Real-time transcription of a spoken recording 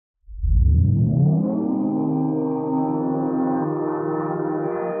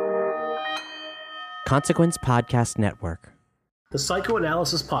Consequence Podcast Network. The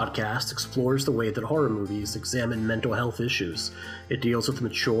Psychoanalysis Podcast explores the way that horror movies examine mental health issues. It deals with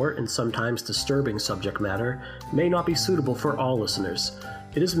mature and sometimes disturbing subject matter, may not be suitable for all listeners.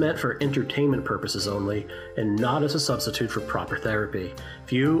 It is meant for entertainment purposes only, and not as a substitute for proper therapy.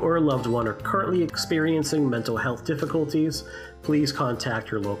 If you or a loved one are currently experiencing mental health difficulties, please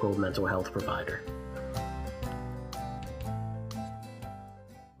contact your local mental health provider.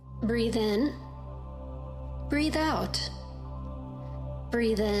 Breathe in. Breathe out.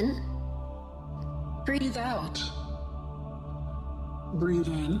 Breathe in. Breathe out. Breathe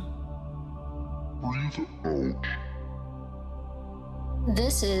in. Breathe out.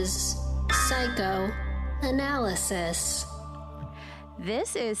 This is Psychoanalysis.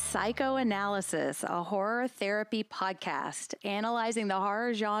 This is Psychoanalysis, a horror therapy podcast analyzing the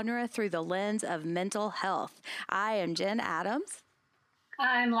horror genre through the lens of mental health. I am Jen Adams.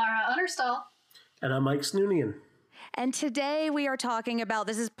 I'm Laura Unnerstall. And I'm Mike Snoonian. And today we are talking about,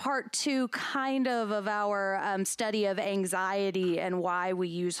 this is part two kind of our study of anxiety and why we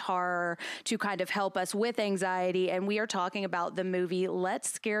use horror to kind of help us with anxiety. And we are talking about the movie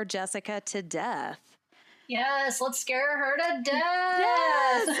Let's Scare Jessica to Death. Yes, let's scare her to death.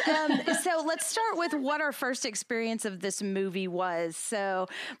 Yes. So let's start with what our first experience of this movie was. So,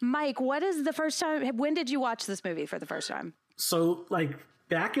 Mike, what is the first time, when did you watch this movie for the first time? So,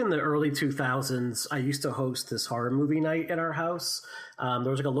 back in the early 2000s, I used to host this horror movie night at our house. There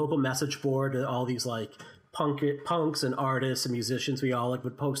was a local message board and all these punks and artists and musicians. We all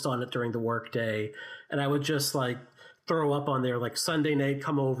would post on it during the workday. And I would just throw up on there Sunday night,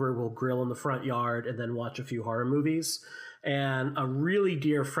 come over, we'll grill in the front yard and then watch a few horror movies. And a really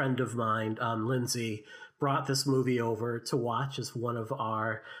dear friend of mine, Lindsay, brought this movie over to watch as one of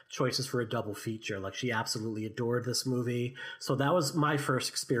our choices for a double feature. She absolutely adored this movie. So that was my first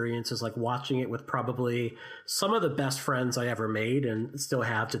experience, is watching it with probably some of the best friends I ever made and still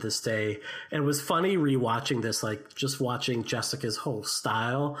have to this day. And it was funny rewatching this, just watching Jessica's whole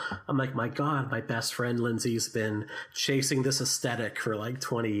style. I'm like, my God, my best friend Lindsay's been chasing this aesthetic for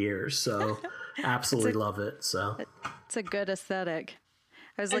 20 years. So absolutely love it. So it's a good aesthetic.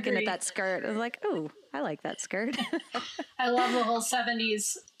 I was looking at that skirt. I was like, oh, I like that skirt. I love the whole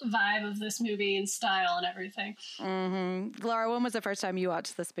 70s vibe of this movie and style and everything. Mm-hmm. Laura, when was the first time you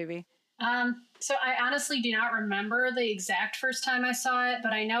watched this movie? So I honestly do not remember the exact first time I saw it,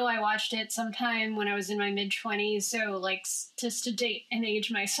 but I know I watched it sometime when I was in my mid-20s. So just to date and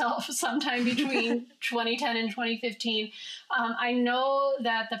age myself, sometime between 2010 and 2015. I know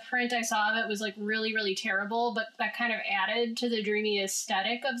that the print I saw of it was really, really terrible, but that kind of added to the dreamy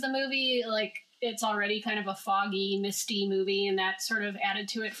aesthetic of the movie. It's already kind of a foggy, misty movie, and that sort of added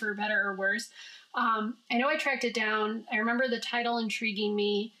to it for better or worse. I know I tracked it down. I remember the title intriguing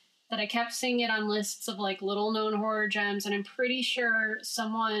me, that I kept seeing it on lists of little known horror gems. And I'm pretty sure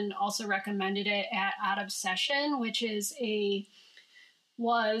someone also recommended it at Odd Obsession, which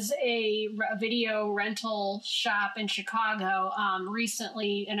was a video rental shop in Chicago,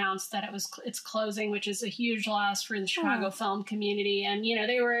 recently announced that it's closing, which is a huge loss for the Chicago film community. And,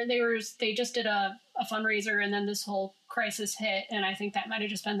 they just did a fundraiser, and then this whole crisis hit. And I think that might've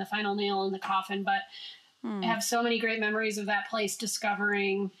just been the final nail in the coffin, but I have so many great memories of that place,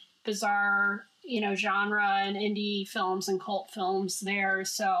 discovering bizarre, genre and indie films and cult films there.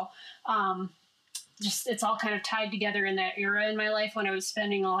 So, it's all kind of tied together in that era in my life when I was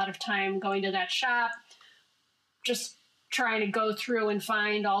spending a lot of time going to that shop, just trying to go through and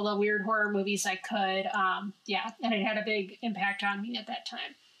find all the weird horror movies I could. And it had a big impact on me at that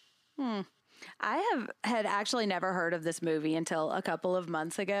time. I had actually never heard of this movie until a couple of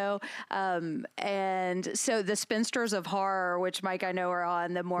months ago. And so the Spinsters of Horror, which Mike, I know are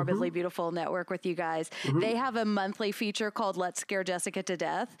on the Morbidly Beautiful network with you guys, they have a monthly feature called Let's Scare Jessica to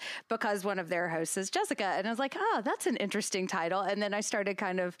Death, because one of their hosts is Jessica. And I was like, that's an interesting title. And then I started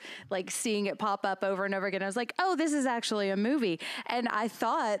kind of seeing it pop up over and over again. I was like, oh, this is actually a movie. And I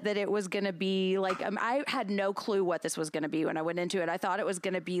thought that it was going to be I had no clue what this was going to be when I went into it. I thought it was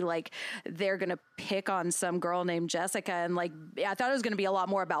going to be they're going to pick on some girl named Jessica, and I thought it was going to be a lot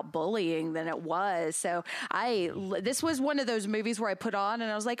more about bullying than it was. So this was one of those movies where I put on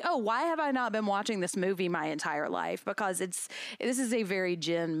and I was like, oh, why have I not been watching this movie my entire life? Because this is a very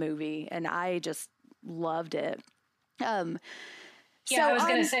Jen movie, and I just loved it. Yeah, I was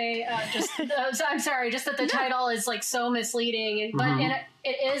going to say, I'm sorry, just that the title is so misleading, but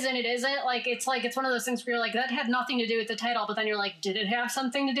it is and it isn't. It's one of those things where you're that had nothing to do with the title, but then you're did it have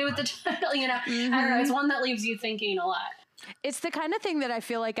something to do with the title? I don't know. It's one that leaves you thinking a lot. It's the kind of thing that I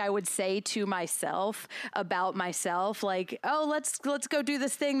feel like I would say to myself about myself, like, oh, let's go do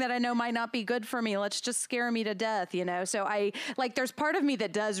this thing that I know might not be good for me. Let's just scare me to death, you know? So there's part of me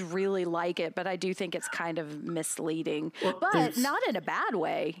that does really like it, but I do think it's kind of misleading, but not in a bad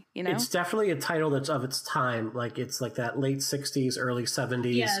way, you know? It's definitely a title that's of its time. Like, it's like that late 60s, early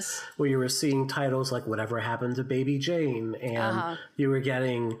 70s, where you were seeing titles like Whatever Happened to Baby Jane, and you were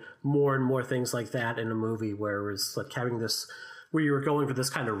getting more and more things like that in a movie, where it was like having this, where you were going for this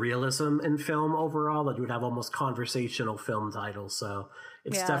kind of realism in film overall, that you would have almost conversational film titles. So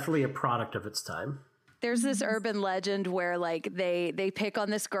it's definitely a product of its time. There's this urban legend where like they pick on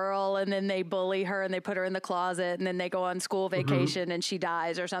this girl and then they bully her and they put her in the closet and then they go on school vacation and she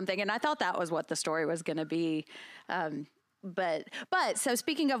dies or something. And I thought that was what the story was going to be. But so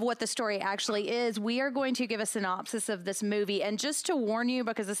speaking of what the story actually is, we are going to give a synopsis of this movie. And just to warn you,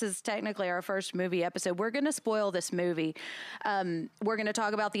 because this is technically our first movie episode, we're going to spoil this movie. We're going to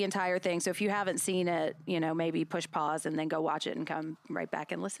talk about the entire thing. So if you haven't seen it, you know, maybe push pause and then go watch it and come right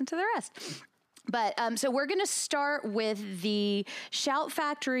back and listen to the rest. But so we're going to start with the Shout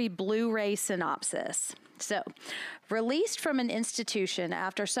Factory Blu-ray synopsis. So, released from an institution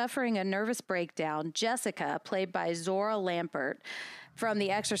after suffering a nervous breakdown, Jessica, played by Zora Lampert from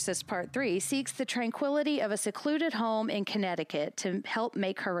The Exorcist Part 3, seeks the tranquility of a secluded home in Connecticut to help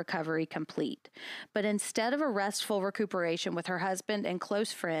make her recovery complete. But instead of a restful recuperation with her husband and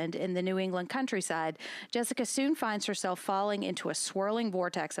close friend in the New England countryside, Jessica soon finds herself falling into a swirling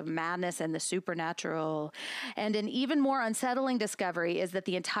vortex of madness and the supernatural. And an even more unsettling discovery is that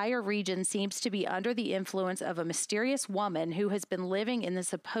the entire region seems to be under the influence of a mysterious woman who has been living in the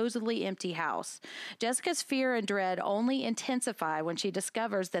supposedly empty house. Jessica's fear and dread only intensify when she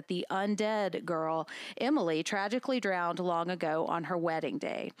discovers that the undead girl, Emily, tragically drowned long ago on her wedding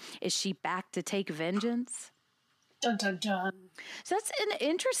day. Is she back to take vengeance? Dun, dun, dun. So that's an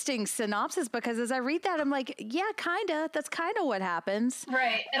interesting synopsis, because as I read that, I'm like, yeah, kind of. That's kind of what happens.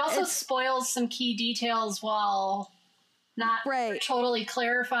 Right. It also spoils some key details while not totally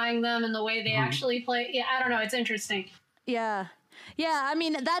clarifying them in the way they actually play. Yeah, I don't know. It's interesting. Yeah. Yeah, I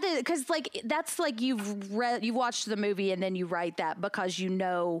mean, that is because, like, that's like you've watched the movie and then you write that because you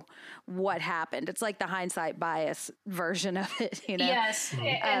know what happened. It's like the hindsight bias version of it, you know? Yes.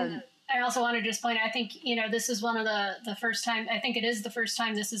 And I also want to just point out, I think, you know, this is one of the first time, I think it is the first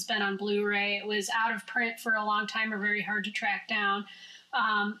time this has been on Blu-ray. It was out of print for a long time or very hard to track down.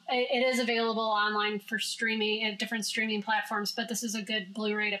 It is available online for streaming at different streaming platforms, but this is a good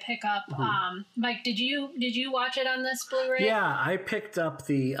Blu-ray to pick up. Mike, did you watch it on this Blu-ray? Yeah, I picked up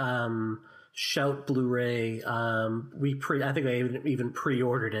the Shout Blu-ray. I think I even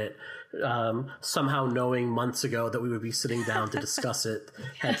pre-ordered it. Somehow knowing months ago that we would be sitting down to discuss it,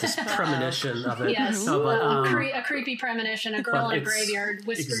 had this premonition of it. Yes, a creepy premonition. A girl in a graveyard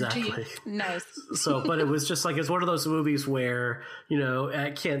whispered to you. Nice. So, but it was just like, it's one of those movies where, you know,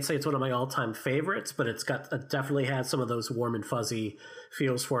 I can't say it's one of my all-time favorites, but it definitely has some of those warm and fuzzy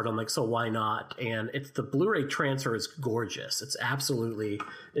feels for it. I'm like, so why not? And the Blu-ray transfer is gorgeous. It's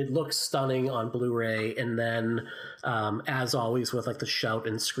it looks stunning on Blu-ray. And then, as always with like the Shout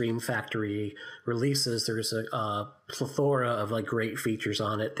and Scream Factory releases, there's a plethora of like great features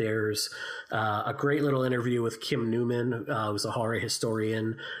on it. There's a great little interview with Kim Newman, who's a horror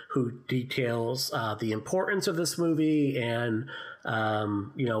historian, who details the importance of this movie and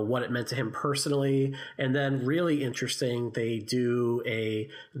you know, what it meant to him personally. And then really interesting, they do a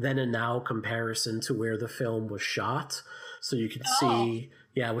then and now comparison to where the film was shot. So you can see,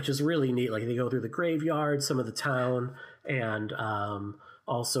 which is really neat. Like, they go through the graveyard, some of the town, and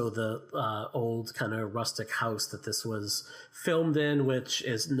also the old kind of rustic house that this was filmed in, which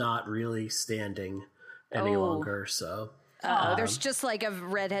is not really standing any longer. So there's just like a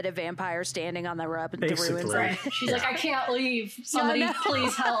redheaded vampire standing on the ruins. Right. She's like, I can't leave. Somebody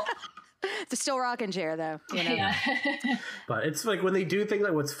please help. It's still rocking chair, though. You know? Yeah. But it's like, when they do think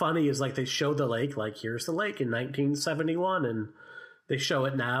that what's funny is like they show the lake, like, here's the lake in 1971, and they show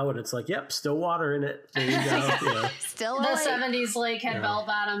it now, and it's like, yep, still water in it. There you go. Yeah. Still the 70s lake had bell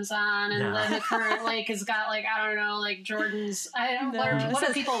bottoms on, and then the current lake has got, like, I don't know, like Jordans. What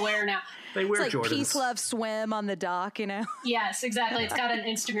do people wear now? They wear it's like Jordans. Peace, Love, Swim on the dock, you know? Yes, exactly. It's got an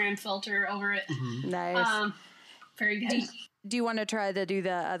Instagram filter over it. Nice. Very good. Do you want to try to do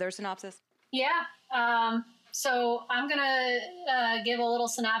the other synopsis? Yeah. So I'm going to give a little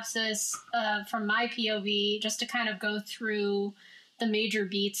synopsis from my POV, just to kind of go through the major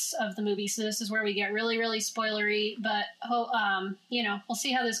beats of the movie. So this is where we get really, really spoilery, but you know, we'll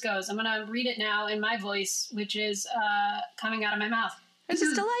see how this goes. I'm going to read it now in my voice, which is coming out of my mouth. This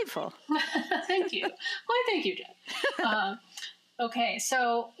is delightful. Thank you. Why, thank you, Jen. Okay,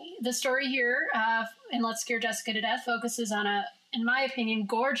 so the story here in Let's Scare Jessica to Death focuses on a, in my opinion,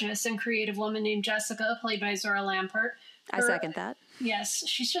 gorgeous and creative woman named Jessica, played by Zora Lampert. I second that. Yes,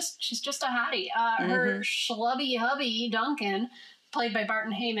 she's just a hottie. Her schlubby hubby, Duncan, played by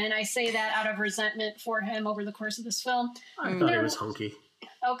Barton Heyman. I say that out of resentment for him over the course of this film. I thought he was hunky.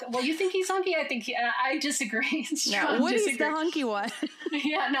 Okay, well, you think he's hunky? I think I disagree. No, Woody's the hunky one.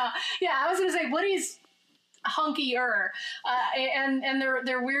 Yeah, I was gonna say Woody's hunkier, and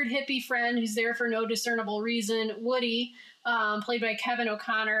their weird hippie friend who's there for no discernible reason, Woody, played by Kevin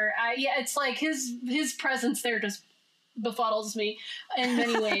O'Connor. It's like his presence there just befuddles me in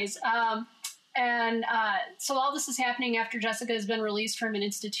many ways. So all this is happening after Jessica has been released from an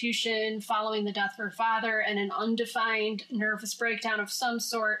institution following the death of her father and an undefined nervous breakdown of some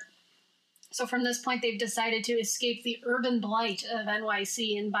sort. So from this point, they've decided to escape the urban blight of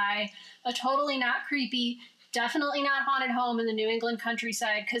NYC and buy a totally not creepy, definitely not haunted home in the New England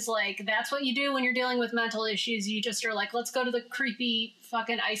countryside, because, like, that's what you do when you're dealing with mental issues. You just are like, let's go to the creepy,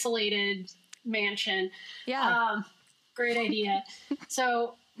 fucking isolated mansion. Yeah. Great idea.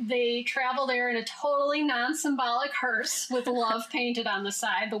 So they travel there in a totally non-symbolic hearse with love painted on the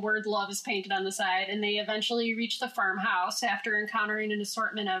side. The word love is painted on the side. And they eventually reach the farmhouse after encountering an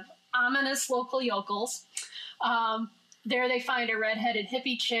assortment of ominous local yokels. There they find a redheaded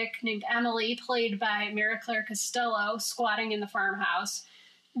hippie chick named Emily, played by Mary Claire Costello, squatting in the farmhouse.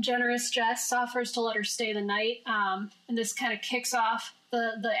 Generous Jess offers to let her stay the night, and this kind of kicks off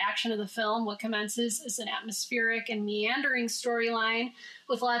the action of the film. What commences is an atmospheric and meandering storyline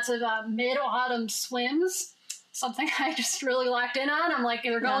with lots of mid-autumn swims, something I just really locked in on. I'm like,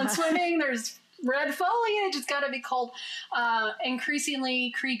 they're going swimming, there's red foliage, it's got to be cold.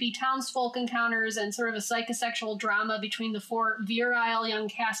 Increasingly creepy townsfolk encounters and sort of a psychosexual drama between the four virile young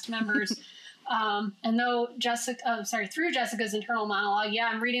cast members. And though through Jessica's internal monologue,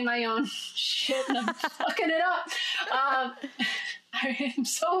 I'm reading my own shit and I'm fucking it up. I am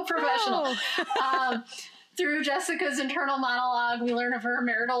so professional. Through Jessica's internal monologue, we learn of her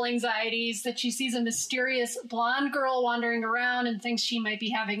marital anxieties, that she sees a mysterious blonde girl wandering around and thinks she might be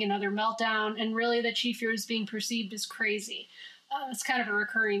having another meltdown, and really that she fears being perceived as crazy. It's kind of a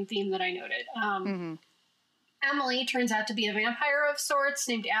recurring theme that I noted. Emily turns out to be a vampire of sorts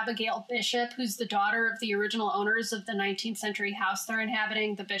named Abigail Bishop, who's the daughter of the original owners of the 19th century house they're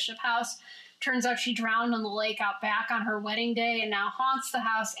inhabiting, the Bishop House. Turns out she drowned on the lake out back on her wedding day and now haunts the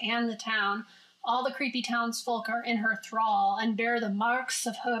house and the town. All the creepy townsfolk are in her thrall and bear the marks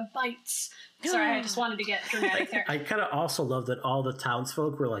of her bites. Sorry, I just wanted to get dramatic there. I kind of also love that all the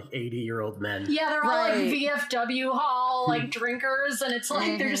townsfolk were like 80-year-old men. Yeah, they're all like VFW hall, like drinkers, and it's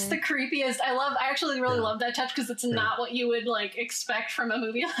like they're just the creepiest. I actually really love that touch because it's not what you would like expect from a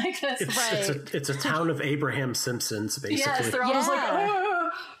movie like this. It's a town of Abraham Simpsons, basically. Yes, they're all just like,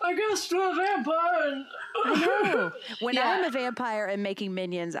 I guess you're a vampire. I know. When I'm a vampire and making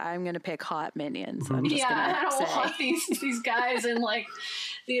minions, I'm going to pick hot minions. I'm just I don't want these guys in like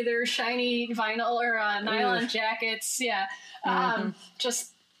either shiny vinyl or nylon jackets. Yeah.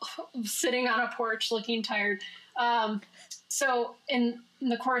 Just sitting on a porch looking tired. So in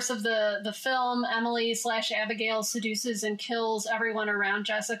the course of the film, Emily / Abigail seduces and kills everyone around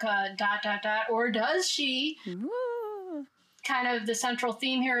Jessica, ... Or does she? Kind of the central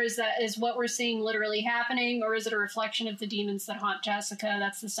theme here is what we're seeing literally happening, or is it a reflection of the demons that haunt Jessica?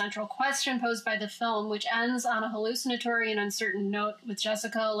 That's the central question posed by the film, which ends on a hallucinatory and uncertain note with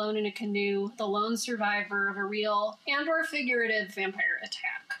Jessica alone in a canoe, the lone survivor of a real and or figurative vampire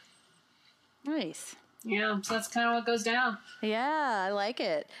attack. Nice. Yeah, so that's kind of what goes down. Yeah, I like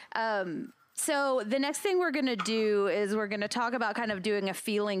it. So the next thing we're going to do is we're going to talk about kind of doing a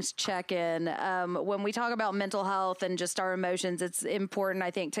feelings check-in. When we talk about mental health and just our emotions, it's important,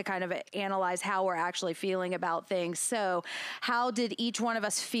 I think, to kind of analyze how we're actually feeling about things. So how did each one of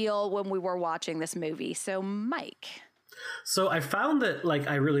us feel when we were watching this movie? So Mike. So I found that, like,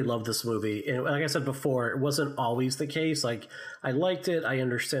 I really love this movie. And like I said before, it wasn't always the case. Like, I liked it. I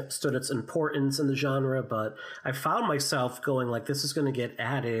understood its importance in the genre, but I found myself going, like, this is going to get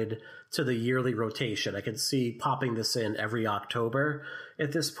added to the yearly rotation. I could see popping this in every October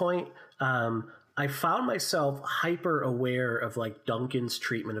at this point. I found myself hyper aware of, like, Duncan's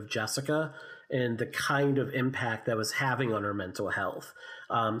treatment of Jessica and the kind of impact that was having on her mental health.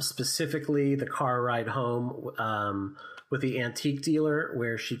 Specifically, the car ride home with the antique dealer,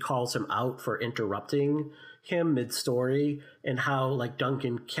 where she calls him out for interrupting him mid-story, and how, like,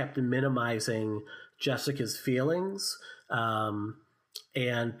 Duncan kept minimizing Jessica's feelings,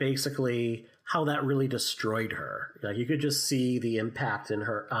 and basically how that really destroyed her. Like you could just see the impact in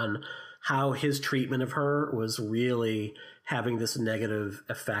her on how his treatment of her was really having this negative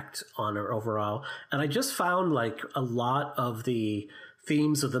effect on her overall. And I just found like a lot of the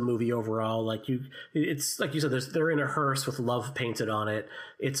themes of the movie overall, it's like you said, they're in a hearse with love painted on it.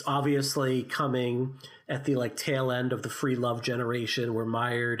 It's obviously coming at the like tail end of the free love generation. We're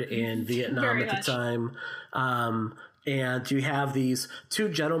mired in Vietnam at the time. And you have these two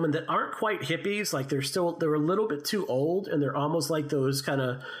gentlemen that aren't quite hippies. Like they're a little bit too old, and they're almost like those kind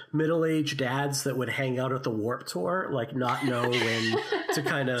of middle-aged dads that would hang out at the Warped Tour, like not know when to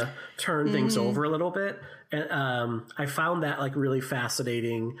kind of turn things over a little bit. And I found that like really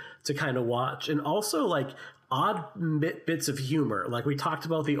fascinating to kind of watch. And also like odd bits of humor. Like we talked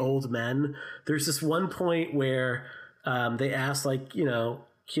about the old men. There's this one point where they asked like, you know,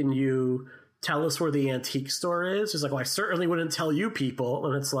 can you tell us where the antique store is? He's like, well, I certainly wouldn't tell you people.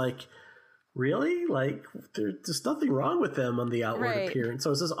 And it's like, really? Like, there's nothing wrong with them on the outward appearance.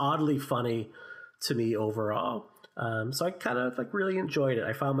 So it's just oddly funny to me overall. So I kind of like really enjoyed it.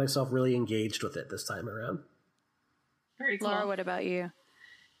 I found myself really engaged with it this time around. Very cool. Laura, what about you?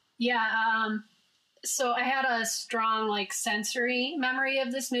 Yeah, so I had a strong like sensory memory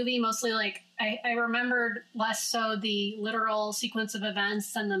of this movie. Mostly like I remembered less so the literal sequence of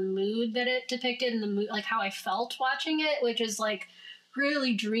events than the mood that it depicted and the mood, like how I felt watching it, which is like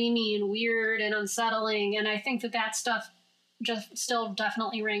really dreamy and weird and unsettling. And I think that stuff just still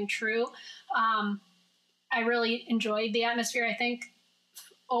definitely rang true. I really enjoyed the atmosphere. I think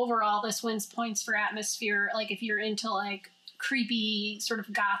overall this wins points for atmosphere. Like if you're into like creepy sort of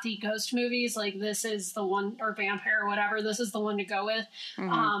gothy ghost movies, like this is the one, or vampire or whatever, this is the one to go with.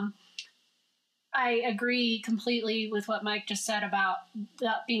 I agree completely with what Mike just said about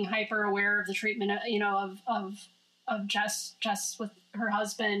being hyper aware of the treatment, you know, of Jess with her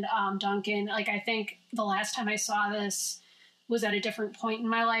husband, Duncan. Like I think the last time I saw this was at a different point in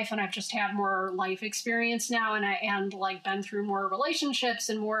my life, and I've just had more life experience now, and like been through more relationships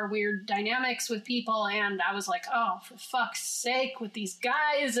and more weird dynamics with people, and I was like, oh, for fuck's sake, with these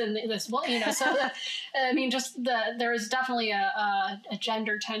guys and this, you know. So I mean, just there is definitely a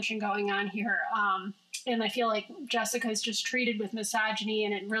gender tension going on here, and I feel like Jessica's just treated with misogyny,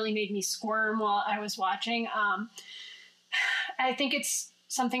 and it really made me squirm while I was watching. I think it's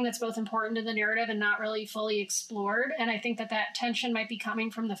something that's both important to the narrative and not really fully explored. And I think that tension might be coming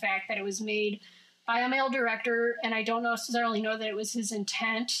from the fact that it was made by a male director, and I don't necessarily know that it was his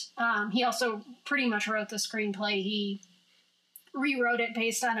intent. He also pretty much wrote the screenplay. He rewrote it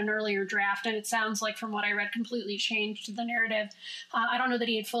based on an earlier draft, and it sounds like, from what I read, completely changed the narrative. I don't know that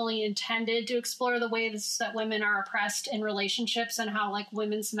he had fully intended to explore the ways that women are oppressed in relationships and how like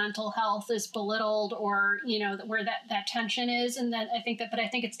women's mental health is belittled, or, you know, where that tension is. And then I think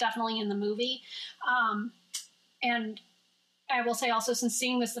it's definitely in the movie. And I will say also, since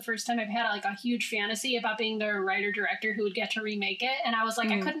seeing this the first time, I've had like a huge fantasy about being the writer-director who would get to remake it. And I was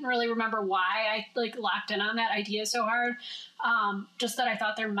like, I couldn't really remember why I like locked in on that idea so hard. Just that I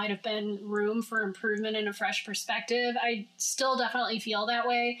thought there might have been room for improvement and a fresh perspective. I still definitely feel that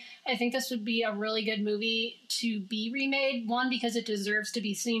way. I think this would be a really good movie to be remade. One, because it deserves to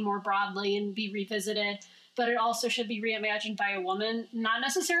be seen more broadly and be revisited, but it also should be reimagined by a woman, not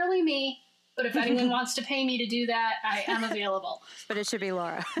necessarily me. But if anyone wants to pay me to do that, I am available. But it should be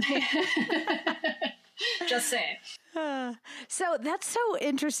Laura. Just saying. So that's so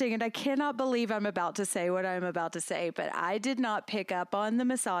interesting, and I cannot believe I'm about to say what I'm about to say, but I did not pick up on the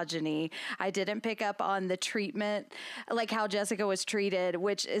misogyny. I didn't pick up on the treatment, like how Jessica was treated,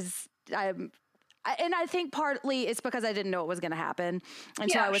 which is... and I think partly it's because I didn't know it was going to happen. And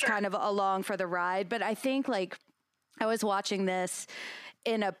so I was kind of along for the ride. But I think like I was watching this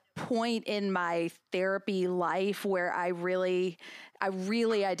in a point in my therapy life where I really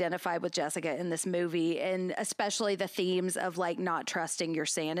identified with Jessica in this movie, and especially the themes of like not trusting your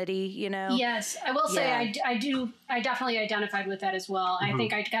sanity, you know? Yes. I will say I definitely identified with that as well. I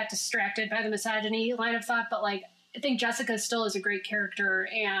think I got distracted by the misogyny line of thought, but like, I think Jessica still is a great character,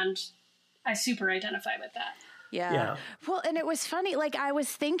 and I super identify with that. Yeah. Well, and it was funny. Like I was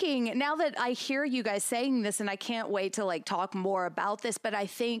thinking, now that I hear you guys saying this, and I can't wait to like talk more about this, but I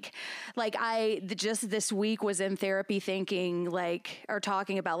think like just this week was in therapy thinking like, or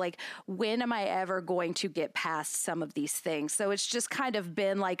talking about like, when am I ever going to get past some of these things? So it's just kind of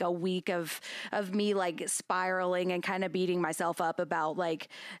been like a week of me like spiraling and kind of beating myself up about like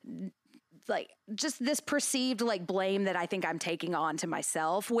like just this perceived like blame that I think I'm taking on to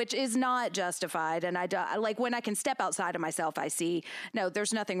myself, which is not justified. And I like when I can step outside of myself, I see, no,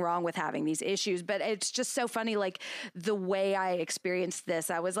 there's nothing wrong with having these issues, but it's just so funny. Like the way I experienced this,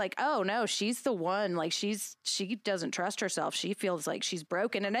 I was like, oh no, she's the one, like she doesn't trust herself. She feels like she's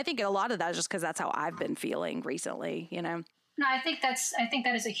broken. And I think a lot of that is just because that's how I've been feeling recently, you know? No, I think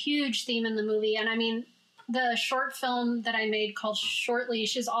that is a huge theme in the movie. And I mean, the short film that I made called Short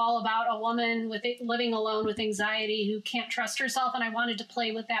Leash is all about a woman living alone with anxiety who can't trust herself. And I wanted to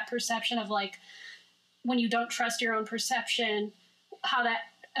play with that perception of like, when you don't trust your own perception, how that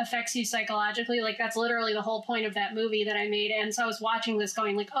affects you psychologically. Like that's literally the whole point of that movie that I made. And so I was watching this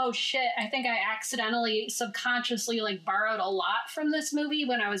going like, oh shit, I think I accidentally subconsciously like borrowed a lot from this movie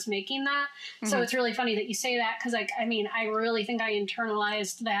when I was making that. Mm-hmm. So it's really funny that you say that, because like, I mean, I really think I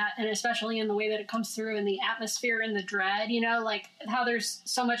internalized that, and especially in the way that it comes through in the atmosphere and the dread, you know, like how there's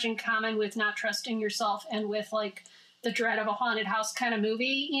so much in common with not trusting yourself and with like the dread of a haunted house kind of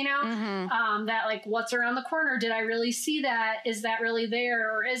movie, you know, that like, what's around the corner? Did I really see that? Is that really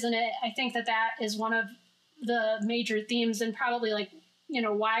there or isn't it? I think that is one of the major themes, and probably like, you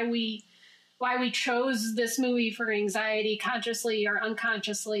know, why we chose this movie for anxiety, consciously or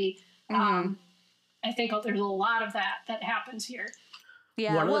unconsciously. I think there's a lot of that happens here.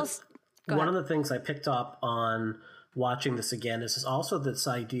 Yeah. One of the things I picked up on watching this again is also this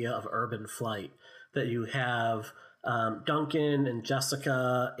idea of urban flight, that you have Duncan and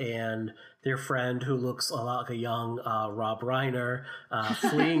Jessica and their friend, who looks a lot like a young Rob Reiner,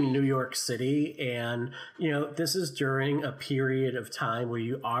 fleeing New York City. And, you know, this is during a period of time where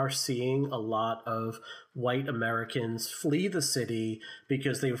you are seeing a lot of white Americans flee the city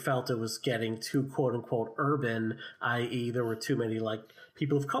because they felt it was getting too, quote unquote, urban, i.e. there were too many like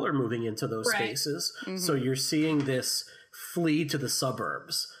people of color moving into those spaces. Mm-hmm. So you're seeing this flee to the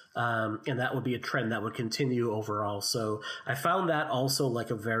suburbs. And that would be a trend that would continue overall. So I found that also like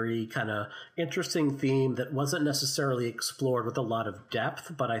a very kind of interesting theme that wasn't necessarily explored with a lot of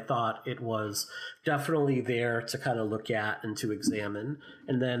depth, but I thought it was definitely there to kind of look at and to examine.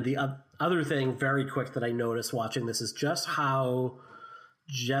 And then the other thing very quick that I noticed watching this is just how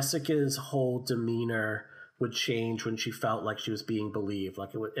Jessica's whole demeanor would change when she felt like she was being believed.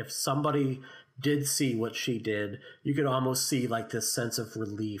 Like if somebody did see what she did, you could almost see like this sense of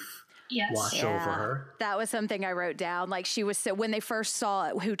relief wash over her. That was something I wrote down. Like she was, so when they first saw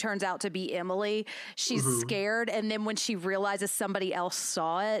it, who turns out to be Emily, she's scared. And then when she realizes somebody else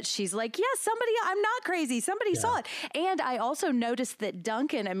saw it, she's like, yes, somebody, I'm not crazy. Somebody saw it. And I also noticed that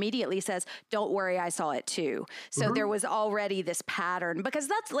Duncan immediately says, don't worry, I saw it too. So there was already this pattern, because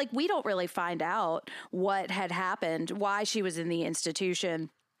that's like, we don't really find out what had happened, why she was in the institution.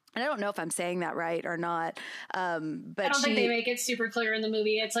 And I don't know if I'm saying that right or not. But I don't think they make it super clear in the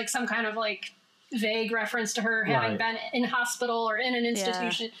movie. It's like some kind of like vague reference to her having been in hospital or in an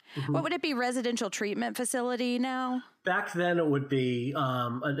institution. Yeah. What would it be? Residential treatment facility now? Back then it would be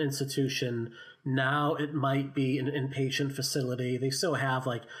an institution. Now it might be an inpatient facility. They still have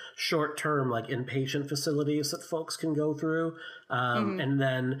like short-term like inpatient facilities that folks can go through. And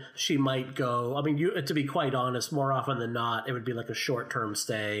then she might go, I mean, to be quite honest, more often than not, it would be like a short-term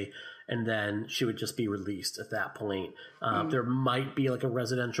stay, and then she would just be released at that point. There might be like a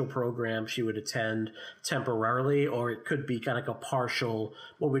residential program she would attend temporarily, or it could be kind of like a partial,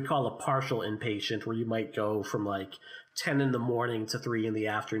 what we call a partial inpatient, where you might go from like 10 in the morning to 3 in the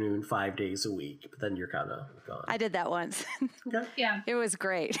afternoon, 5 days a week, but then you're kind of gone. I did that once. Okay. Yeah. It was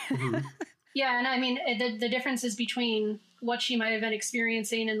great. Yeah. And I mean, the differences between what she might have been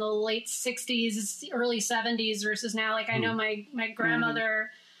experiencing in the late 60s, early 70s versus now. Like I know my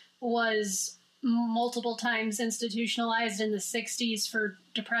grandmother was multiple times institutionalized in the 60s for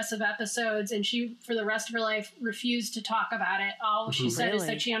depressive episodes, and she, for the rest of her life, refused to talk about it. All she said is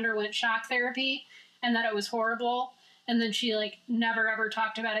that she underwent shock therapy and that it was horrible. And then she like never ever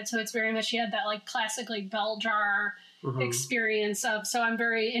talked about it. So it's very much, she had that like classic like bell jar experience of, so I'm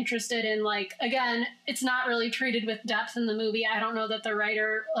very interested in like, again, it's not really treated with depth in the movie. I don't know that the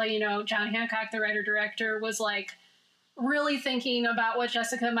writer, you know, John Hancock, the writer director, was like really thinking about what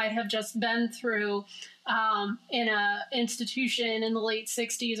Jessica might have just been through in a institution in the late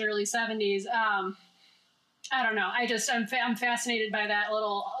 60s, early 70s. I don't know. I'm fascinated by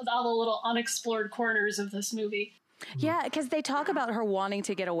all the little unexplored corners of this movie. Yeah, because they talk about her wanting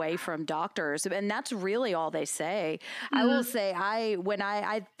to get away from doctors, and that's really all they say. I will say, I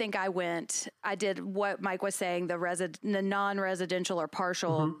did what Mike was saying, the non-residential or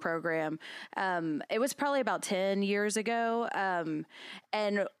partial program. It was probably about 10 years ago, and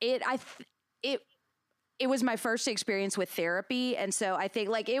it was my first experience with therapy. And so I think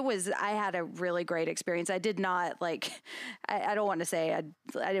like I had a really great experience. I did not like, I don't want to say I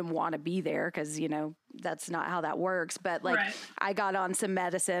didn't want to be there because, you know, that's not how that works. But like I got on some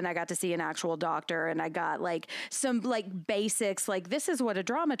medicine, I got to see an actual doctor, and I got like some like basics, like this is what a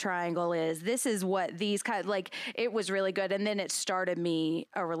drama triangle is. This is what these kind of like, it was really good. And then it started me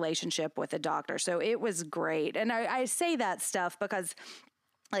a relationship with a doctor. So it was great. And I say that stuff because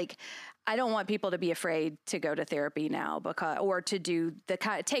like, I don't want people to be afraid to go to therapy now or to do the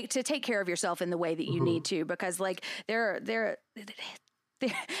kind of take care of yourself in the way that you need to, because like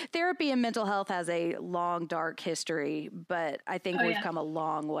therapy and mental health has a long, dark history, but I think we've come a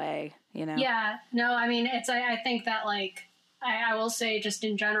long way, you know? Yeah, no, I mean, I think that like, I will say just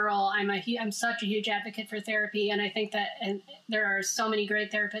in general, I'm such a huge advocate for therapy. And I think that there are so many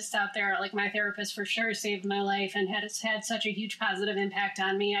great therapists out there. Like my therapist for sure saved my life and has had such a huge positive impact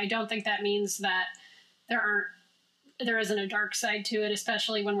on me. I don't think that means that there isn't a dark side to it,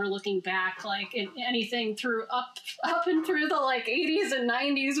 especially when we're looking back, like in anything through up and through the like 80s and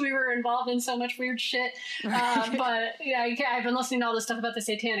 90s, we were involved in so much weird shit. But yeah, I've been listening to all this stuff about the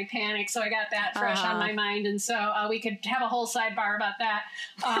Satanic Panic, so I got that fresh on my mind. And so we could have a whole sidebar about that.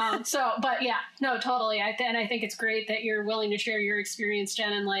 But yeah, no, totally. I think it's great that you're willing to share your experience,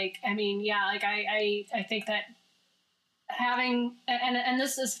 Jen. And like, I mean, yeah, like I think that having and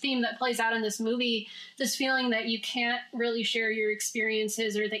this is a theme that plays out in this movie, this feeling that you can't really share your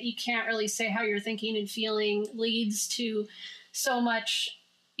experiences or that you can't really say how you're thinking and feeling leads to so much,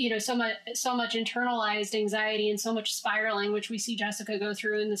 you know, so much internalized anxiety and so much spiraling, which we see Jessica go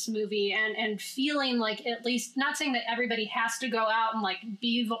through in this movie, and feeling like, at least not saying that everybody has to go out and like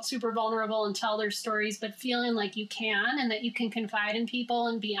be super vulnerable and tell their stories, but feeling like you can and that you can confide in people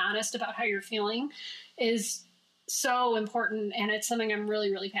and be honest about how you're feeling is so important, and it's something I'm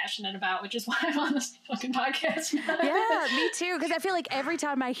really, really passionate about, which is why I'm on this fucking podcast. Yeah, me too. Because I feel like every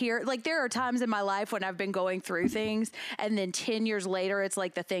time I hear, like, there are times in my life when I've been going through things, and then 10 years later, it's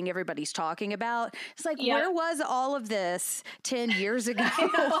like the thing everybody's talking about. It's like, where was all of this 10 years ago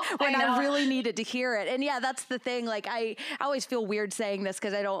when I really needed to hear it? And yeah, that's the thing. Like, I always feel weird saying this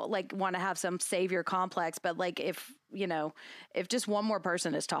because I don't like want to have some savior complex, but like if just one more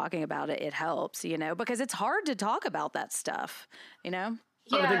person is talking about it, it helps, you know, because it's hard to talk about that stuff, you know?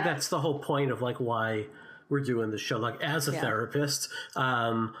 Yeah. I think that's the whole point of like why we're doing the show. Like as a therapist,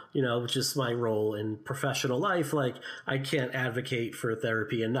 you know, which is my role in professional life, like I can't advocate for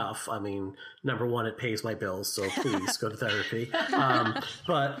therapy enough. I mean, number one, it pays my bills, so please go to therapy.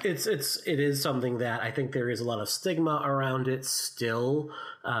 But it is something that I think there is a lot of stigma around it still.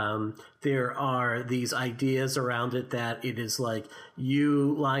 There are these ideas around it that it is like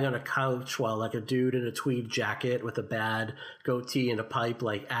you lying on a couch while like a dude in a tweed jacket with a bad goatee and a pipe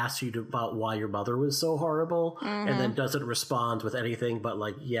like asks you about why your mother was so horrible, and then doesn't respond with anything but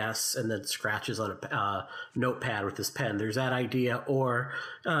like yes, and then scratches on a notepad with his pen. There's that idea. Or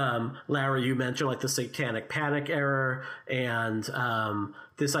Larry, you mentioned like the Satanic Panic era, and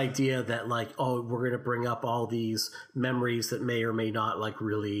this idea that like, oh, we're going to bring up all these memories that may or may not like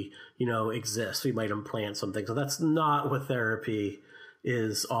really, you know, exist. We might implant something. So that's not what therapy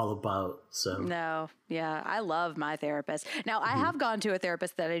is all about. So no, yeah, I love my therapist. Now I have gone to a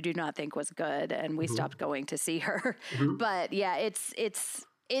therapist that I do not think was good, and we stopped going to see her. But yeah,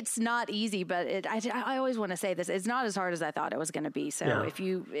 it's not easy, but I always want to say this. It's not as hard as I thought it was going to be. So if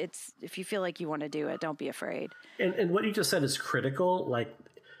you feel like you want to do it, don't be afraid. And what you just said is critical. Like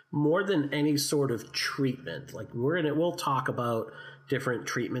more than any sort of treatment, like we'll talk about different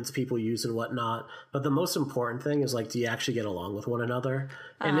treatments people use and whatnot. But the most important thing is like, do you actually get along with one another?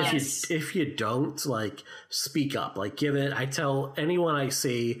 And if you don't, like speak up, like I tell anyone I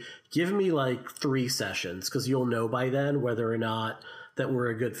see, give me like 3 sessions, because you'll know by then whether or not that we're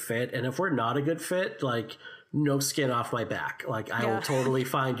a good fit. And if we're not a good fit, like no skin off my back. Like I will totally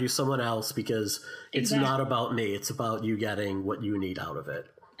find you someone else, because it's not about me. It's about you getting what you need out of it.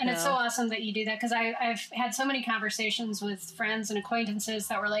 And it's so awesome that you do that, because I've had so many conversations with friends and acquaintances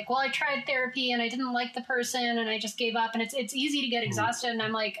that were like, well, I tried therapy and I didn't like the person and I just gave up. And it's easy to get exhausted. And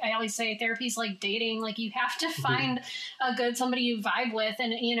I'm like, I always say therapy's like dating. Like you have to find somebody you vibe with.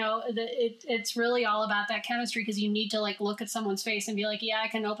 And, you know, it's really all about that chemistry, because you need to like look at someone's face and be like, yeah, I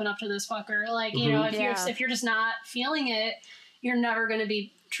can open up to this fucker. Like, you know, if you're just not feeling it, you're never going to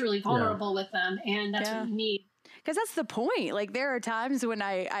be truly vulnerable with them. And that's what you need. Because that's the point. Like there are times when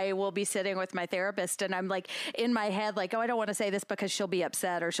I will be sitting with my therapist and I'm like in my head, like, oh, I don't want to say this because she'll be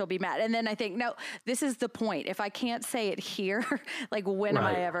upset or she'll be mad. And then I think, no, this is the point. If I can't say it here, like when am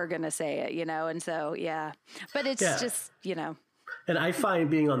I ever going to say it, you know? And so, yeah, but it's just, you know. And I find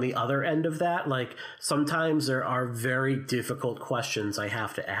being on the other end of that, like sometimes there are very difficult questions I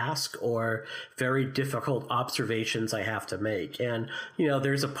have to ask or very difficult observations I have to make. And, you know,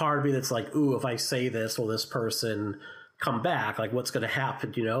 there's a part of me that's like, ooh, if I say this, will this person come back? Like, what's going to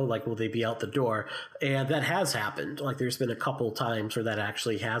happen? You know, like, will they be out the door? And that has happened. Like, there's been a couple times where that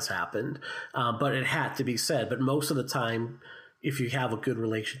actually has happened. But it had to be said. But most of the time, if you have a good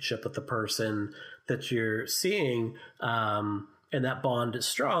relationship with the person that you're seeing, and that bond is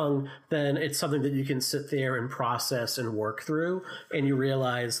strong, then it's something that you can sit there and process and work through. And you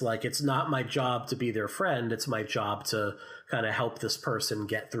realize, like, it's not my job to be their friend. It's my job to kind of help this person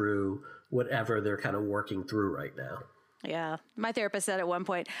get through whatever they're kind of working through right now. Yeah. My therapist said at one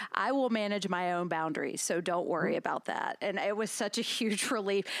point, I will manage my own boundaries, so don't worry about that. And it was such a huge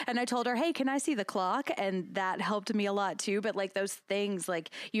relief. And I told her, hey, can I see the clock? And that helped me a lot too. But like those things,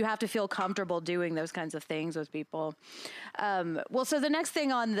 like you have to feel comfortable doing those kinds of things with people. Well, so the next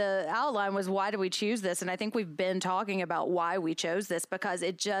thing on the outline was, why do we choose this? And I think we've been talking about why we chose this, because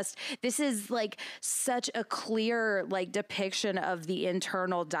this is like such a clear like depiction of the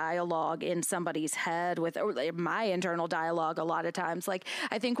internal dialogue in somebody's head with my internal dialogue a lot of times. Like,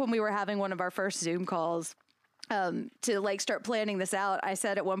 I think when we were having one of our first Zoom calls, to like start planning this out, I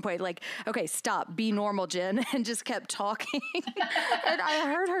said at one point, like, okay, stop, be normal, Jen, and just kept talking. And I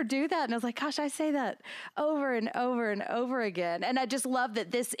heard her do that. And I was like, gosh, I say that over and over and over again. And I just love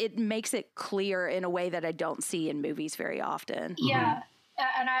that it makes it clear in a way that I don't see in movies very often. Yeah.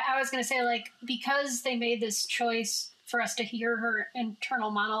 And I was going to say, like, because they made this choice for us to hear her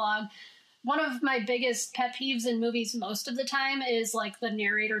internal monologue, one of my biggest pet peeves in movies most of the time is like the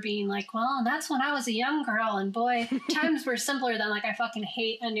narrator being like, well, and that's when I was a young girl, and boy, times were simpler then. Like, I fucking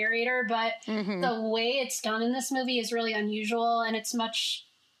hate a narrator, but the way it's done in this movie is really unusual, and it's much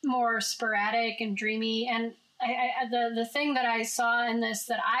more sporadic and dreamy. And the thing that I saw in this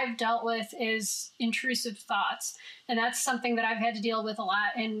that I've dealt with is intrusive thoughts. And that's something that I've had to deal with a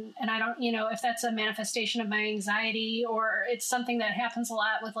lot. And I don't, you know, if that's a manifestation of my anxiety, or it's something that happens a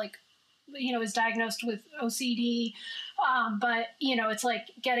lot with, like, you know, is diagnosed with OCD. But, you know, it's like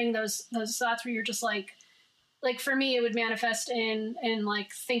getting those thoughts where you're just like for me, it would manifest in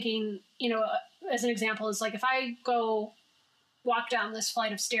like thinking, you know, as an example is like, if I go walk down this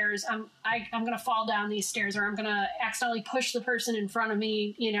flight of stairs, I'm going to fall down these stairs, or I'm going to accidentally push the person in front of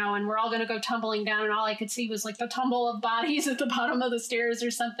me, you know, and we're all going to go tumbling down. And all I could see was like the tumble of bodies at the bottom of the stairs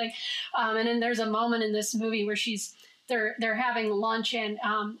or something. And then there's a moment in this movie where they're having lunch, and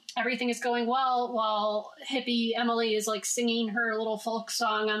everything is going well while hippie Emily is like singing her little folk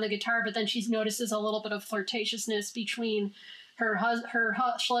song on the guitar, but then she notices a little bit of flirtatiousness between her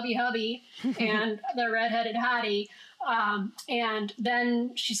schlubby hubby and the redheaded hottie. And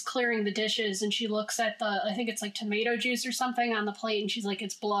then she's clearing the dishes, and she looks at I think it's like tomato juice or something on the plate, and she's like,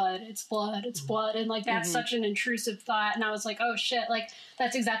 it's blood, it's blood, it's blood. And like, that's such an intrusive thought. And I was like, oh shit, like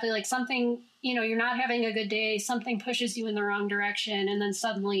that's exactly like something, you know, you're not having a good day, something pushes you in the wrong direction, and then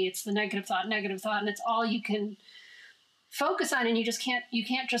suddenly it's the negative thought, and it's all you can focus on, and you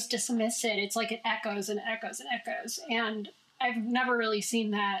can't just dismiss it. It's like it echoes and echoes and echoes. And I've never really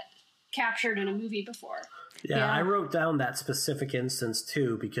seen that captured in a movie before. Yeah, I wrote down that specific instance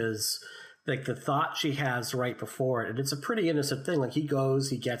too, because like the thought she has right before it, and it's a pretty innocent thing. Like he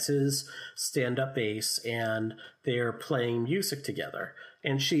gets his stand-up bass, and they're playing music together,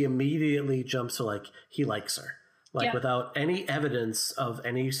 and she immediately jumps to like, he likes her, like without any evidence of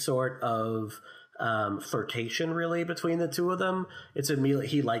any sort of flirtation really between the two of them. It's immediately,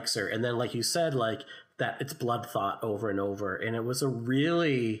 he likes her. And then like you said, like that, it's blood thought over and over. And it was a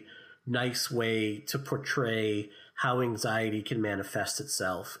really nice way to portray how anxiety can manifest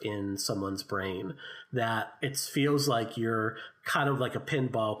itself in someone's brain, that it feels like you're kind of like a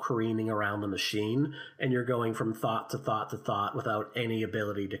pinball careening around a machine, and you're going from thought to thought to thought without any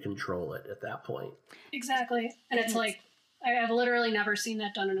ability to control it at that point. Exactly. And it's like, I've literally never seen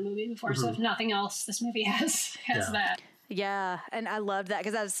that done in a movie before. So if nothing else, this movie has that. Yeah, and I love that,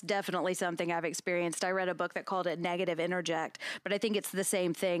 because that's definitely something I've experienced. I read a book that called it Negative Interject, but I think it's the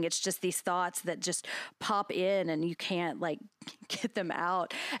same thing. It's just these thoughts that just pop in and you can't like get them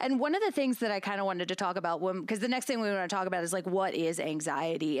out. And one of the things that I kind of wanted to talk about, because the next thing we want to talk about is like, what is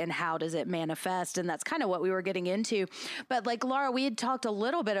anxiety and how does it manifest? And that's kind of what we were getting into. But like, Laura, we had talked a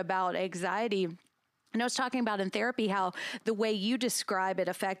little bit about anxiety. And I was talking about in therapy how the way you describe it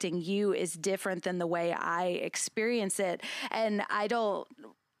affecting you is different than the way I experience it. And I don't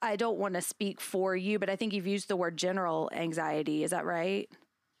want to speak for you, but I think you've used the word general anxiety. Is that right?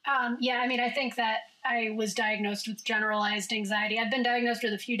 Yeah, I mean, I think that I was diagnosed with generalized anxiety. I've been diagnosed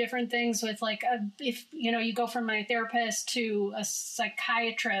with a few different things with like, if, you know, you go from my therapist to a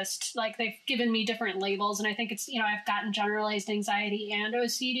psychiatrist, like they've given me different labels. And I think it's, you know, I've gotten generalized anxiety and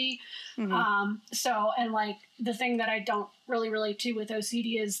OCD. So, and like the thing that I don't really relate to with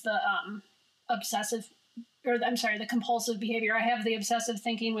OCD is the obsessive, or I'm sorry, the compulsive behavior. I have the obsessive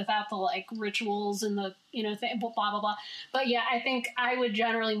thinking without the like rituals and the, you know, blah, blah, blah. But yeah, I think I would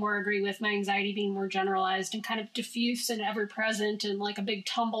generally more agree with my anxiety being more generalized and kind of diffuse and ever present and like a big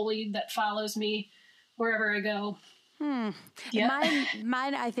tumbleweed that follows me wherever I go. Yeah.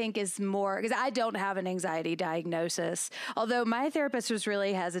 Mine, I think, is more because I don't have an anxiety diagnosis. Although my therapist was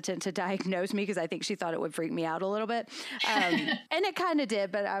really hesitant to diagnose me because I think she thought it would freak me out a little bit, and it kind of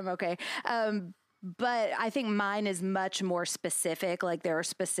did. But I'm okay. But I think mine is much more specific. Like there are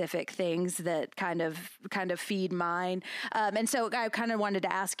specific things that kind of feed mine. And so I kind of wanted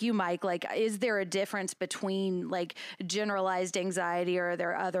to ask you, Mike, like, is there a difference between like generalized anxiety, or are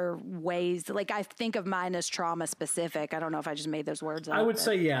there other ways? Like I think of mine as trauma specific. I don't know if I just made those words up. I would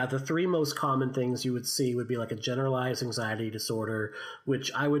say, yeah, the three most common things you would see would be like a generalized anxiety disorder,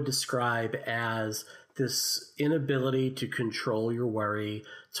 which I would describe as this inability to control your worry,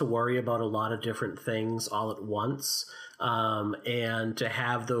 to worry about a lot of different things all at once, and to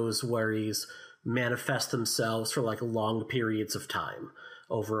have those worries manifest themselves for like long periods of time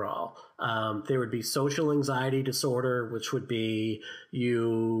overall. There would be social anxiety disorder, which would be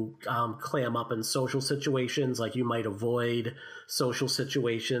you clam up in social situations, like you might avoid social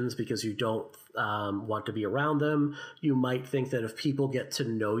situations because you don't want to be around them. You might think that if people get to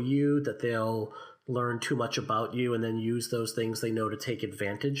know you, that they'll learn too much about you and then use those things they know to take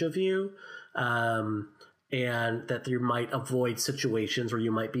advantage of you. And that you might avoid situations where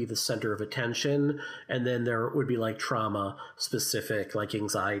you might be the center of attention. And then there would be like trauma specific, like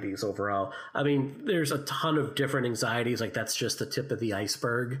anxieties overall. I mean, there's a ton of different anxieties. Like that's just the tip of the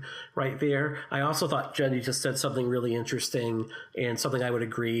iceberg right there. I also thought, Jen, you just said something really interesting and something I would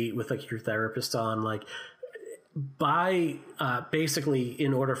agree with like your therapist on, like by basically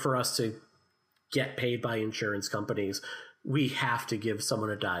in order for us to get paid by insurance companies, we have to give someone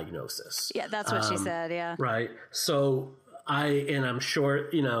a diagnosis. Yeah, that's what she said. Yeah. Right. So I'm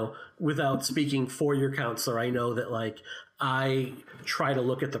sure, you know, without speaking for your counselor, I know that like I try to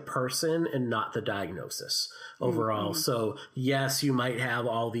look at the person and not the diagnosis overall. So yes, you might have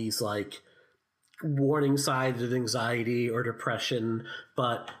all these like warning signs of anxiety or depression,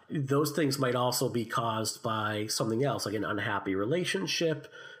 but those things might also be caused by something else, like an unhappy relationship,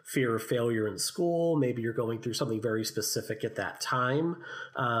 fear of failure in school. Maybe you're going through something very specific at that time.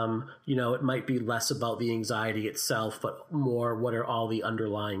 You know, it might be less about the anxiety itself, but more what are all the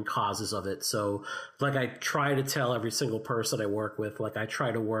underlying causes of it. So like I try to tell every single person I work with, like I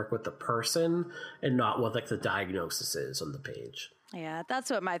try to work with the person and not what like the diagnosis is on the page. Yeah, that's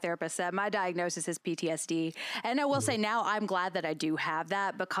what my therapist said. My diagnosis is PTSD. And I will say now I'm glad that I do have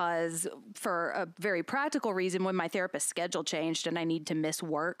that, because for a very practical reason, when my therapist's schedule changed and I need to miss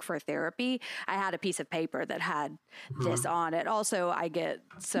work for therapy, I had a piece of paper that had this on it. Also, I get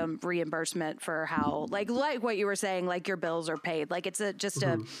some reimbursement for how, like what you were saying, like your bills are paid. Like it's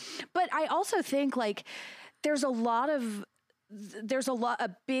but I also think like there's a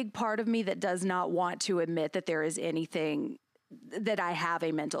big part of me that does not want to admit that there is anything that I have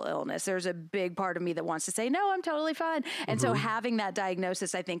a mental illness. There's a big part of me that wants to say, no, I'm totally fine. And so having that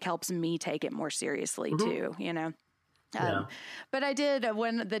diagnosis, I think, helps me take it more seriously too, you know? But I did,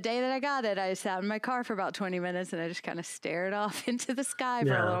 when the day that I got it, I sat in my car for about 20 minutes and I just kind of stared off into the sky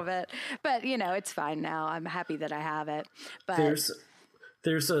for a little bit. But, you know, it's fine now. I'm happy that I have it. But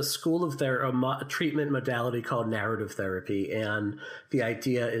there's a school of a treatment modality called narrative therapy, and the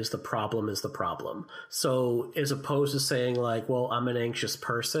idea is the problem is the problem. So as opposed to saying like, well, I'm an anxious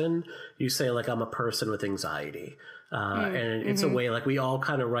person, you say like, I'm a person with anxiety. And it's a way like we all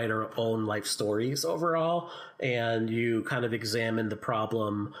kind of write our own life stories overall, and you kind of examine the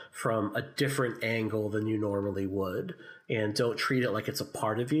problem from a different angle than you normally would, and don't treat it like it's a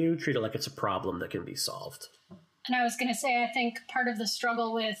part of you, treat it like it's a problem that can be solved. And I was going to say, I think part of the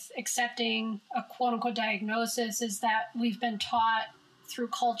struggle with accepting a quote unquote diagnosis is that we've been taught through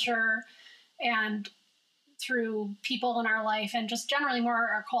culture and through people in our life and just generally more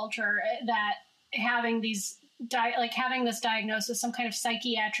our culture that having these having this diagnosis, some kind of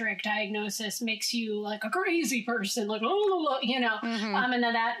psychiatric diagnosis, makes you like a crazy person, like, you know, and then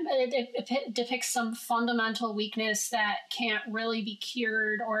that it depicts some fundamental weakness that can't really be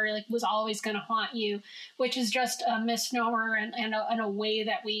cured or like was always going to haunt you, which is just a misnomer and a way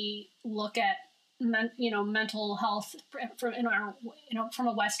that we look at mental health from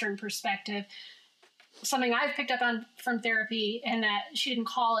a Western perspective. Something I've picked up on from therapy, and that she didn't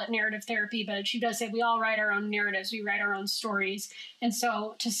call it narrative therapy, but she does say we all write our own narratives, we write our own stories. And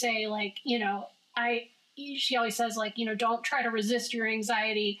so to say, like, she always says, like, don't try to resist your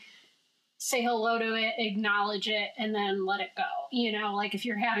anxiety, say hello to it, acknowledge it, and then let it go. Like if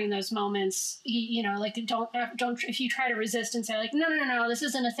you're having those moments, like don't, if you try to resist and say like, no, this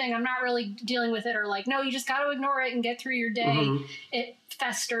isn't a thing, I'm not really dealing with it, or like, no, you just got to ignore it and get through your day. It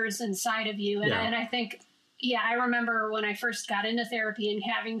festers inside of you. And I think, I remember when I first got into therapy and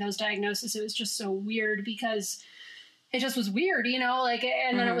having those diagnoses, it was just so weird because it just was weird, like,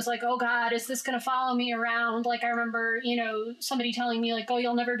 and then it was like, oh God, is this going to follow me around? Like, I remember, somebody telling me like, oh,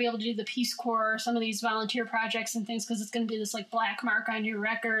 you'll never be able to do the Peace Corps or some of these volunteer projects and things, cause it's going to be this like black mark on your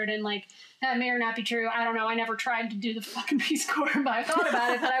record. And like, that may or not be true. I don't know. I never tried to do the fucking Peace Corps, but I thought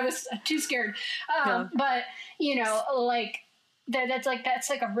about it, but I was too scared. But like that's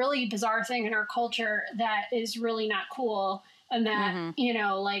like a really bizarre thing in our culture that is really not cool. And that,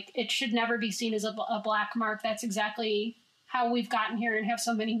 like it should never be seen as a black mark. That's exactly how we've gotten here and have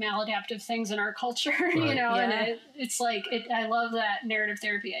so many maladaptive things in our culture, and it's like, I love that narrative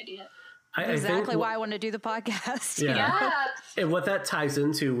therapy idea. Exactly why I want to do the podcast. Yeah. And what that ties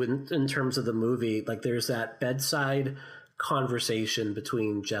into in terms of the movie, like there's that bedside conversation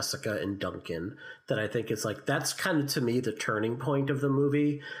between Jessica and Duncan that I think is like, that's kind of to me the turning point of the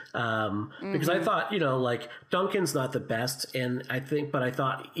movie, because I thought, like Duncan's not the best, and I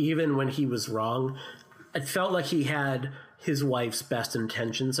thought even when he was wrong, it felt like he had his wife's best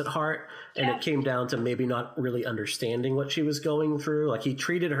intentions at heart, and it came down to maybe not really understanding what she was going through. Like he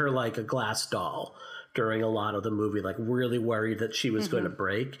treated her like a glass doll during a lot of the movie, like really worried that she was going to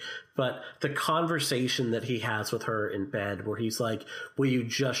break. But the conversation that he has with her in bed where he's like, will you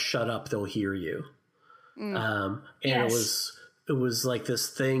just shut up? They'll hear you. And it was like this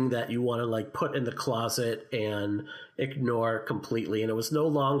thing that you want to like put in the closet and ignore completely. And it was no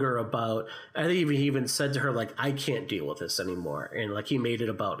longer about, I think he even said to her, like, I can't deal with this anymore. And like, he made it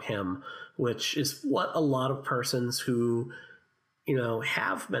about him, which is what a lot of persons who,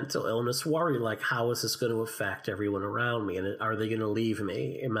 have mental illness worry, like, how is this going to affect everyone around me? And are they going to leave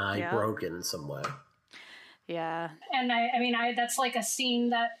me? Am I broken in some way? Yeah. And I mean, that's like a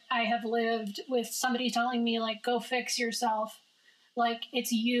scene that I have lived with somebody telling me like, go fix yourself. Like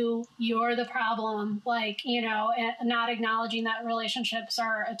it's you're the problem, like, and not acknowledging that relationships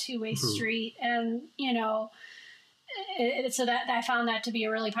are a two-way street. And, so that I found that to be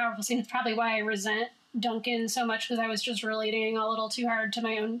a really powerful scene. It's probably why I resent Duncan so much, because I was just relating a little too hard to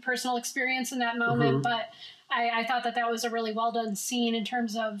my own personal experience in that moment. But I thought that was a really well done scene in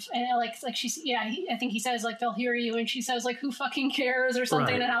terms of, and like she's, I think he says like, they'll hear you. And she says like, who fucking cares or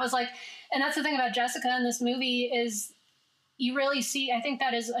something. Right. And I was like, and that's the thing about Jessica in this movie is you really see, I think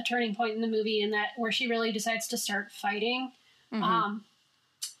that is a turning point in the movie, in that where she really decides to start fighting.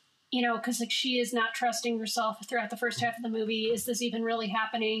 Cause like she is not trusting herself throughout the first half of the movie. Is this even really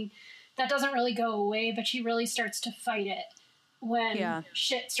happening? That doesn't really go away, but she really starts to fight it when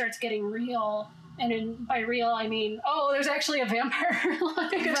shit starts getting real. And by real, I mean, oh, there's actually a vampire.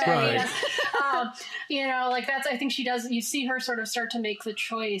 Like that's, I think she does, you see her sort of start to make the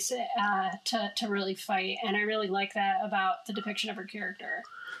choice to really fight. And I really like that about the depiction of her character.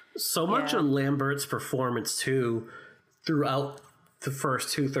 So much of Lambert's performance too, throughout the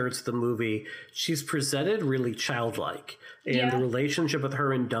first 2/3 of the movie, she's presented really childlike. And the relationship with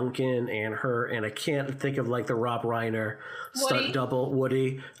her and Duncan and I can't think of like the Rob Reiner stunt double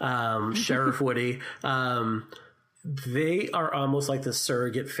Woody, Sheriff Woody. They are almost like the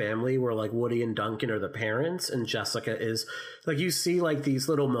surrogate family where like Woody and Duncan are the parents, and Jessica is like, you see like these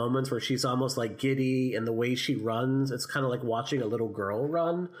little moments where she's almost like giddy, and the way she runs, it's kind of like watching a little girl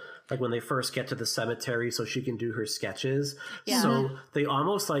run, like when they first get to the cemetery so she can do her sketches. So they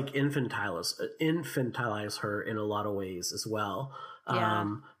almost like infantilize her in a lot of ways as well.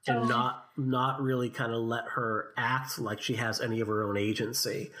 And not really kind of let her act like she has any of her own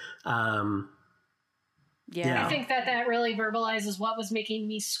agency. I think that really verbalizes what was making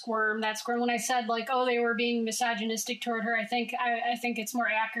me squirm. That squirm when I said like, oh, they were being misogynistic toward her. I think it's more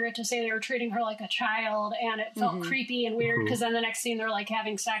accurate to say they were treating her like a child, and it felt creepy and weird because then the next scene they're like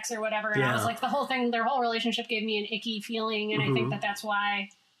having sex or whatever. And I was like, the whole thing, their whole relationship gave me an icky feeling. And I think that's why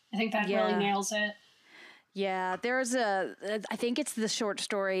I think that really nails it. Yeah, there's I think it's the short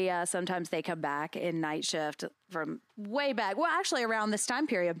story, Sometimes They Come Back in Night Shift from way back. Well, actually around this time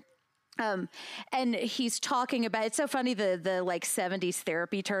period. And he's talking about, it's so funny, the like 70s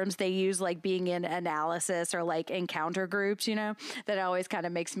therapy terms they use, like being in analysis or like encounter groups, you know, that always kind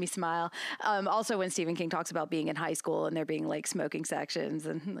of makes me smile. Also when Stephen King talks about being in high school and there being like smoking sections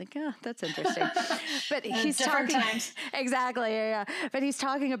and like, oh, that's interesting. But he's talking, times. exactly. Yeah. But he's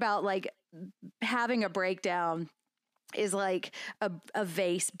talking about like having a breakdown is like a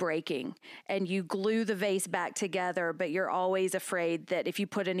vase breaking, and you glue the vase back together, but you're always afraid that if you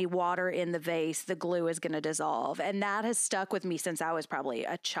put any water in the vase, the glue is going to dissolve. And that has stuck with me since I was probably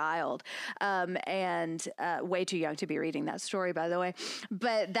a child, and way too young to be reading that story, by the way.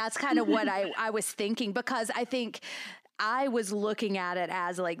 But that's kind of what I was thinking, because I think I was looking at it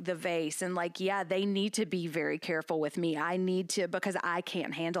as like the vase and like, yeah, they need to be very careful with me. I need to, because I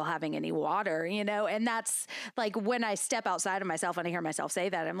can't handle having any water, you know? And that's like when I step outside of myself and I hear myself say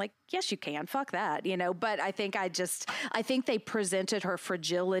that, I'm like, yes, you can, fuck that, you know? But I think I think they presented her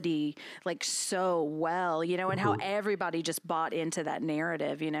fragility like so well, you know, and how everybody just bought into that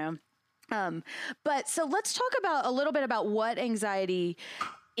narrative, you know? But so let's talk about a little bit about what anxiety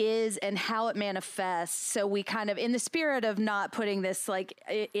is and how it manifests. So we kind of, in the spirit of not putting this like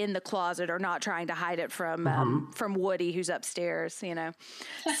in the closet or not trying to hide it from Woody, who's upstairs, you know?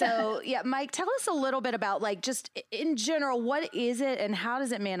 So yeah, Mike, tell us a little bit about like, just in general, what is it and how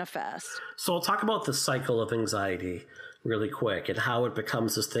does it manifest? So I'll talk about the cycle of anxiety really quick and how it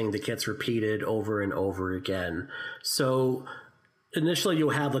becomes this thing that gets repeated over and over again. So initially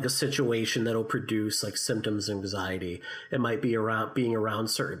you'll have like a situation that'll produce like symptoms of anxiety. It might be around being around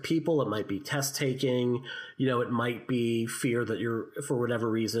certain people. It might be test taking, you know, it might be fear that you're, for whatever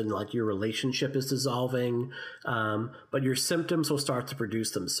reason, like your relationship is dissolving. But your symptoms will start to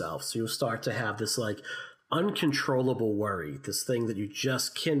produce themselves. So you'll start to have this like uncontrollable worry, this thing that you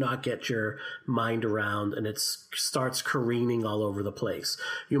just cannot get your mind around, and it starts careening all over the place.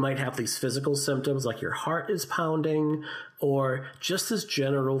 You might have these physical symptoms like your heart is pounding, or just this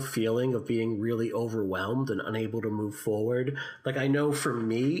general feeling of being really overwhelmed and unable to move forward. Like I know for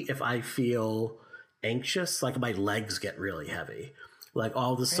me, if I feel anxious, like my legs get really heavy. Like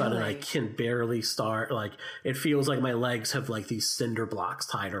all of a sudden I can barely start, like it feels like my legs have like these cinder blocks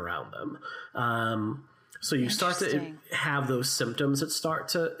tied around them. So you start to have those symptoms that start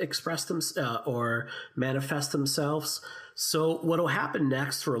to express them or manifest themselves. So what will happen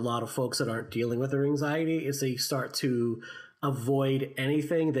next for a lot of folks that aren't dealing with their anxiety is they start to avoid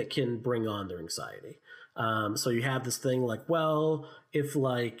anything that can bring on their anxiety. So you have this thing like, well, if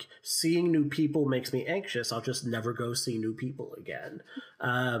like seeing new people makes me anxious, I'll just never go see new people again.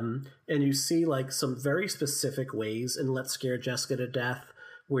 And you see like some very specific ways in Let's Scare Jessica to Death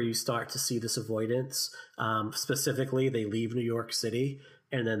where you start to see this avoidance. Specifically, they leave New York City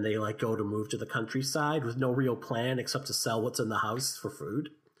and then they like go to move to the countryside with no real plan except to sell what's in the house for food.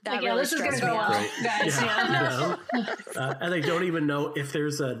 That like, really this is going to go well, guys. Yeah. And they don't even know if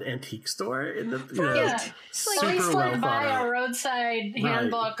there's an antique store in the It's like super well buy a roadside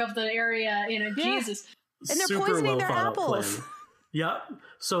handbook of the area, you know, Jesus. And they're poisoning their apples. Yep.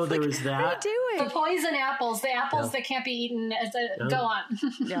 So there is that. What are you doing? The poison apples, the apples that can't be eaten. Go on.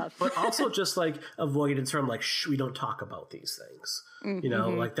 Yeah. But also just like avoidance from like, we don't talk about these things. You know,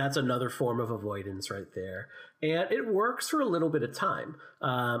 like that's another form of avoidance right there. And it works for a little bit of time.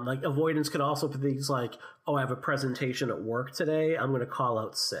 Like avoidance could also be things like, oh, I have a presentation at work today. I'm going to call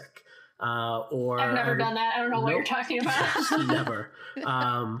out sick. Or I've never done that. I don't know what you're talking about. Never.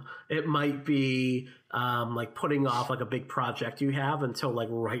 It might be like putting off like a big project you have until like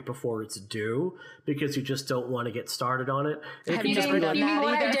right before it's due because you just don't want to get started on it. Have you mean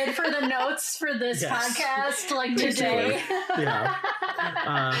what I did for the notes for this podcast like today?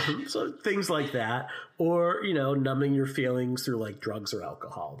 Yeah. So things like that. Or, you know, numbing your feelings through like drugs or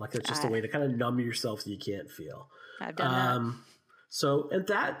alcohol. Like it's just a way to kind of numb yourself so you can't feel. I've done that. So, and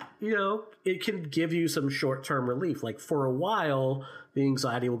that, you know, it can give you some short-term relief. Like for a while, the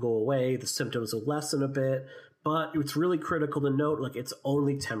anxiety will go away, the symptoms will lessen a bit, but it's really critical to note, like it's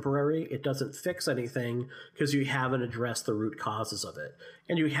only temporary. It doesn't fix anything because you haven't addressed the root causes of it.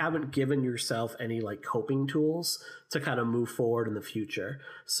 And you haven't given yourself any like coping tools to kind of move forward in the future.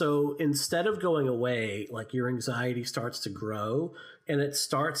 So instead of going away, like your anxiety starts to grow and it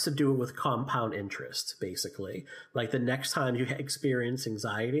starts to do it with compound interest, basically. Like the next time you experience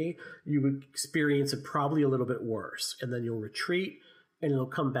anxiety, you would experience it probably a little bit worse. And then you'll retreat and it'll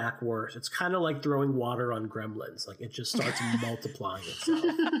come back worse. It's kind of like throwing water on gremlins. Like it just starts multiplying itself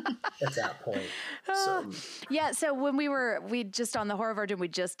at that point. So. Yeah. So when we just on the Horror Virgin, we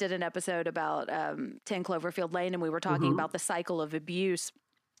just did an episode about 10 Cloverfield Lane, and we were talking about the cycle of abuse.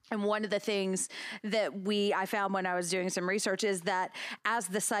 And one of the things that I found when I was doing some research is that as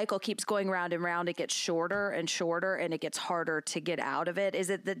the cycle keeps going round and round, it gets shorter and shorter, and it gets harder to get out of it. Is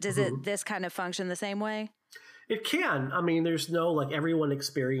it that, does it this kind of function the same way? It can. I mean, there's no, like, everyone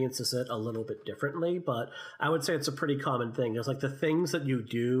experiences it a little bit differently, but I would say it's a pretty common thing. It's like the things that you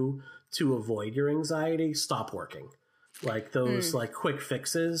do to avoid your anxiety stop working. Like those like quick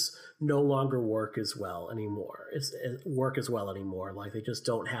fixes no longer work as well anymore. Like they just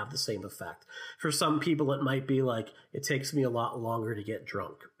don't have the same effect. For some people, it might be like it takes me a lot longer to get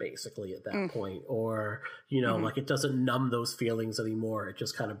drunk, basically at that point, or like it doesn't numb those feelings anymore. It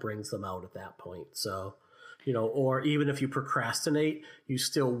just kind of brings them out at that point. So, or even if you procrastinate, you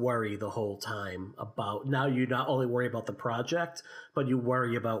still worry the whole time about. Now you not only worry about the project, but you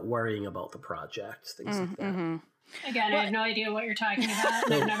worry about worrying about the project. Things like that. Again, I have no idea what you're talking about,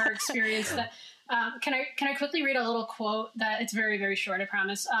 and I've never experienced that. Can I quickly read a little quote that it's very, very short, I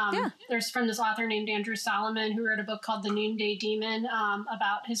promise. There's from this author named Andrew Solomon, who wrote a book called The Noonday Demon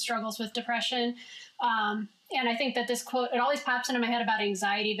about his struggles with depression. And I think that this quote, it always pops into my head about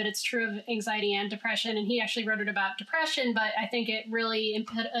anxiety, but it's true of anxiety and depression. And he actually wrote it about depression, but I think it really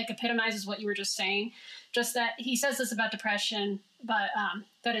epitomizes what you were just saying. Just that he says this about depression, but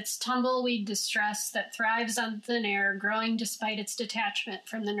that it's tumbleweed distress that thrives on thin air, growing despite its detachment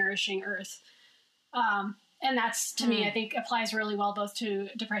from the nourishing earth. And that's, to me, I think applies really well both to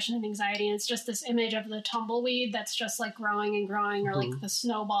depression and anxiety. And it's just this image of the tumbleweed that's just like growing and growing, or like the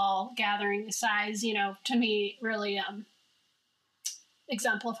snowball gathering the size, to me really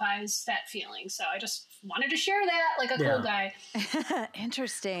exemplifies that feeling. So I just wanted to share that like a cool guy.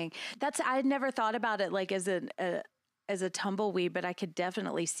 Interesting. I had never thought about it like as a tumbleweed, but I could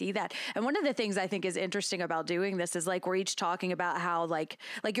definitely see that. And one of the things I think is interesting about doing this is like we're each talking about how like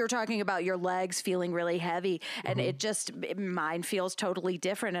you're talking about your legs feeling really heavy, and mine feels totally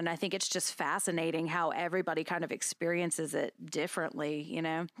different. And I think it's just fascinating how everybody kind of experiences it differently,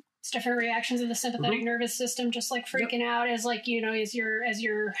 It's different reactions of the sympathetic nervous system, just like freaking out as like, as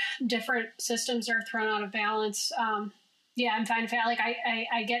your different systems are thrown out of balance. I'm fine. Like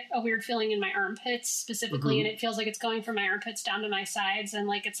I get a weird feeling in my armpits specifically, and it feels like it's going from my armpits down to my sides, and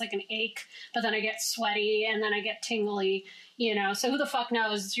like it's like an ache. But then I get sweaty, and then I get tingly. So who the fuck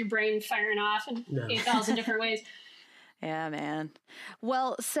knows? It's your brain firing off in 8,000 different ways. Yeah, man.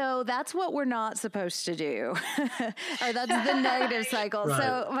 Well, so that's what we're not supposed to do. Or that's the negative cycle. Right.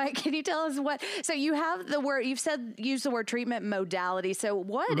 So, Mike, can you tell us so you have use the word treatment modality. So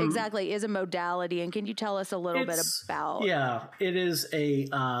what exactly is a modality? And can you tell us a little bit about? Yeah, it is the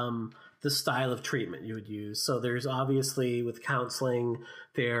style of treatment you would use. So there's obviously with counseling,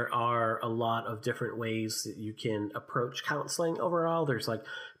 there are a lot of different ways that you can approach counseling overall. There's like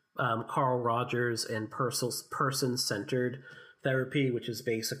Carl Rogers and person-centered therapy, which is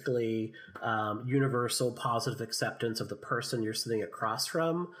basically universal positive acceptance of the person you're sitting across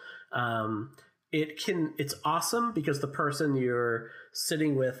from. It's awesome because the person you're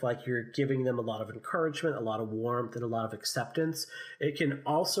sitting with, like you're giving them a lot of encouragement, a lot of warmth, and a lot of acceptance. It can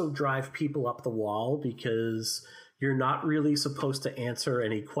also drive people up the wall because you're not really supposed to answer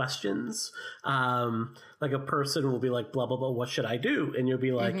any questions. Like a person will be like, blah, blah, blah, what should I do? And you'll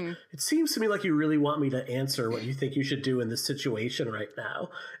be like, it seems to me like you really want me to answer what you think you should do in this situation right now.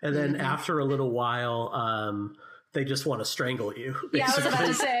 And then after a little while, they just want to strangle you. Basically. Yeah, I was about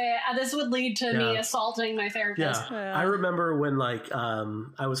to say, this would lead to me assaulting my therapist. Yeah. I remember when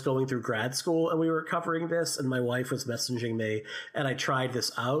I was going through grad school and we were covering this, and my wife was messaging me, and I tried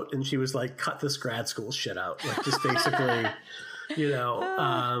this out, and she was like, cut this grad school shit out. Like just basically,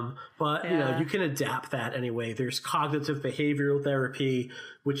 but you can adapt that anyway. There's cognitive behavioral therapy,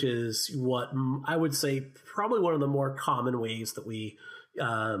 which is what I would say probably one of the more common ways that we,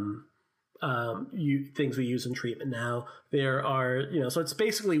 things we use in treatment now. There are, so it's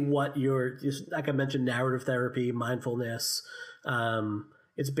basically what like I mentioned, narrative therapy, mindfulness.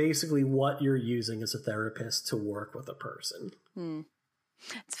 It's basically what you're using as a therapist to work with a person.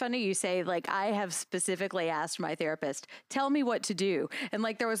 It's funny you say, like, I have specifically asked my therapist, tell me what to do. And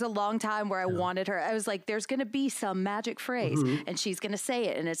like, there was a long time where I wanted her, I was like, there's going to be some magic phrase and she's going to say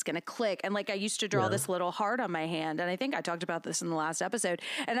it and it's going to click. And like, I used to draw this little heart on my hand. And I think I talked about this in the last episode.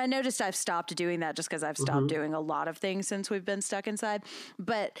 And I noticed I've stopped doing that just because I've stopped doing a lot of things since we've been stuck inside.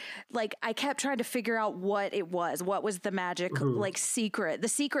 But like, I kept trying to figure out what it was. What was the magic, like the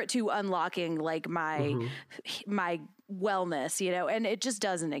secret to unlocking like my wellness, and it just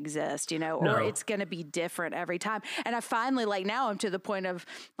doesn't exist, or it's going to be different every time. And I finally, like now I'm to the point of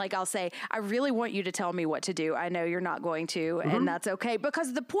like, I'll say, I really want you to tell me what to do. I know you're not going to, and that's okay.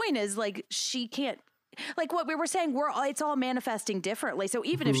 Because the point is like, she can't like what we were saying, it's all manifesting differently. So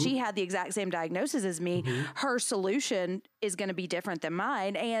even if she had the exact same diagnosis as me, her solution is going to be different than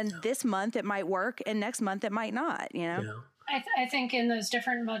mine. And this month it might work and next month it might not, you know? Yeah. I think in those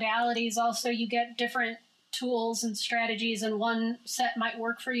different modalities also you get different tools and strategies, and one set might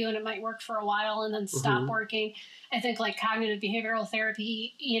work for you and it might work for a while and then stop working. I think like cognitive behavioral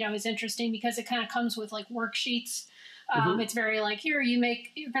therapy, you know, is interesting because it kind of comes with like worksheets. It's very like, here,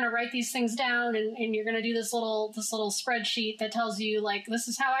 you're going to write these things down and you're going to do this little spreadsheet that tells you like, this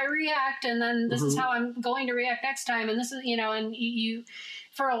is how I react. And then this is how I'm going to react next time. And this is, you know, and you,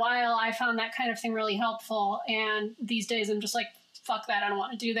 for a while I found that kind of thing really helpful. And these days I'm just like, fuck that. I don't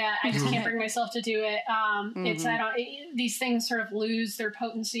want to do that. I just can't bring myself to do it. These things sort of lose their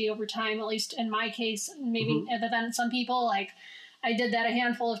potency over time, at least in my case, maybe other than some people. Like I did that a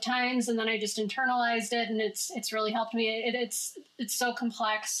handful of times and then I just internalized it, and it's really helped me. It's so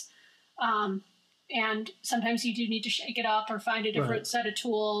complex. And sometimes you do need to shake it up or find a different set of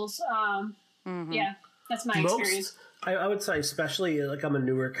tools. Yeah, that's my experience. I would say, especially like I'm a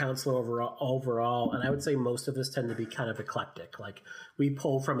newer counselor overall, and I would say most of us tend to be kind of eclectic. Like we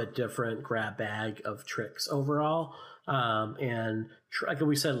pull from a different grab bag of tricks overall. And like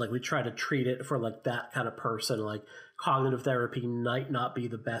we said, like we try to treat it for like that kind of person. Like cognitive therapy might not be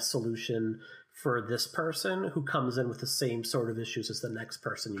the best solution for this person who comes in with the same sort of issues as the next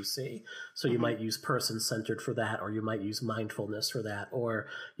person you see. So you might use person-centered for that, or you might use mindfulness for that, or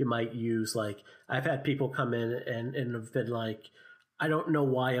you might use like, I've had people come in and have been like, I don't know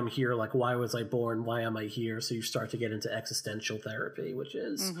why I'm here. Like, why was I born? Why am I here? So you start to get into existential therapy, which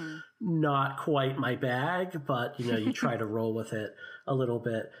is not quite my bag, but, you know, you try to roll with it a little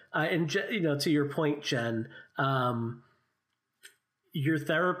bit. And, you know, to your point, Jen, your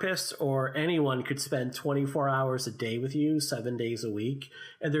therapist or anyone could spend 24 hours a day with you, 7 days a week,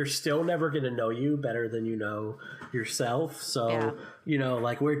 and they're still never going to know you better than you know yourself. So, you know,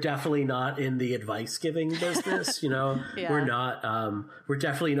 like we're definitely not in the advice giving business, you know, we're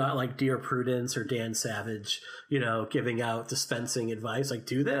definitely not like Dear Prudence or Dan Savage, you know, giving out dispensing advice, like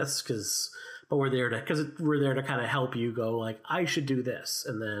do this but we're there to kind of help you go like, I should do this.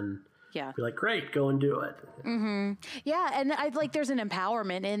 And then be like, great, go and do it. Yeah. And I like, there's an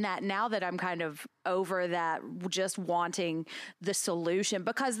empowerment in that now that I'm kind of over that, just wanting the solution,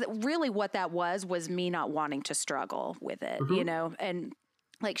 because really what that was me not wanting to struggle with it, you know, and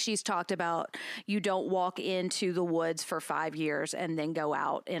like she's talked about, you don't walk into the woods for 5 years and then go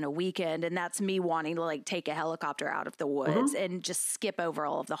out in a weekend. And that's me wanting to like take a helicopter out of the woods and just skip over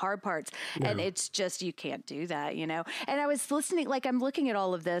all of the hard parts. And it's just, you can't do that, you know? And I was listening, like I'm looking at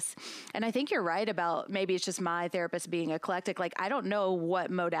all of this, and I think you're right about maybe it's just my therapist being eclectic. Like, I don't know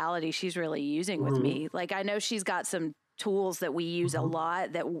what modality she's really using with me. Like, I know she's got some tools that we use a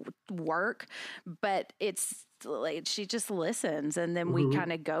lot that work, but it's like she just listens and then we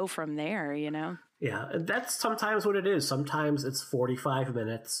kind of go from there, you know? Yeah, and that's sometimes what it is. Sometimes it's 45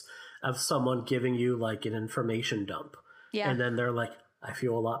 minutes of someone giving you like an information dump. Yeah. And then they're like, I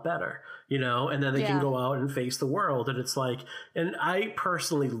feel a lot better, you know, and then they can go out and face the world. And it's like, and I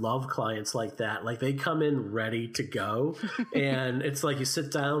personally love clients like that. Like they come in ready to go and it's like, you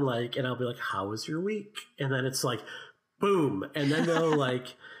sit down, like, and I'll be like, how was your week? And then it's like, boom. And then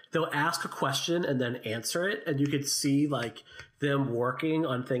they'll ask a question and then answer it. And you could see like them working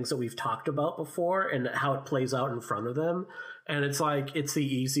on things that we've talked about before and how it plays out in front of them. And it's like, it's the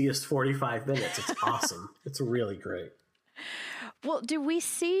easiest 45 minutes. It's awesome. It's really great. Well, do we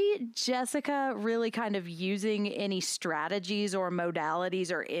see Jessica really kind of using any strategies or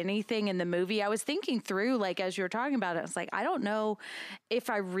modalities or anything in the movie? I was thinking through, like, as you were talking about it, it's like, I don't know if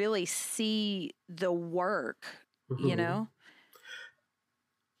I really see the work, you know?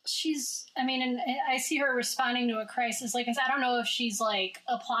 And I see her responding to a crisis. Like, I don't know if she's like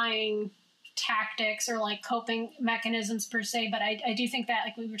applying tactics or like coping mechanisms per se, but I do think that,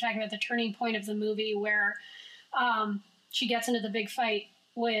 like we were talking about, the turning point of the movie where she gets into the big fight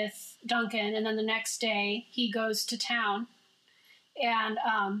with Duncan, and then the next day he goes to town, and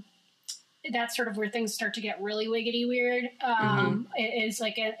that's sort of where things start to get really wiggity weird. It is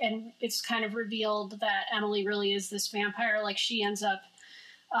like, and it's kind of revealed that Emily really is this vampire. Like, she ends up,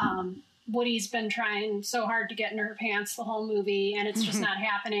 Woody's been trying so hard to get in her pants the whole movie, and it's just not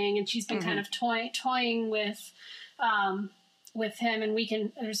happening. And she's been kind of toying with him.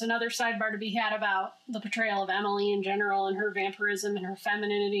 And there's another sidebar to be had about the portrayal of Emily in general and her vampirism and her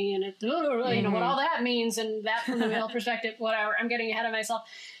femininity and you know what all that means, and that from the male perspective, whatever. I'm getting ahead of myself.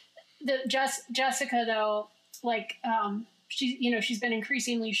 Jessica though, like, she's been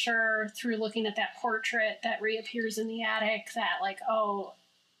increasingly sure through looking at that portrait that reappears in the attic that, like, oh,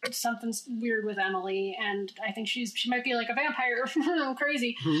 something's weird with Emily, and I think she might be like a vampire,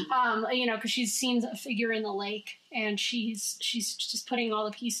 crazy, you know, because she's seen a figure in the lake, and she's just putting all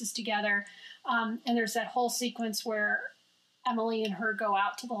the pieces together. And there's that whole sequence where Emily and her go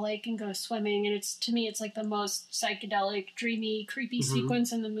out to the lake and go swimming, and to me it's like the most psychedelic, dreamy, creepy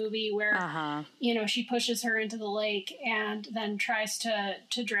sequence in the movie, where you know, she pushes her into the lake and then tries to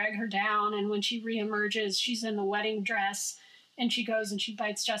drag her down, and when she reemerges, she's in the wedding dress, and she goes and she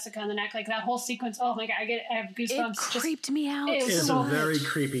bites Jessica in the neck. Like, that whole sequence, oh my god, I have goosebumps. It creeped me out. It is so a very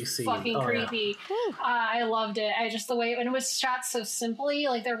creepy scene. Fucking creepy. Yeah. I loved it. Just the way, and it was shot so simply,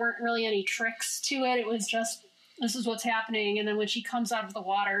 like there weren't really any tricks to it. It was just, this is what's happening. And then when she comes out of the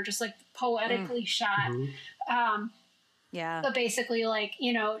water, just like poetically shot. Yeah. But basically, like,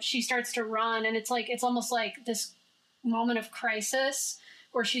 you know, she starts to run, and it's almost like this moment of crisis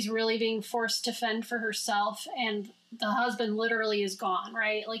where she's really being forced to fend for herself, and the husband literally is gone,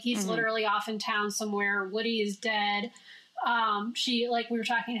 right? Like, he's literally off in town somewhere. Woody is dead. She, like we were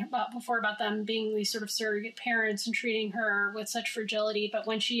talking about before, about them being these sort of surrogate parents and treating her with such fragility. But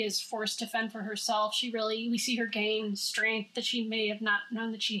when she is forced to fend for herself, we see her gain strength that she may have not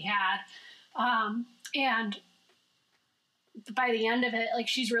known that she had. And by the end of it, like,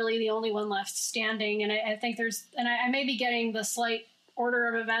 she's really the only one left standing. And I think I may be getting the slight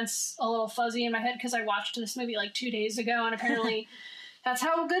order of events a little fuzzy in my head, because I watched this movie like 2 days ago, and apparently that's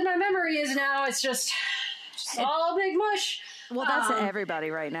how good my memory is now. It's just all big mush. Well, that's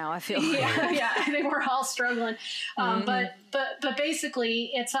everybody right now, I feel. Yeah, I think we're all struggling. But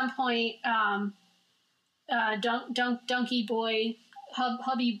basically, at some point, Donkey Boy,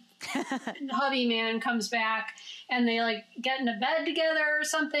 hubby man comes back, and they like get into bed together or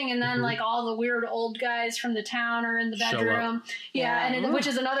something, and then like all the weird old guys from the town are in the bedroom. Which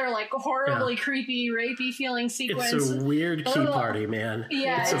is another like horribly creepy, rapey feeling sequence. It's a weird key party, man.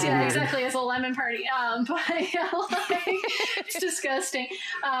 Yeah, exactly. It's a lemon party. But it's disgusting.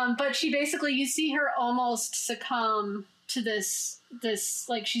 But she basically, you see her almost succumb to this,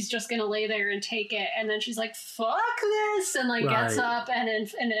 like, she's just gonna lay there and take it, and then she's like, fuck this, and like gets up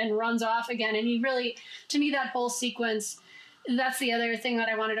and runs off again. And you really, to me, that whole sequence, that's the other thing that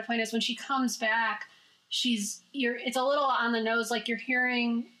I wanted to point is when she comes back, it's a little on the nose. Like, you're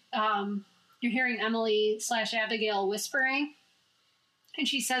hearing Emily / Abigail whispering, and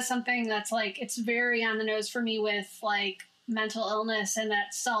she says something that's like, it's very on the nose for me with like mental illness and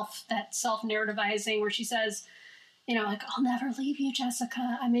that self narrativizing, where she says, you know, like, I'll never leave you,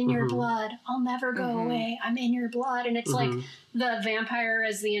 Jessica. I'm in your blood. I'll never go away. I'm in your blood. And it's like the vampire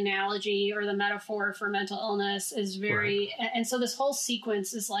as the analogy or the metaphor for mental illness is very, and so this whole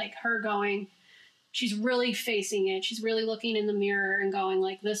sequence is like her going, she's really facing it. She's really looking in the mirror and going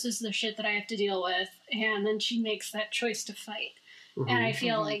like, this is the shit that I have to deal with. And then she makes that choice to fight. And I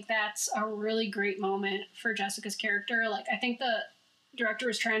feel like that's a really great moment for Jessica's character. Like, I think the director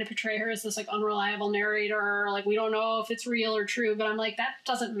was trying to portray her as this like unreliable narrator, like, we don't know if it's real or true, but I'm like, that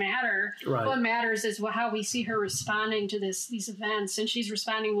doesn't matter. What matters is how we see her responding to these events, and she's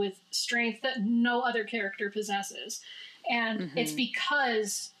responding with strength that no other character possesses. And it's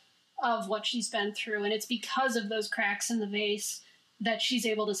because of what she's been through, and it's because of those cracks in the vase that she's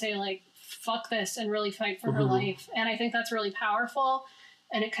able to say like, fuck this, and really fight for her life. And I think that's really powerful,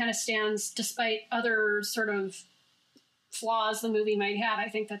 and it kind of stands, despite other sort of flaws the movie might have. I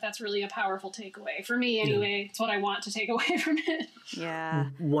think that's really a powerful takeaway for me anyway. It's what I want to take away from it.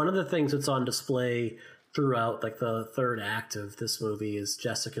 One of the things that's on display throughout like the third act of this movie is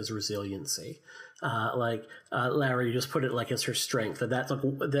Jessica's resiliency. Larry, you just put it like as her strength, and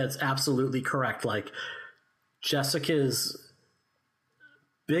that's absolutely correct. Like, Jessica's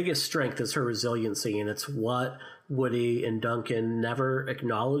biggest strength is her resiliency, and it's what Woody and Duncan never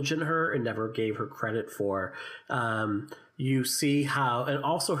acknowledged in her and never gave her credit for. You see how, and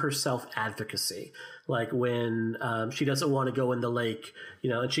also her self-advocacy, like when she doesn't want to go in the lake, you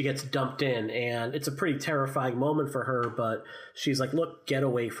know, and she gets dumped in, and it's a pretty terrifying moment for her, but she's like, look, get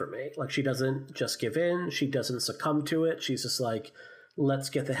away from me. Like, she doesn't just give in. She doesn't succumb to it. She's just like,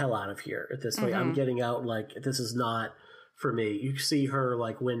 let's get the hell out of here at this point. I'm getting out. Like, this is not for me. You see her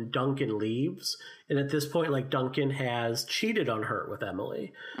like when Duncan leaves, and at this point, like, Duncan has cheated on her with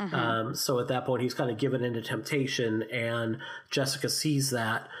Emily. So at that point, he's kind of given into temptation, and Jessica sees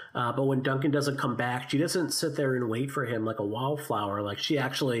that. But when Duncan doesn't come back, she doesn't sit there and wait for him like a wildflower. Like, she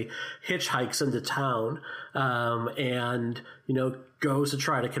actually hitchhikes into town, and, you know, goes to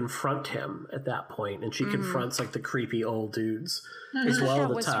try to confront him at that point. And she confronts like the creepy old dudes as well.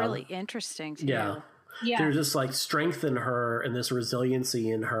 That was really interesting to you. There's this like strength in her and this resiliency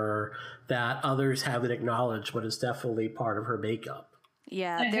in her that others haven't acknowledged, but is definitely part of her makeup.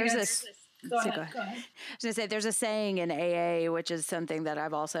 Yeah, there's this. Go ahead. I was gonna say there's a saying in AA, which is something that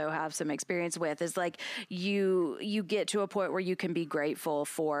I've also have some experience with, is like you get to a point where you can be grateful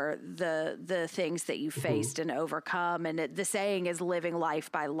for the things that you faced and overcome. And the saying is living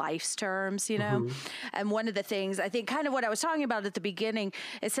life by life's terms, you know? And one of the things I think kind of what I was talking about at the beginning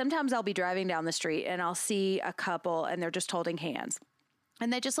is sometimes I'll be driving down the street and I'll see a couple and they're just holding hands.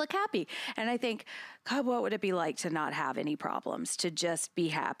 And they just look happy. And I think, God, what would it be like to not have any problems, to just be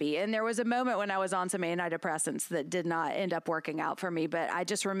happy? And there was a moment when I was on some antidepressants that did not end up working out for me. But I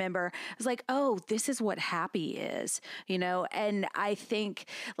just remember, I was like, oh, this is what happy is, you know? And I think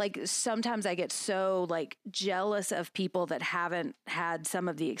like sometimes I get so like jealous of people that haven't had some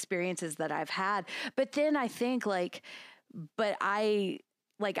of the experiences that I've had. But then I think like, but I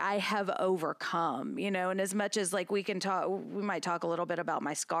have overcome, you know, and as much as like we might talk a little bit about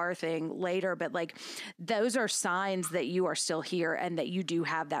my scar thing later, but like those are signs that you are still here and that you do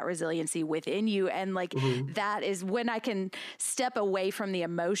have that resiliency within you. And like, that is when I can step away from the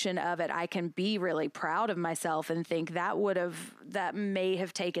emotion of it, I can be really proud of myself and think that may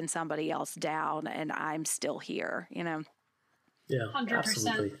have taken somebody else down and I'm still here, you know? Yeah, 100%.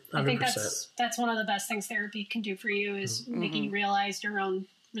 absolutely. 100%. I think that's one of the best things therapy can do for you is making you realize your own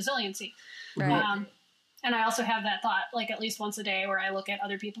resiliency. Right. And I also have that thought, like at least once a day, where I look at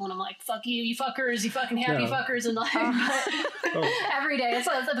other people and I'm like, "Fuck you, you fuckers, you fucking happy fuckers," and like every day. It's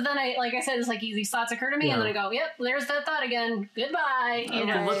like, but then like I said, it's like these thoughts occur to me, and then I go, "Yep, there's that thought again. Goodbye." You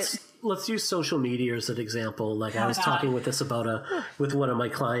know. Let's use social media as an example. Like I was talking with with one of my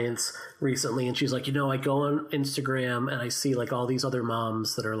clients recently, and she's like, you know, I go on Instagram and I see like all these other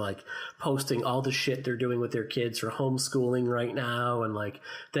moms that are like posting all the shit they're doing with their kids for homeschooling right now, and like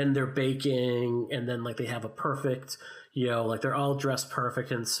then they're baking, and then like they have a perfect, you know, like they're all dressed perfect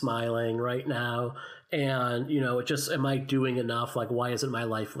and smiling right now, and you know, it just, am I doing enough? Like, why isn't my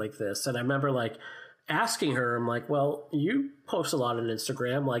life like this? And I remember like asking her, I'm like, well, you post a lot on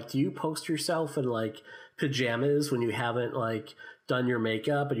Instagram. Like, do you post yourself in like pajamas when you haven't like done your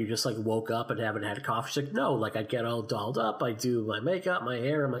makeup and you just like woke up and haven't had coffee? She's like, no, like I get all dolled up. I do my makeup, my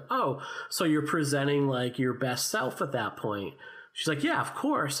hair. I'm like, oh, so you're presenting like your best self at that point. She's like, yeah, of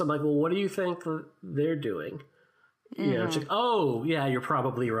course. I'm like, well, what do you think they're doing? You know, she's like, oh, yeah, you're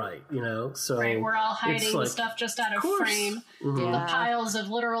probably right. You know, so we're all hiding the stuff just out of frame. The piles of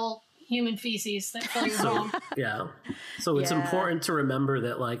literal human feces that fill your home. Yeah. So it's important to remember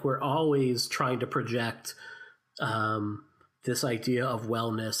that like we're always trying to project this idea of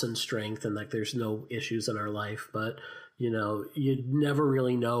wellness and strength, and like there's no issues in our life, but you know, you never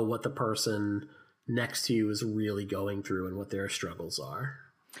really know what the person next to you is really going through and what their struggles are.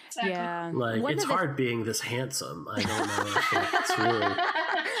 Exactly. Yeah. Like it's hard being this handsome. I don't know if it's really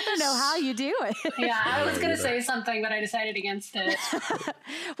I don't know how you do it. Yeah, I was going to say something, but I decided against it.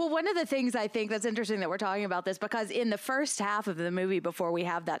 Well, one of the things I think that's interesting that we're talking about this, because in the first half of the movie, before we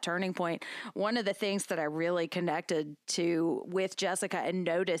have that turning point, one of the things that I really connected to with Jessica and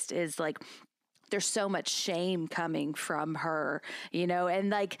noticed is like, there's so much shame coming from her, you know, and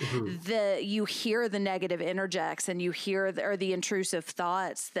like you hear the negative interjects and you hear the intrusive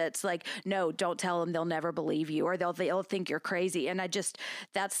thoughts that's like, no, don't tell them, they'll never believe you, or they'll think you're crazy. And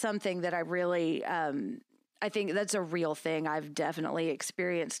that's something that I really, I think that's a real thing. I've definitely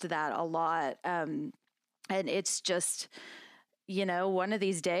experienced that a lot. And it's just, you know, one of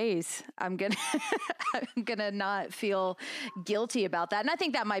these days I'm going to not feel guilty about that. And I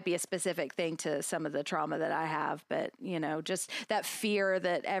think that might be a specific thing to some of the trauma that I have, but you know, just that fear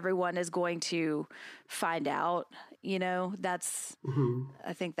that everyone is going to find out, you know, that's,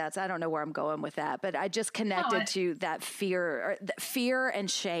 I think that's, I don't know where I'm going with that, but I just connected to that fear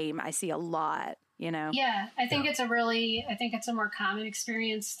and shame. I see a lot. You know? Yeah, I think it's a more common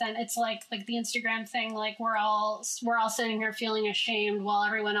experience than it's like the Instagram thing. Like we're all sitting here feeling ashamed while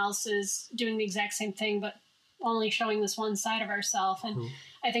everyone else is doing the exact same thing, but only showing this one side of ourselves. And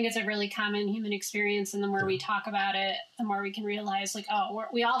I think it's a really common human experience. And the more we talk about it, the more we can realize like, oh,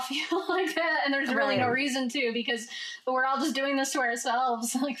 we all feel like that. And there's really no reason to, because we're all just doing this to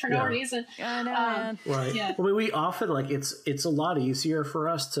ourselves, like for no reason. I know. Right. Yeah. I mean, we often like, it's a lot easier for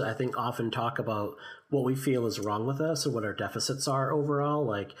us to, I think, often talk about what we feel is wrong with us and what our deficits are overall.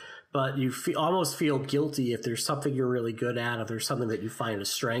 Like, but you almost feel guilty if there's something you're really good at, if there's something that you find a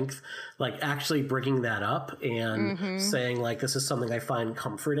strength, like actually bringing that up and saying like, this is something I find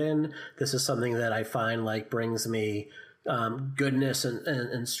comfort in. This is something that I find like brings me goodness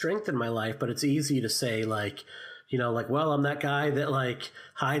and strength in my life. But it's easy to say like, you know, like, well, I'm that guy that like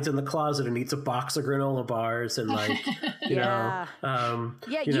hides in the closet and eats a box of granola bars and like, you Yeah. know,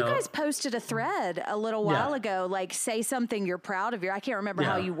 You guys posted a thread a little while ago, like say something you're proud of. I can't remember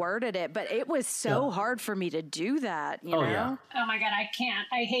how you worded it, but it was so hard for me to do that, you know? Yeah. Oh my God, I can't.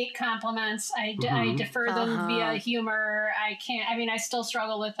 I hate compliments. I defer them via humor. I can't. I mean, I still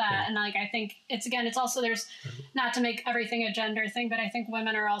struggle with that. And like, I think it's also, there's not to make everything a gender thing, but I think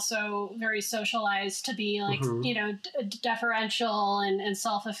women are also very socialized to be like, you know, deferential and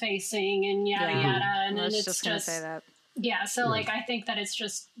self-effacing and yada yada. And I then was it's just going to say that. yeah. So like, I think that it's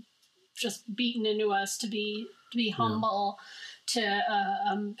just beaten into us to be humble to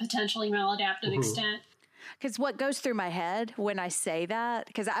a potentially maladaptive extent. Because what goes through my head when I say that,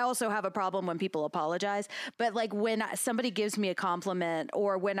 because I also have a problem when people apologize, but like when somebody gives me a compliment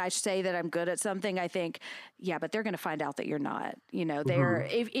or when I say that I'm good at something, I think, yeah, but they're going to find out that you're not. You know,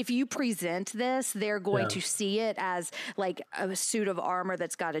 if you present this, they're going to see it as like a suit of armor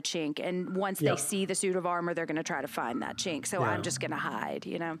that's got a chink. And once they see the suit of armor, they're going to try to find that chink. So I'm just going to hide,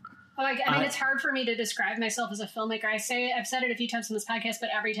 you know? Like, I mean, it's hard for me to describe myself as a filmmaker. I've said it a few times in this podcast, but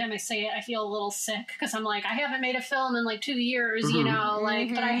every time I say it, I feel a little sick because I'm like, I haven't made a film in like 2 years, you know, like,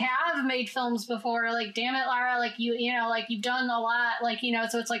 but I have made films before. Like, damn it, Lara, like you know, like you've done a lot, like, you know,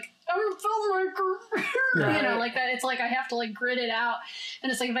 so it's like, I'm a filmmaker, you know, like that. It's like, I have to like grit it out.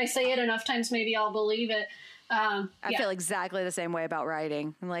 And it's like, if I say it enough times, maybe I'll believe it. I feel exactly the same way about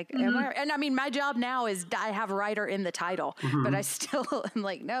writing. I'm like, and I mean, my job now is I have writer in the title, but I still am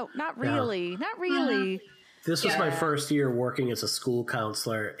like, no, not really, not really. This was my first year working as a school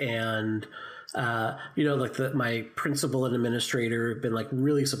counselor, and you know, like my principal and administrator have been like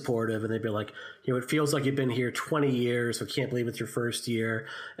really supportive, and they've been like, you know, it feels like you've been here 20 years, so can't believe it's your first year.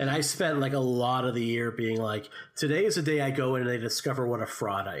 And I spent like a lot of the year being like, today is the day I go in and I discover what a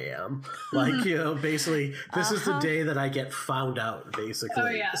fraud I am. Like, you know, basically this is the day that I get found out, basically. Oh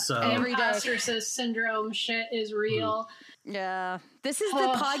yeah. So Every day. Imposter syndrome shit is real. Yeah. This is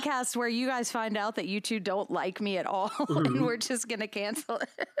the podcast where you guys find out that you two don't like me at all and we're just going to cancel it.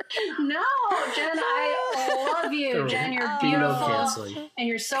 No, Jen, I love you. Jen, you're beautiful and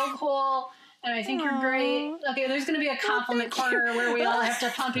you're so cool. And I think you're great. Okay, there's going to be a compliment corner where we all have to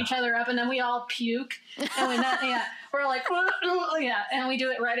pump each other up, and then we all puke. And we're like, and we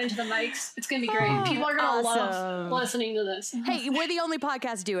do it right into the mics. It's going to be great. People are going to love listening to this. Hey, we're the only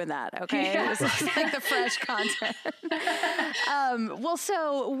podcast doing that, okay? This is like the fresh content. Well,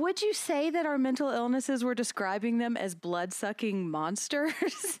 so would you say that our mental illnesses, we're describing them as blood-sucking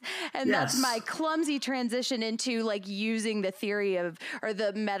monsters? And that's my clumsy transition into like using the theory of, or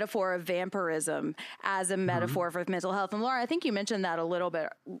the metaphor of vampirism as a metaphor for mental health. And Laura, I think you mentioned that a little bit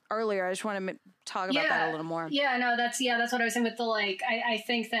earlier. I just want to talk about that a little more. Yeah, no, that's what I was saying with the like, I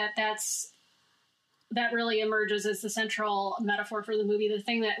think that really emerges as the central metaphor for the movie. The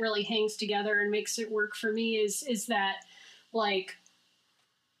thing that really hangs together and makes it work for me is that like,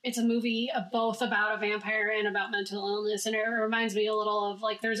 it's a movie both about a vampire and about mental illness. And it reminds me a little of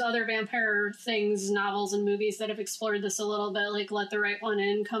like, there's other vampire things, novels and movies that have explored this a little bit, like Let the Right One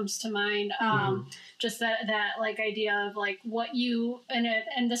In comes to mind. Just that like idea of like what you,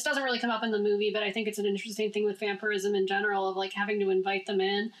 and this doesn't really come up in the movie, but I think it's an interesting thing with vampirism in general of like having to invite them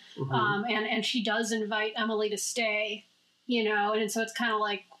in. And she does invite Emily to stay, you know, and so it's kind of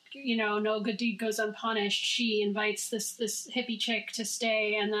like, you know, no good deed goes unpunished. She invites this hippie chick to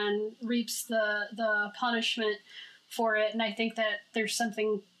stay and then reaps the punishment for it. And I think that there's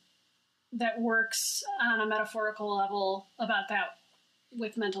something that works on a metaphorical level about that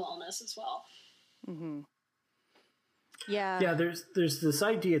with mental illness as well. Mm-hmm. Yeah. Yeah, there's this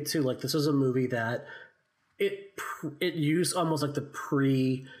idea too, like this is a movie that it used almost like the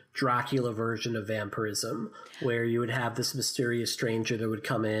pre-Dracula version of vampirism, where you would have this mysterious stranger that would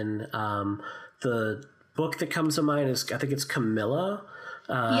come in. The book that comes to mind is, I think it's Camilla.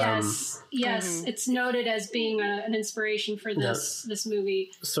 Yes, it's noted as being an inspiration for this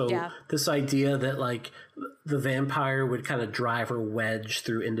movie. So this idea that like the vampire would kind of drive her wedge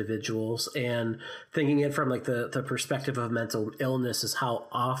through individuals, and thinking it from like the perspective of mental illness is how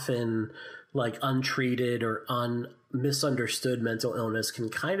often like untreated or misunderstood mental illness can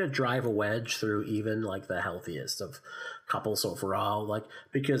kind of drive a wedge through even like the healthiest of couples overall. Like,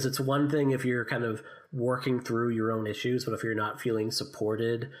 because it's one thing if you're kind of working through your own issues, but if you're not feeling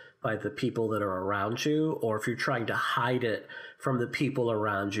supported by the people that are around you, or if you're trying to hide it from the people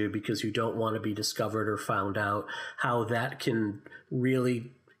around you because you don't want to be discovered or found out, how that can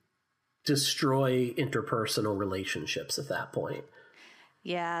really destroy interpersonal relationships at that point.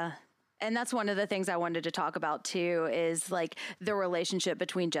 Yeah. And that's one of the things I wanted to talk about too, is like the relationship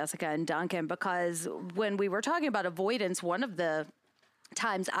between Jessica and Duncan, because when we were talking about avoidance, one of the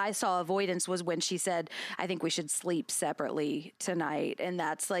times I saw avoidance was when she said, I think we should sleep separately tonight. And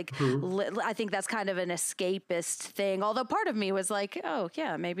that's like, I think that's kind of an escapist thing. Although part of me was like, oh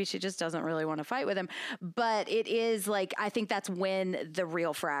yeah, maybe she just doesn't really want to fight with him. But it is like, I think that's when the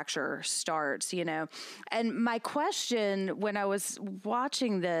real fracture starts, you know? And my question when I was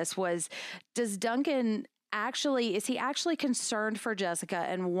watching this was, does Duncan is he actually concerned for Jessica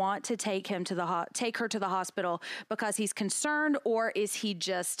and want to take her to the hospital because he's concerned, or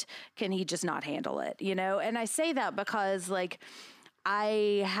can he just not handle it, you know? And I say that because like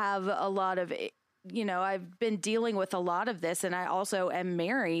I have a lot of, you know, I've been dealing with a lot of this, and I also am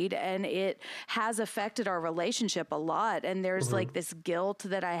married, and it has affected our relationship a lot. And there's like this guilt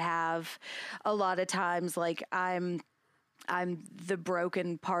that I have a lot of times, like I'm the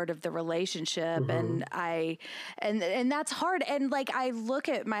broken part of the relationship, and that's hard. And like, I look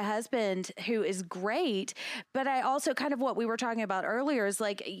at my husband, who is great, but I also kind of what we were talking about earlier is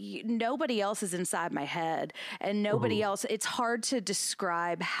like, nobody else is inside my head, and nobody else, it's hard to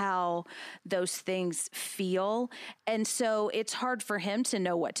describe how those things feel. And so it's hard for him to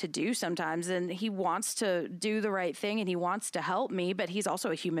know what to do sometimes. And he wants to do the right thing, and he wants to help me, but he's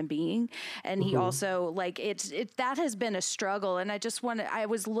also a human being. And he also like, that has been a struggle. And I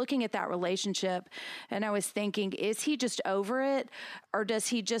was looking at that relationship, and I was thinking, is he just over it, or does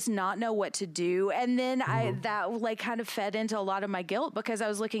he just not know what to do? And then that like kind of fed into a lot of my guilt, because I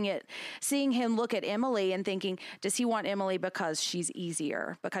was seeing him look at Emily and thinking, does he want Emily because she's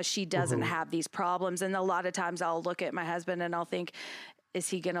easier, because she doesn't have these problems? And a lot of times I'll look at my husband and I'll think, is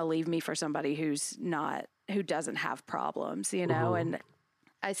he going to leave me for somebody who doesn't have problems, you know? And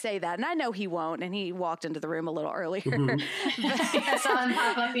I say that, and I know he won't, and he walked into the room a little earlier. I saw him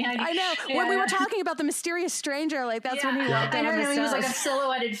pop up behind you. I know. Yeah. When we were talking about the mysterious stranger, like that's when he walked in. I know, he was like a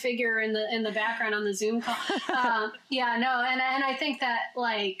silhouetted figure in the background on the Zoom call. And I think that,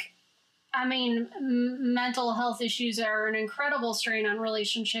 like, I mean, mental health issues are an incredible strain on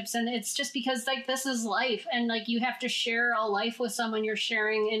relationships, and it's just because like this is life, and like you have to share a life with someone. You're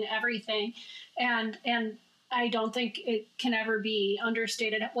sharing in everything, and I don't think it can ever be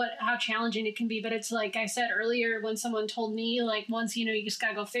understated how challenging it can be. But it's like I said earlier, when someone told me, like, once, you know, you just got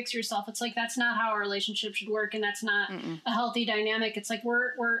to go fix yourself. It's like, that's not how our relationship should work. And that's not a healthy dynamic. It's like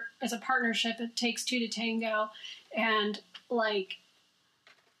we're as a partnership, it takes two to tango. And like,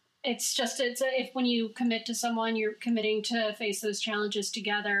 if when you commit to someone, you're committing to face those challenges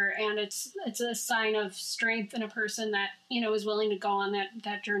together. And it's a sign of strength in a person that, you know, is willing to go on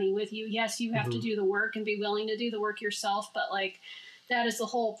that journey with you. Yes, you have to do the work and be willing to do the work yourself. But like, that is the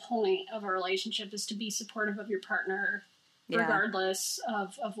whole point of a relationship, is to be supportive of your partner, regardless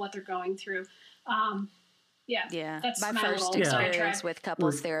of what they're going through. That's my first experience with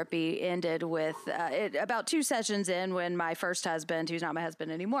couples therapy ended with about 2 sessions in, when my first husband, who's not my husband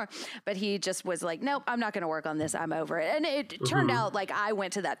anymore, but he just was like, nope, I'm not going to work on this. I'm over it. And it turned out like I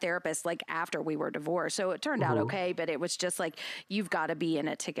went to that therapist like after we were divorced. So it turned out okay, but it was just like, you've got to be in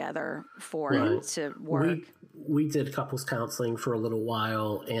it together for it to work. We did couples counseling for a little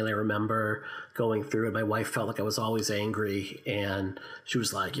while, and I remember going through it. My wife felt like I was always angry, and she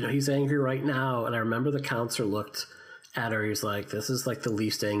was like, you know, he's angry right now. And I remember the counselor looked at her. He's like, this is like the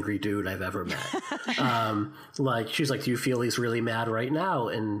least angry dude I've ever met. Like, she's like, do you feel he's really mad right now?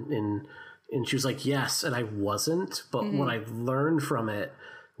 And she was like, yes. And I wasn't. But what I learned from it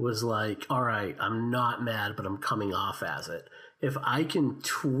was like, all right, I'm not mad, but I'm coming off as it. If I can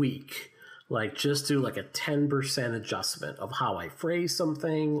tweak, like just do like a 10% adjustment of how I phrase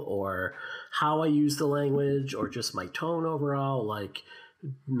something, or how I use the language, or just my tone overall, like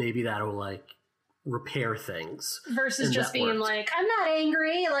maybe that'll like repair things versus just being like, I'm not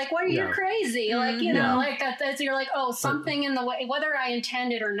angry, like, what are you crazy, like, you know, like that's you're like, oh, something in the way, whether I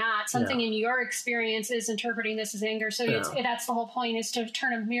intend it or not, something in your experience is interpreting this as anger. So that's the whole point, is to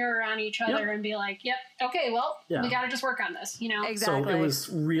turn a mirror on each other and be like, okay, well, we got to just work on this, you know. Exactly. So it was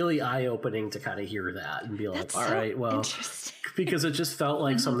really eye-opening to kind of hear that and be like, that's all right, well, because it just felt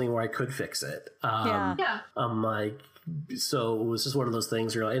like something where I could fix it. I'm like, so it was just one of those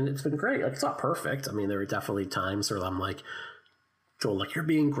things where, and it's been great. Like, it's not perfect. I mean, there were definitely times where I'm like, Joel, like, you're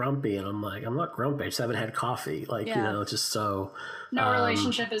being grumpy, and I'm like, I'm not grumpy, I just haven't had coffee, like, you know, just so no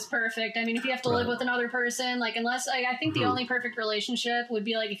relationship is perfect. I mean, if you have to live with another person, like, unless I think the only perfect relationship would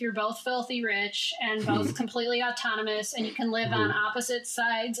be like if you're both filthy rich and both completely autonomous, and you can live on opposite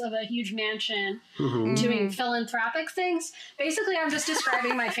sides of a huge mansion doing philanthropic things. Basically, I'm just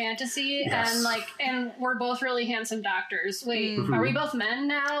describing my fantasy. And we're both really handsome doctors. Wait, are we both men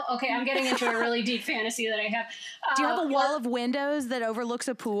now? Okay, I'm getting into a really deep fantasy that I have. Do you have a wall of windows that overlooks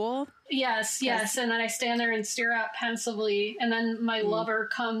a pool? Yes. And then I stand there and stare out pensively, and then my lover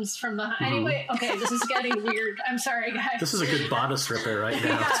comes from behind. Anyway, okay, this is getting weird. I'm sorry, guys. This is a good bodice ripper right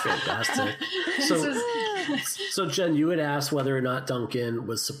now. It's fantastic. So Jen, you had asked whether or not Duncan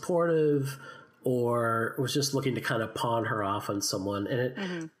was supportive or was just looking to kind of pawn her off on someone.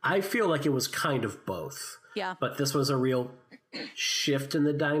 And I feel like it was kind of both. Yeah. But this was a real shift in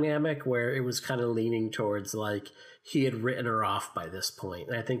the dynamic where it was kind of leaning towards like he had written her off by this point.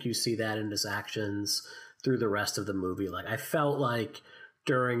 And I think you see that in his actions through the rest of the movie. Like I felt like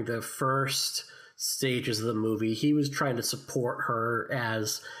during the first stages of the movie, he was trying to support her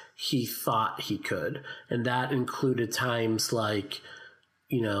as he thought he could. And that included times like,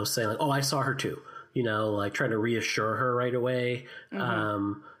 you know, saying like, oh, I saw her too, you know, like trying to reassure her right away.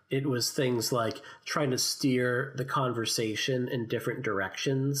 It was things like trying to steer the conversation in different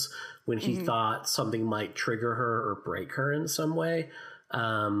directions when he thought something might trigger her or break her in some way.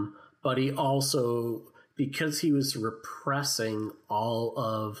 But he also, because he was repressing all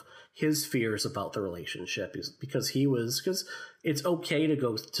of his fears about the relationship, because it's okay to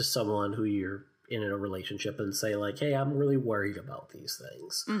go to someone who you're in a relationship and say like, hey, I'm really worried about these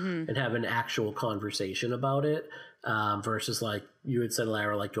things and have an actual conversation about it. Versus like you had said,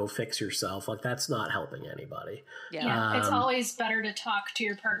 Lara, like go fix yourself. Like that's not helping anybody. Yeah, it's always better to talk to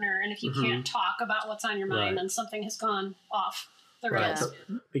your partner. And if you can't talk about what's on your mind, Right. then something has gone off the Right. rails.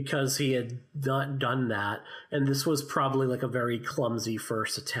 So, because he had not done that. And this was probably like a very clumsy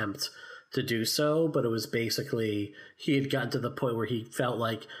first attempt to do so, but it was basically he had gotten to the point where he felt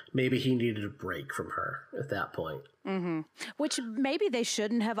like maybe he needed a break from her at that point. Which maybe they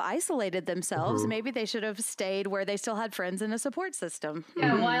shouldn't have isolated themselves. Maybe they should have stayed where they still had friends and a support system.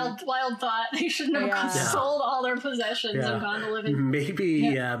 Yeah, wild thought. They shouldn't have sold all their possessions and gone to live in.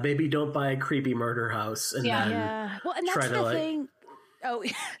 Maybe don't buy a creepy murder house and then Well, and that's try to the thing. Oh,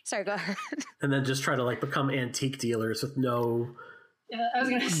 sorry, go ahead. and then just try to like become antique dealers with I was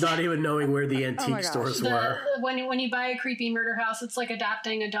going to say. not even knowing where the antique gosh. stores were. When you buy a creepy murder house, it's like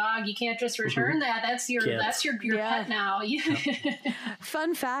adopting a dog. You can't just return that. That's your pet now.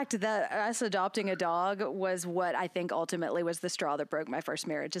 Fun fact that us adopting a dog was what I think ultimately was the straw that broke my first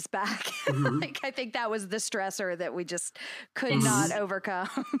marriage's back. Like I think that was the stressor that we just could not overcome.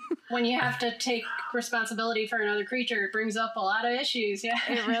 When you have to take responsibility for another creature, it brings up a lot of issues. Yeah,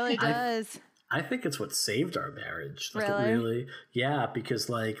 It really does. I think it's what saved our marriage. Like Really? It really, yeah, because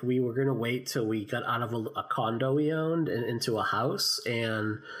like we were gonna wait till we got out of a condo we owned and into a house,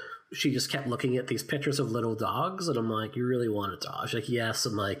 and she just kept looking at these pictures of little dogs, and I'm like, "You really want a dog?" She's like, "Yes."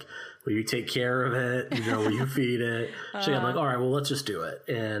 I'm like, "Will you take care of it? You know, will you feed it?" I'm like, "All right, well, let's just do it."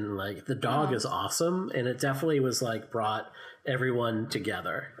 And like the dog is awesome, and it definitely was like brought everyone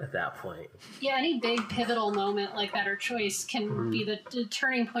together at that point. Yeah, any big pivotal moment like that or choice can be the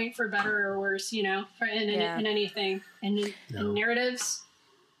turning point for better or worse, you know, in anything. In narratives,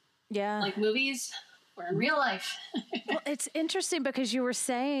 like movies or in real life. Well, it's interesting because you were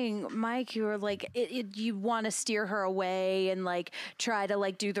saying, Mike, you were like, you want to steer her away and like try to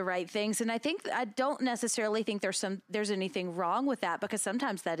like do the right things. And I don't necessarily think there's anything wrong with that, because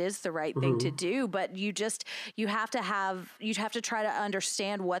sometimes that is the right thing to do. But you have to try to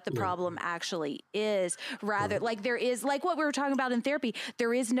understand what the problem actually is, rather like there is like what we were talking about in therapy.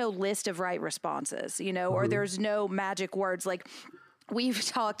 There is no list of right responses, you know, or there's no magic words. Like we've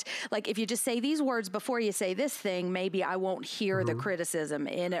talked, like, if you just say these words before you say this thing, maybe I won't hear the criticism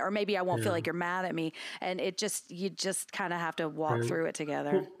in it, or maybe I won't feel like you're mad at me. And you just kind of have to walk through it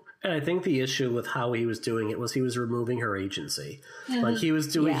together. And I think the issue with how he was doing it was he was removing her agency. Like he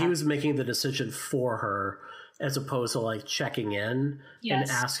was making the decision for her, as opposed to like checking in and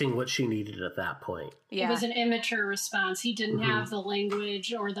asking what she needed at that point. It was an immature response. He didn't have the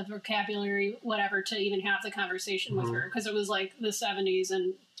language or the vocabulary, whatever, to even have the conversation with her, because it was like the 70s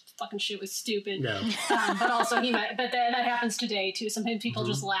and fucking shit was stupid. No. But also but that happens today too. Sometimes people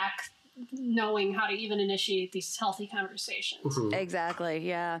just lack knowing how to even initiate these healthy conversations. Exactly.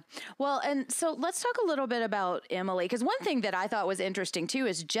 Yeah. Well, and so let's talk a little bit about Emily, because one thing that I thought was interesting too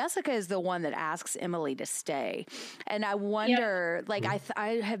is Jessica is the one that asks Emily to stay. And I wonder, like, I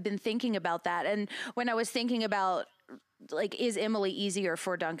have been thinking about that. And when I was thinking about, like, is Emily easier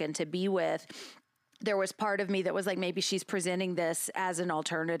for Duncan to be with? There was part of me that was like, maybe she's presenting this as an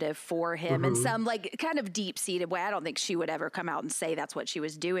alternative for him in some like kind of deep-seated way. I don't think she would ever come out and say that's what she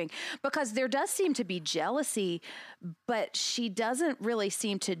was doing, because there does seem to be jealousy, but she doesn't really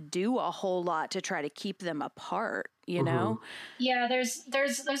seem to do a whole lot to try to keep them apart. you know? Yeah, there's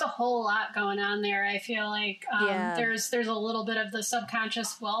a whole lot going on there. I feel like there's a little bit of the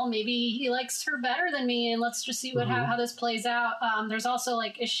subconscious, well, maybe he likes her better than me, and let's just see how this plays out. There's also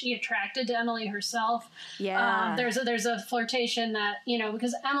like, is she attracted to Emily herself? Yeah. There's a flirtation that,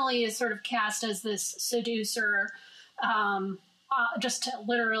 because Emily is sort of cast as this seducer, just to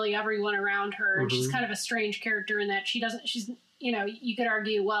literally everyone around her. And she's kind of a strange character in that she's you could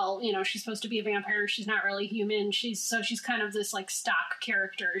argue, well, she's supposed to be a vampire. She's not really human. She's kind of this like stock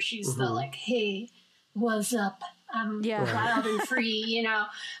character. She's the like, hey, what's up? I'm wild and free,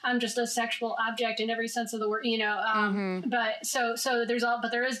 I'm just a sexual object in every sense of the word, but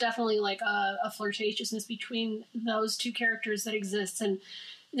but there is definitely like a flirtatiousness between those two characters that exists. And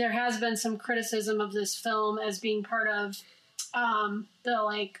there has been some criticism of this film as being part of the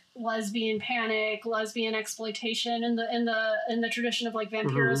like lesbian panic, lesbian exploitation in the tradition of like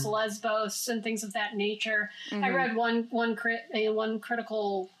Vampiros Lesbos and things of that nature. I read one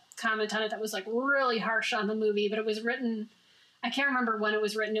critical comment on it that was like really harsh on the movie, but it was written, I can't remember when it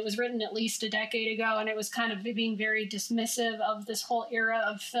was written. It was written at least a decade ago, and it was kind of being very dismissive of this whole era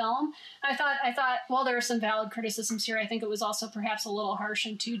of film. I thought, well, there are some valid criticisms here. I think it was also perhaps a little harsh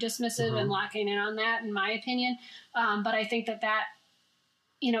and too dismissive and locking in on that, in my opinion. But I think that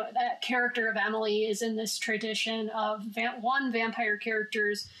character of Emily is in this tradition of one, vampire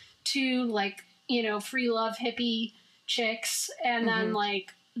characters, two, like, free love hippie chicks, and then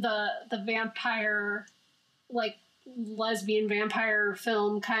like the vampire, like, lesbian vampire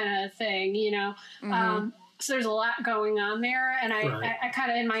film kind of thing, so there's a lot going on there. And I kind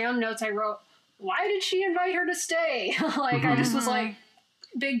of, in my own notes, I wrote, why did she invite her to stay? Like, I just was like,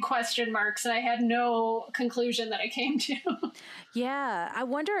 big question marks, and I had no conclusion that I came to. Yeah, I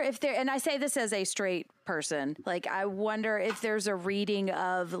wonder if there, and I say this as a straight person, like, I wonder if there's a reading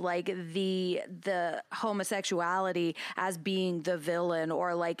of like the homosexuality as being the villain,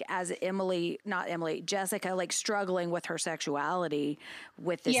 or like as Jessica, like struggling with her sexuality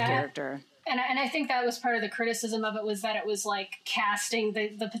with this character. And I think that was part of the criticism of it, was that it was like casting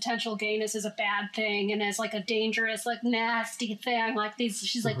the potential gayness as a bad thing and as like a dangerous, like nasty thing. Like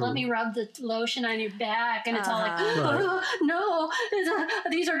she's like, let me rub the lotion on your back, and it's all like, oh, no,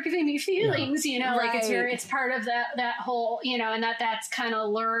 these are giving me feelings, like it's part of that whole, and that's kind of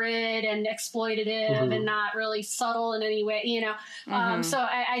lurid and exploitative and not really subtle in any way, So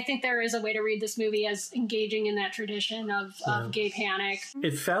I think there is a way to read this movie as engaging in that tradition of gay panic.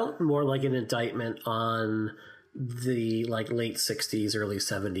 It felt more like an indictment on the like late 60s, early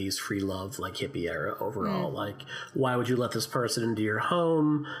 70s free love, like hippie era overall. Like, why would you let this person into your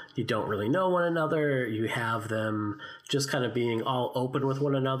home? You don't really know one another. You have them just kind of being all open with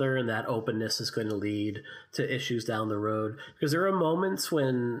one another, and that openness is going to lead to issues down the road. Because there are moments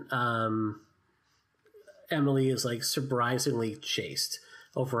when Emily is like surprisingly chaste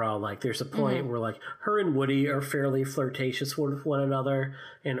overall. Like, there's a point where like her and Woody are fairly flirtatious with one another,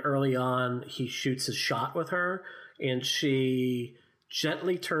 and early on he shoots a shot with her and she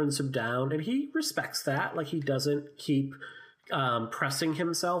gently turns him down, and he respects that. Like, he doesn't keep pressing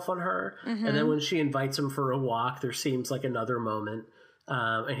himself on her. And then when she invites him for a walk, there seems like another moment,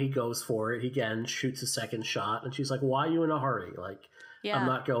 and he goes for it. He again shoots a second shot, and she's like, why are you in a hurry? Like, I'm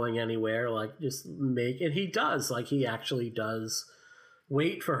not going anywhere. Like, just make it. He does. Like, he actually does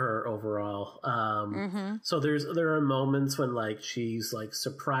wait for her overall. So there are moments when like she's like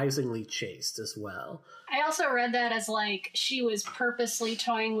surprisingly chaste as well. I also read that as like she was purposely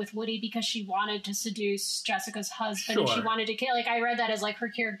toying with Woody because she wanted to seduce Jessica's husband, and she wanted to kill. Like, I read that as like her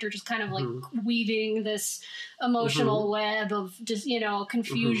character just kind of like weaving this emotional web of just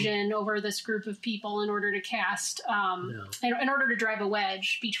confusion over this group of people in order to cast in order to drive a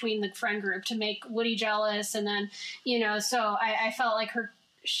wedge between the friend group to make Woody jealous, and then so I felt like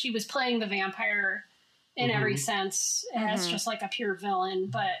she was playing the vampire in every sense as just like a pure villain,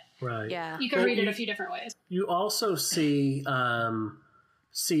 but you can read it a few different ways. You also see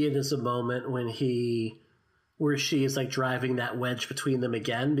it as a moment where she is like driving that wedge between them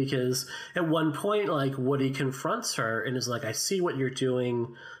again, because at one point like Woody confronts her and is like, I see what you're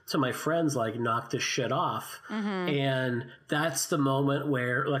doing to my friends, like, knock this shit off. And that's the moment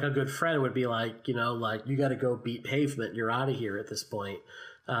where like a good friend would be like, like, you got to go beat pavement, you're out of here at this point.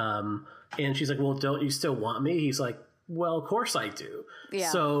 And she's like, well, don't you still want me? He's like, well, of course I do.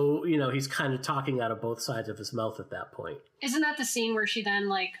 So he's kind of talking out of both sides of his mouth at that point. Isn't that the scene where she then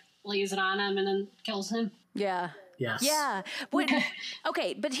like lays it on him and then kills him? Yes. Yeah.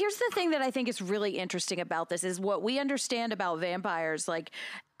 Okay, but here's the thing that I think is really interesting about this is what we understand about vampires. Like,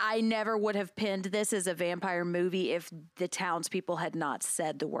 I never would have pinned this as a vampire movie if the townspeople had not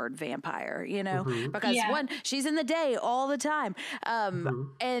said the word vampire, you know, because one, she's in the day all the time.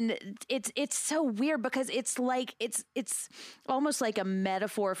 And it's so weird because it's like, it's almost like a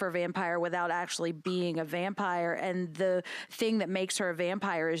metaphor for vampire without actually being a vampire. And the thing that makes her a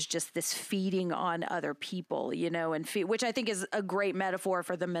vampire is just this feeding on other people, you know, and which I think is a great metaphor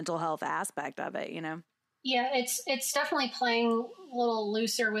for the mental health aspect of it, you know? Yeah, it's definitely playing a little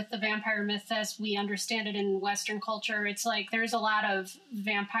looser with the vampire myth as we understand it in Western culture. It's like there's a lot of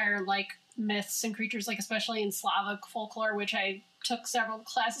vampire-like myths and creatures, like especially in Slavic folklore, which I took several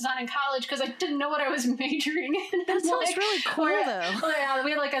classes on in college because I didn't know what I was majoring in. That sounds like, really cool, though. Yeah, we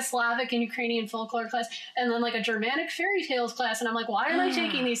had like a Slavic and Ukrainian folklore class, and then like a Germanic fairy tales class, and I'm like, why am I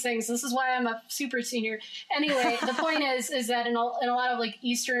taking these things? This is why I'm a super senior. Anyway, the point is that in a lot of like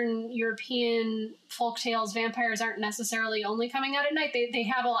Eastern European folk tales, vampires aren't necessarily only coming out at night. They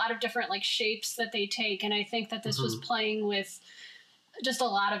have a lot of different like shapes that they take, and I think that this was playing with just a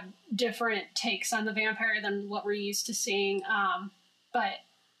lot of different takes on the vampire than what we're used to seeing. But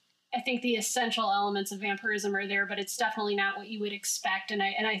I think the essential elements of vampirism are there, but it's definitely not what you would expect. And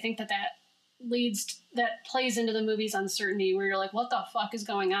I think that plays into the movie's uncertainty where you're like, what the fuck is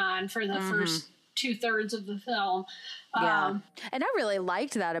going on for the first 2/3 of the film. Yeah. And I really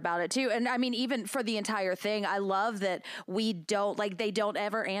liked that about it too. And I mean, even for the entire thing, I love that they don't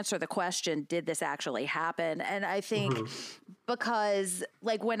ever answer the question, did this actually happen? And I think because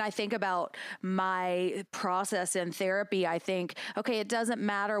like when I think about my process in therapy, I think, okay, it doesn't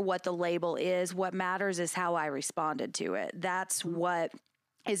matter what the label is. What matters is how I responded to it. That's what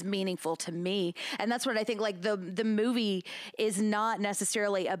is meaningful to me. And that's what I think, like the movie is not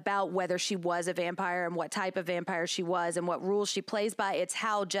necessarily about whether she was a vampire and what type of vampire she was and what rules she plays by. It's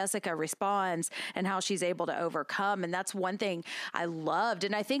how Jessica responds and how she's able to overcome. And that's one thing I loved.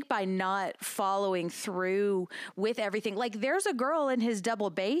 And I think by not following through with everything, like there's a girl in his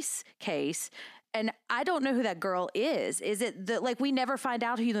double bass case, and I don't know who that girl is. Is it we never find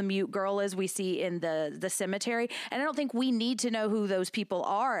out who the mute girl is we see in the cemetery. And I don't think we need to know who those people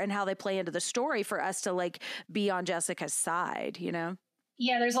are and how they play into the story for us to like be on Jessica's side, you know?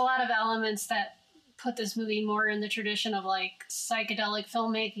 Yeah, there's a lot of elements that put this movie more in the tradition of like psychedelic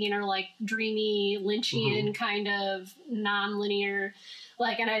filmmaking or like dreamy Lynchian kind of non-linear,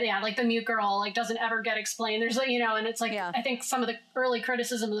 like, and like the mute girl like doesn't ever get explained. There's like, you know, and it's like, I think some of the early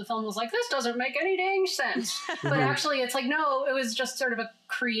criticism of the film was like, this doesn't make any dang sense. But actually it's like, no, it was just sort of a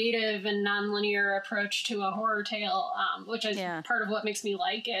creative and non-linear approach to a horror tale, which is part of what makes me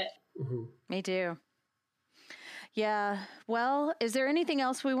like it. Me too. Yeah. Well, is there anything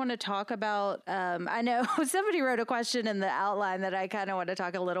else we want to talk about? I know somebody wrote a question in the outline that I kind of want to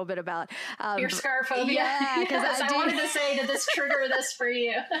talk a little bit about. Your scar phobia. Yeah, because yes, I wanted to say, did this trigger this for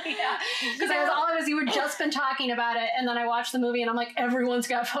you? Because you had just been talking about it, and then I watched the movie, and I'm like, everyone's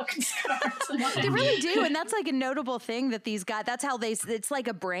got fucking scars. They really do, and that's like a notable thing that these guys. That's how it's like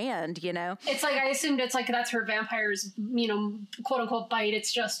a brand, you know. It's like I assumed it's like that's her vampire's, you know, quote unquote bite.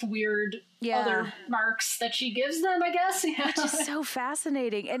 It's just weird. Other marks that she gives them, I guess. Which is so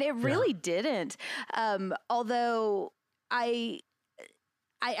fascinating. And it really didn't. Although I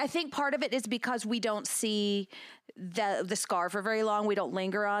think part of it is because we don't see the scar for very long. We don't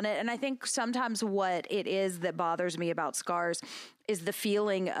linger on it. And I think sometimes what it is that bothers me about scars is the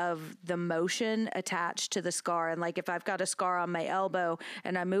feeling of the motion attached to the scar. And like if I've got a scar on my elbow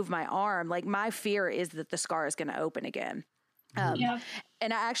and I move my arm, like my fear is that the scar is going to open again.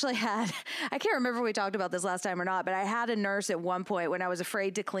 And I actually I can't remember if we talked about this last time or not, but I had a nurse at one point when I was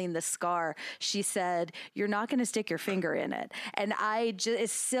afraid to clean the scar. She said, you're not going to stick your finger in it. And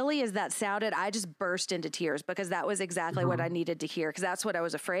as silly as that sounded, I just burst into tears because that was exactly what I needed to hear, because that's what I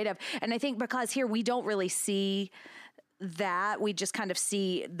was afraid of. And I think because here we don't really see that, we just kind of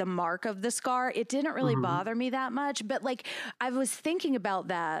see the mark of the scar. It didn't really bother me that much, but like I was thinking about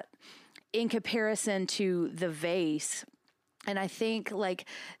that in comparison to the vase. And I think like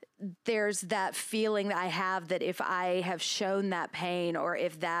there's that feeling that I have that if I have shown that pain or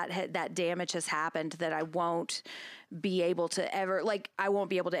if that damage has happened, that I won't be able to ever, I won't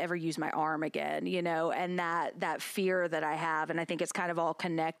be able to ever use my arm again, you know, and that fear that I have. And I think it's kind of all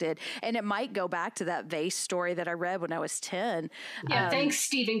connected, and it might go back to that vase story that I read when I was 10. Yeah. Thanks,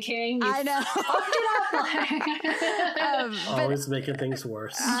 Stephen King. I know. Always making things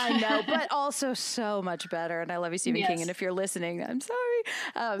worse. I know, but also so much better. And I love you, Stephen King. And if you're listening, I'm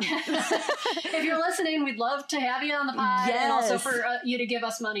sorry. If you're listening, we'd love to have you on the pod, and also for you to give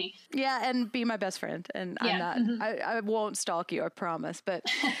us money. Yeah. And be my best friend. And I'm not, I won't stalk you, I promise. But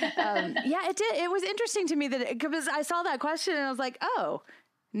it did. It was interesting to me because I saw that question and I was like, oh,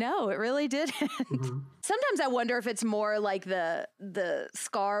 No, it really didn't. Sometimes I wonder if it's more like the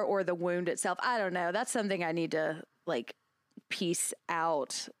scar or the wound itself. I don't know. That's something I need to like piece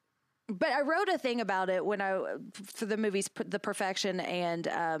out. But I wrote a thing about it for the movies The Perfection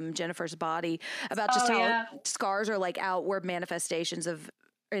and Jennifer's Body, about just how scars are like outward manifestations of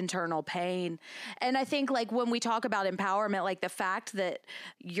internal pain. And I think like when we talk about empowerment, like the fact that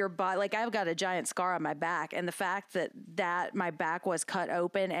your body, like I've got a giant scar on my back, and the fact that my back was cut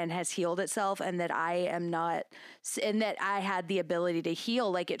open and has healed itself, and that I am not, and that I had the ability to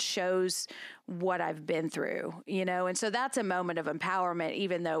heal, like it shows what I've been through, you know? And so that's a moment of empowerment,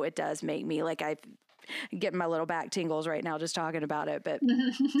 even though it does make me like, I get my little back tingles right now just talking about it. But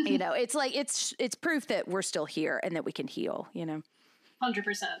you know, it's like, it's proof that we're still here and that we can heal, you know?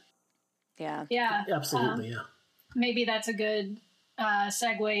 100%. Yeah. Yeah. Absolutely. Maybe that's a good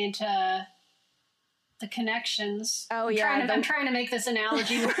segue into the connections. Oh, I'm trying to make this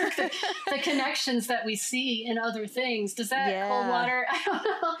analogy work. The connections that we see in other things. Does that hold water? I don't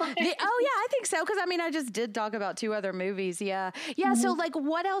know. I think so. Because I mean, I just did talk about 2 other movies. Yeah. So like,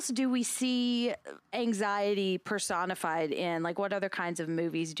 what else do we see anxiety personified in? Like, what other kinds of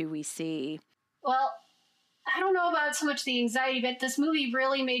movies do we see? Well, I don't know about so much the anxiety, but this movie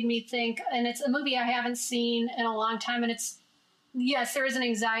really made me think, and it's a movie I haven't seen in a long time, and it's, yes, there is an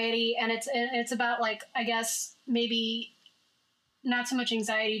anxiety, and it's about like, I guess maybe not so much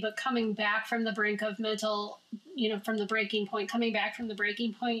anxiety, but coming back from the brink of mental, you know, from the breaking point. Coming back from the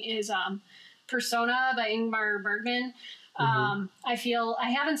breaking point is Persona by Ingmar Bergman. I feel I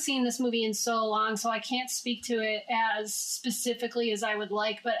haven't seen this movie in so long, so I can't speak to it as specifically as I would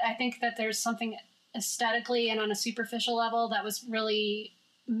like, but I think that there's something aesthetically and on a superficial level that was really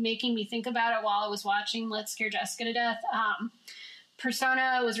making me think about it while I was watching Let's Scare Jessica to Death.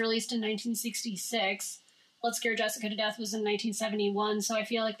 Persona was released in 1966. Let's Scare Jessica to Death was in 1971, so I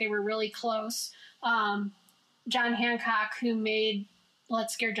feel like they were really close. John Hancock, who made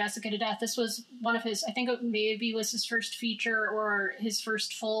Let's Scare Jessica to Death, this was one of his, I think it maybe was his first feature or his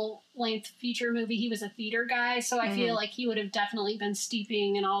first full-length feature movie. He was a theater guy, so I feel like he would have definitely been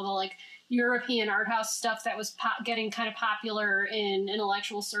steeping in all the like European art house stuff that was getting kind of popular in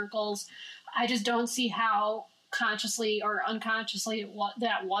intellectual circles. I just don't see how consciously or unconsciously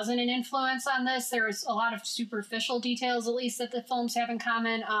that wasn't an influence on this. There's a lot of superficial details, at least, that the films have in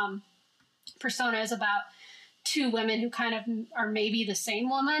common. Persona is about 2 women who kind of are maybe the same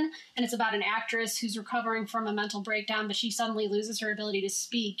woman, and it's about an actress who's recovering from a mental breakdown, but she suddenly loses her ability to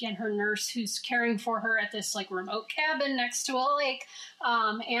speak, and her nurse who's caring for her at this like remote cabin next to a lake.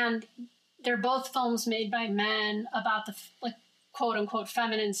 And they're both films made by men about the like quote unquote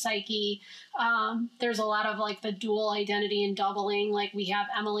feminine psyche. There's a lot of like the dual identity and doubling. Like we have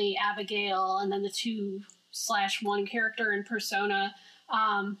Emily, Abigail, and then the 2/1 character in Persona.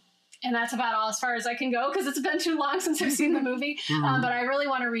 And that's about all as far as I can go because it's been too long since I've seen the movie. But I really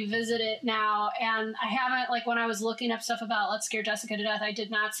want to revisit it now. And I haven't, like when I was looking up stuff about Let's Scare Jessica to Death, I did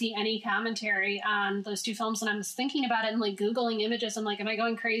not see any commentary on those 2 films. And I was thinking about it and like Googling images. I'm like, am I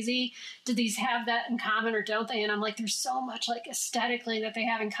going crazy? Did these have that in common or don't they? And I'm like, there's so much like aesthetically that they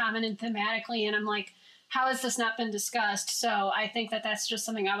have in common and thematically. And I'm like, how has this not been discussed? So I think that that's just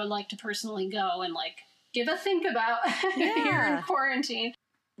something I would like to personally go and like give a think about here in quarantine.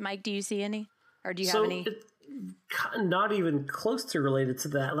 Mike, do you see any? Or do you have any? Not even close to related to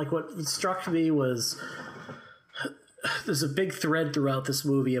that. Like what struck me was there's a big thread throughout this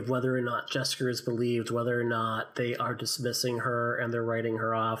movie of whether or not Jessica is believed, whether or not they are dismissing her and they're writing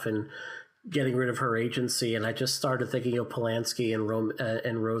her off and getting rid of her agency. And I just started thinking of Polanski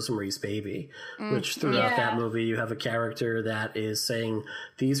and Rosemary's Baby, which throughout that movie you have a character that is saying,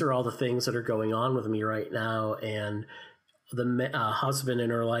 these are all the things that are going on with me right now, and the husband in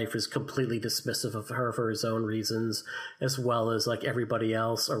her life is completely dismissive of her for his own reasons, as well as like everybody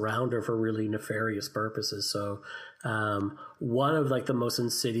else around her for really nefarious purposes. So one of like the most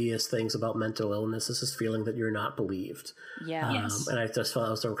insidious things about mental illness is this feeling that you're not believed. Yeah. Yes. And I just felt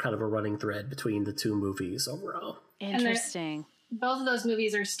that was kind of a running thread between the 2 movies overall. Interesting. Both of those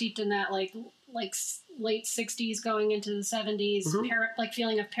movies are steeped in that like late 60s going into the 70s like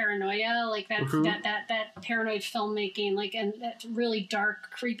feeling of paranoia, like that that paranoid filmmaking, like, and that really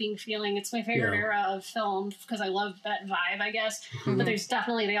dark creeping feeling. It's my favorite era of film because I love that vibe, I guess. But there's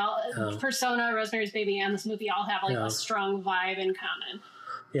definitely Persona, Rosemary's Baby, and this movie all have like a strong vibe in common.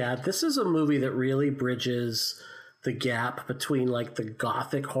 Yeah, this is a movie that really bridges the gap between like the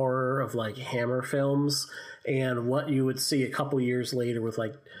gothic horror of like Hammer films and what you would see a couple years later with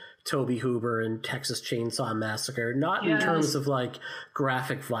like Toby Hooper and Texas Chainsaw Massacre, not in terms of like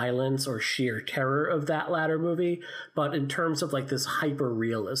graphic violence or sheer terror of that latter movie, but in terms of like this hyper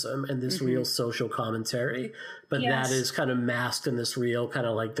realism and this real social commentary. But that is kind of masked in this real kind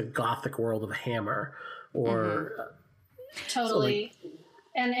of like the gothic world of Hammer or totally. So like,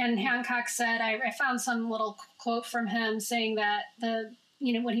 and Hancock said, I found some little quote from him saying that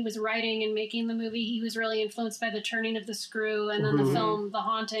when he was writing and making the movie, he was really influenced by The Turning of the Screw, and then the film The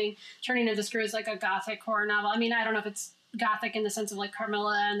Haunting. Turning of the Screw is like a gothic horror novel. I mean, I don't know if it's gothic in the sense of like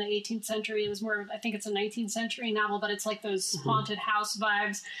Carmilla in the 18th century. It was more of, I think it's a 19th century novel, but it's like those haunted house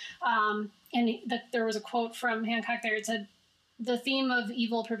vibes. There was a quote from Hancock there. It said, "The theme of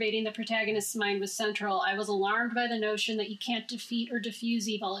evil pervading the protagonist's mind was central. I was alarmed by the notion that you can't defeat or diffuse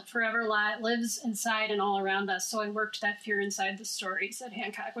evil. It forever lives inside and all around us. So I worked that fear inside the story," said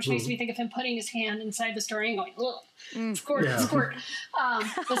Hancock, which makes me think of him putting his hand inside the story and going, ugh, squirt.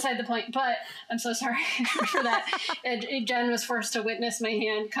 Beside the point. But I'm so sorry for that. Jen was forced to witness my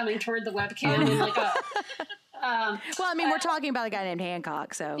hand coming toward the webcam in like a... well, I mean, we're talking about a guy named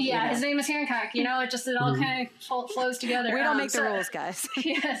Hancock, so his name is Hancock. It all kind of flows together. We don't make the rules, guys.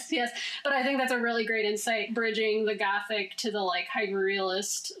 yes, but I think that's a really great insight, bridging the gothic to the like hyper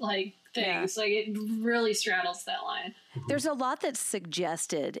realist like things. Like it really straddles that line. There's a lot that's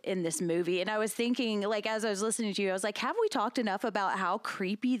suggested in this movie. And I was thinking, like, as I was listening to you, I was like, have we talked enough about how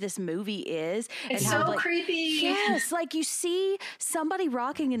creepy this movie is? It's and how, so like, creepy. Yes. Like you see somebody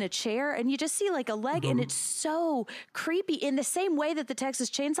rocking in a chair and you just see like a leg and it's so creepy in the same way that the Texas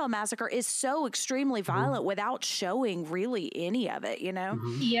Chainsaw Massacre is so extremely violent without showing really any of it,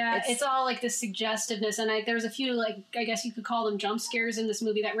 Yeah. It's all like this suggestiveness. And there's a few, like, I guess you could call them jump scares in this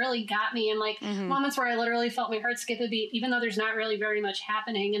movie that really got me. And like moments where I literally felt my heart skip a beat, even though there's not really very much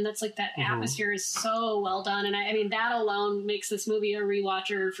happening. And that's like that atmosphere is so well done. And I mean, that alone makes this movie a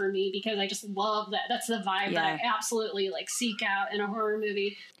rewatcher for me because I just love that. That's the vibe that I absolutely like seek out in a horror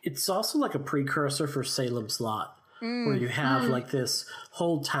movie. It's also like a precursor for Salem's Lot. Where you have like this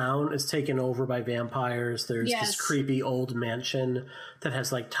whole town is taken over by vampires. There's this creepy old mansion that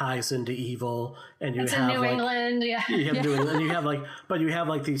has like ties into evil, and you have in New England, you have New England, and you have like, but you have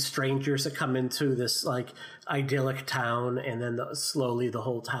like these strangers that come into this like idyllic town, and then slowly the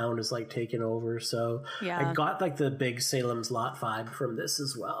whole town is like taken over. So I got like the big Salem's Lot vibe from this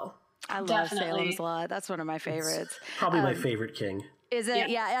as well. I love Salem's Lot. That's one of my favorites. It's probably my favorite King. Is it?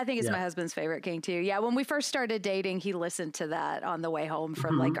 Yeah, I think it's my husband's favorite King too. Yeah, when we first started dating, he listened to that on the way home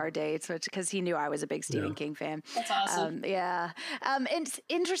from like our dates, because he knew I was a big Stephen King fan. That's awesome. It's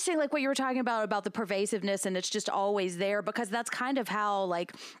interesting, like what you were talking about the pervasiveness, and it's just always there because that's kind of how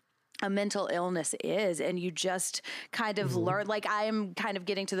like a mental illness is, and you just kind of learn. Like I am kind of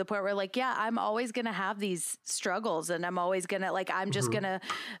getting to the point where like, I'm always going to have these struggles, and I'm always going to like, I'm just going to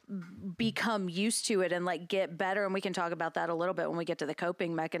become used to it and like get better. And we can talk about that a little bit when we get to the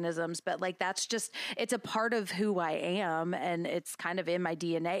coping mechanisms, but like, that's just, it's a part of who I am. And it's kind of in my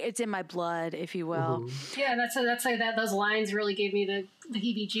DNA. It's in my blood, if you will. Yeah. That's like that. Those lines really gave me the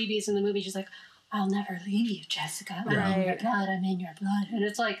heebie-jeebies in the movie. She's like, "I'll never leave you, Jessica. I'm in your blood. I'm in your blood." And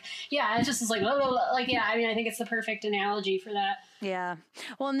it's like, it just is like, blah, blah, blah. Like, I mean, I think it's the perfect analogy for that. Yeah.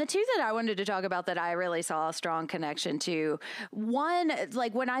 Well, and the two that I wanted to talk about that I really saw a strong connection to, one,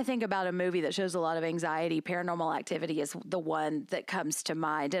 like when I think about a movie that shows a lot of anxiety, Paranormal Activity is the one that comes to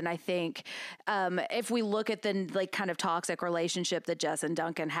mind. And I think if we look at the like kind of toxic relationship that Jess and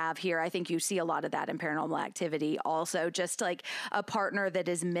Duncan have here, I think you see a lot of that in Paranormal Activity also, just like a partner that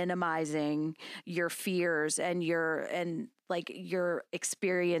is minimizing your fears and your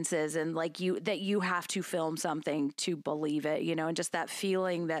experiences, and like you have to film something to believe it, and just that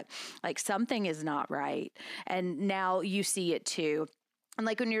feeling that like something is not right. And now you see it too. And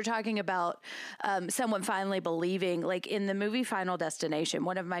like when you're talking about someone finally believing, like in the movie Final Destination,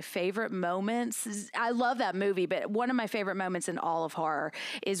 one of my favorite moments, I love that movie, but one of my favorite moments in all of horror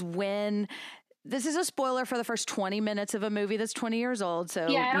is when, this is a spoiler for the first 20 minutes of a movie that's 20 years old. So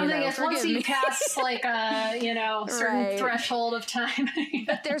I don't think it's once you pass like a certain threshold of time.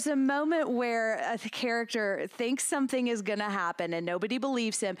 But there's a moment where the character thinks something is going to happen and nobody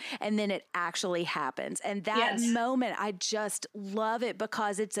believes him, and then it actually happens. And that moment, I just love it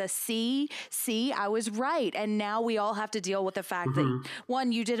because it's a see, I was right. And now we all have to deal with the fact that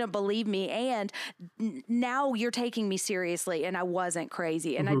one, you didn't believe me, and now you're taking me seriously, and I wasn't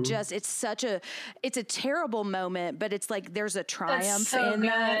crazy. And it's such a it's a terrible moment, but it's like there's a triumph so in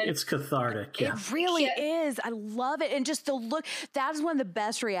that. It's cathartic. Yeah. It really is. I love it. And just the look, that's one of the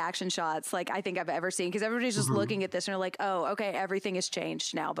best reaction shots like I think I've ever seen, because everybody's just looking at this and they're like, oh, okay, everything has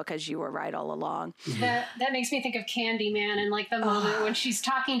changed now because you were right all along. That makes me think of Candyman, and like the moment when she's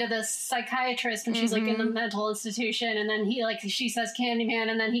talking to the psychiatrist and she's like in the mental institution, and then she says Candyman,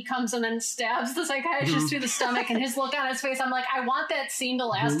 and then he comes and then stabs the psychiatrist through the stomach, and his look on his face, I'm like, I want that scene to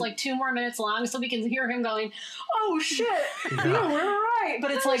last like 2 more minutes long so we can hear him going, oh shit, you were right.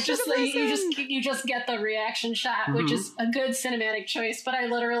 But it's like just you just get the reaction shot, which is a good cinematic choice. But I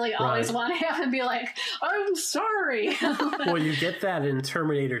literally always want to have him be like, I'm sorry. Well, you get that in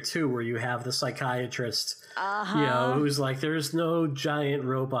Terminator 2, where you have the psychiatrist, who's like, there's no giant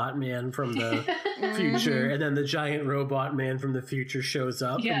robot man from the future, and then the giant robot man from the future shows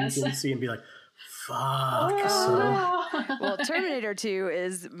up, and you can see him be like, fuck. Well, Terminator 2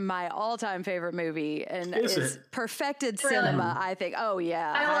 is my all-time favorite movie, and it's perfected cinema, I think. Oh,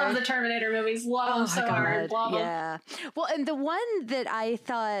 yeah. I love the Terminator movies. Love them so hard. Love them. Yeah. Well, and the one that I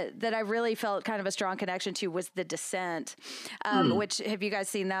thought that I really felt kind of a strong connection to was The Descent, which, have you guys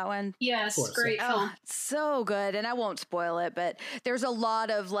seen that one? Yes, great film. So good. And I won't spoil it, but there's a lot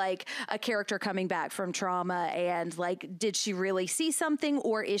of like a character coming back from trauma, and like, did she really see something,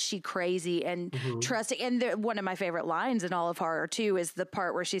 or is she crazy? And trusting. And one of my favorite lines in all of horror too is the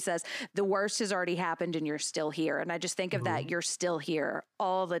part where she says, the worst has already happened and you're still here. And I just think of that, you're still here,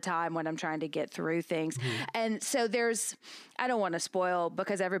 all the time when I'm trying to get through things. And so I don't want to spoil,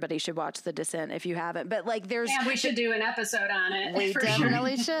 because everybody should watch The Descent if you haven't, but like and we should do an episode on it. We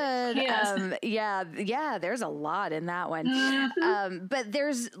definitely should. Yes. Yeah, there's a lot in that one. But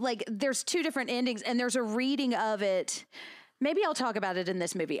there's 2 different endings, and there's a reading of it. Maybe I'll talk about it in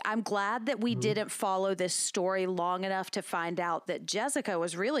this movie. I'm glad that we didn't follow this story long enough to find out that Jessica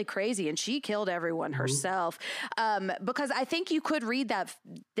was really crazy and she killed everyone herself. Because I think you could read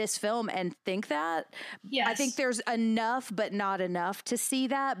this film and think that. Yes. I think there's enough, but not enough to see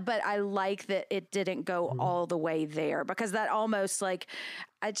that. But I like that it didn't go all the way there, because that almost like,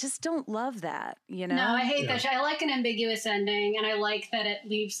 I just don't love that, you know? No, I hate that. I like an ambiguous ending, and I like that it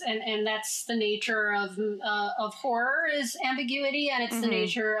leaves, and that's the nature of horror is ambiguity, and it's the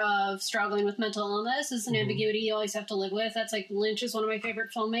nature of struggling with mental illness is an ambiguity you always have to live with. That's like, Lynch is one of my favorite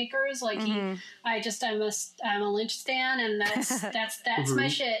filmmakers. Like I'm a Lynch stan, and that's my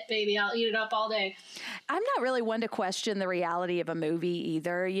shit, baby. I'll eat it up all day. I'm not really one to question the reality of a movie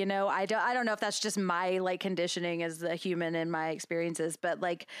either. You know, I don't know if that's just my like conditioning as a human in my experiences, but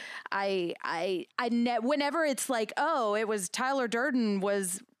like whenever it's like, oh, it was Tyler Durden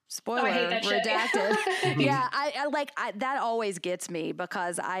was spoiler redacted. Yeah, I that always gets me,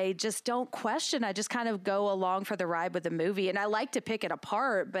 because I just don't question. I just kind of go along for the ride with the movie, and I like to pick it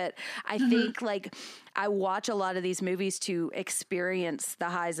apart. But I think like I watch a lot of these movies to experience the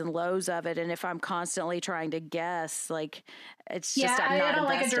highs and lows of it, and if I'm constantly trying to guess, like it's just I'm not I don't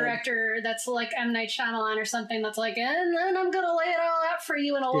invested. like a director that's like M. Night Shyamalan or something that's like, and then I'm gonna lay it all out for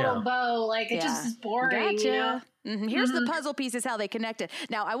you in a little bow. Like it just is boring. Gotcha. You know? Here's the puzzle pieces, how they connected.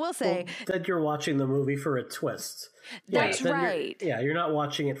 Now, I will say that you're watching the movie for a twist. That's right. You're not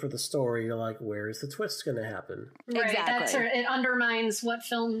watching it for the story. You're like, where is the twist going to happen? Right. Exactly. It undermines what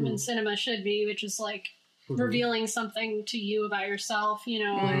film and cinema should be, which is like revealing something to you about yourself, you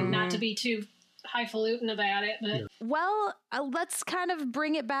know, and not to be too highfalutin about it. But well, let's kind of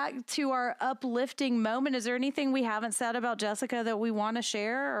bring it back to our uplifting moment. Is there anything we haven't said about Jessica that we want to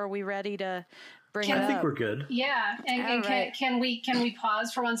share? Or are we ready to bring it up? I think we're good. Yeah. And can we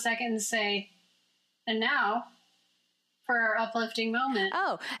pause for 1 second and say, and now for our uplifting moment.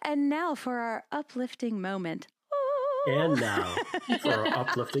 Oh, and now for our uplifting moment. Ooh. And now for our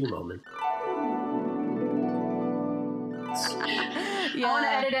uplifting moment. I want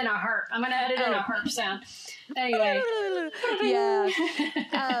to edit in a harp. I'm going to edit in a harp sound. Anyway.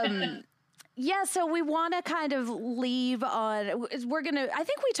 Yeah, so we want to kind of leave on, I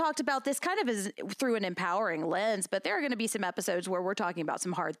think we talked about this kind of as through an empowering lens, but there are going to be some episodes where we're talking about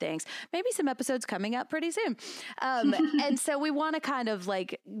some hard things, maybe some episodes coming up pretty soon. And so we want to kind of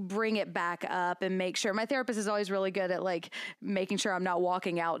like bring it back up and make sure, my therapist is always really good at like making sure I'm not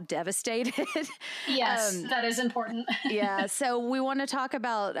walking out devastated. Yes, that is important. Yeah, so we want to talk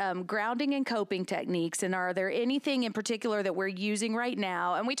about grounding and coping techniques, and are there anything in particular that we're using right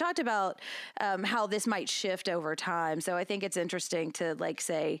now? And we talked about how this might shift over time. So I think it's interesting to like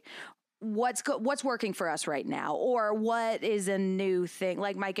say, what's working for us right now, or what is a new thing?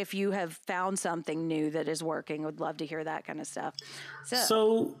 Like Mike, if you have found something new that is working, would love to hear that kind of stuff.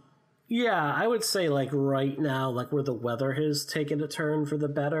 So Yeah, I would say like right now, like where the weather has taken a turn for the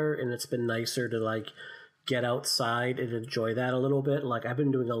better, and it's been nicer to like get outside and enjoy that a little bit. Like I've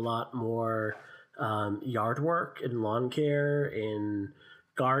been doing a lot more yard work and lawn care and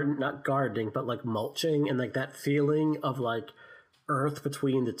not gardening, but like mulching, and like that feeling of like earth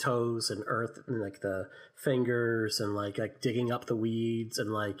between the toes and earth and like the fingers, and like digging up the weeds,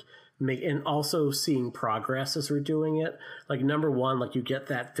 and like and also seeing progress as we're doing it. Like number one, like you get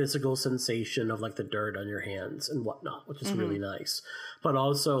that physical sensation of like the dirt on your hands and whatnot, which is really nice. But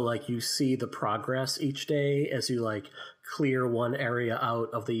also like you see the progress each day as you like clear one area out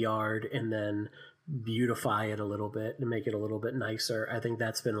of the yard and then beautify it a little bit and make it a little bit nicer. I think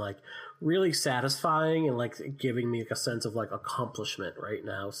that's been like really satisfying and like giving me like a sense of like accomplishment right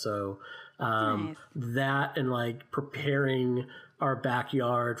now. So Nice. that and like preparing our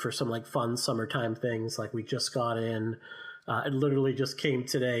backyard for some like fun summertime things. Like we just got in, it literally just came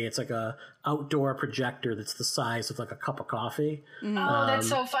today. It's like a outdoor projector that's the size of like a cup of coffee. Oh, that's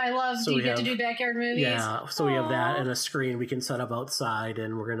so fun. I love, so do you we get to have- do backyard movies? Yeah, so we have that and a screen we can set up outside,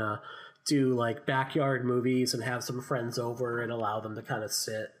 and we're gonna do like backyard movies and have some friends over and allow them to kind of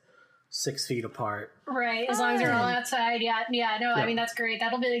sit 6 feet apart. Right, as long as they're all outside. Yeah, no, Yeah. I mean, that's great.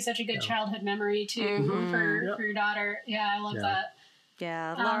 That'll be like such a good childhood memory, too, for your daughter. Yeah, I love that.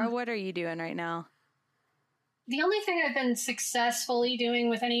 Yeah. Laura, what are you doing right now? The only thing I've been successfully doing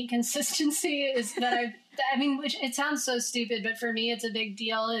with any consistency is that I mean, which it sounds so stupid, but for me, it's a big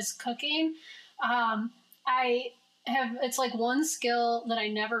deal, is cooking. It's like one skill that I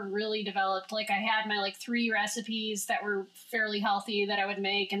never really developed. Like I had my like 3 recipes that were fairly healthy that I would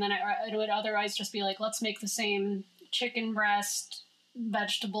make. And then it would otherwise just be like, let's make the same chicken breast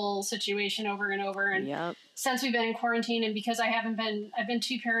vegetable situation over and over. And since we've been in quarantine, and because I've been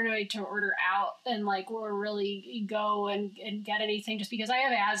too paranoid to order out and like or really go and get anything, just because I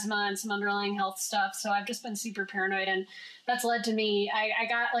have asthma and some underlying health stuff. So I've just been super paranoid, and that's led to me. I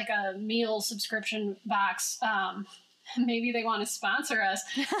got like a meal subscription box. Maybe they want to sponsor us.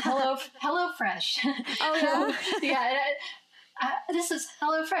 HelloFresh. Oh yeah. This is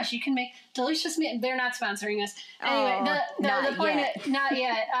HelloFresh. You can make delicious meal. They're not sponsoring us. Anyway, the point yet. Not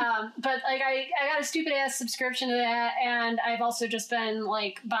yet. But like I got a stupid ass subscription to that, and I've also just been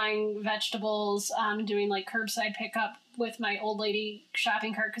like buying vegetables, doing like curbside pickup with my old lady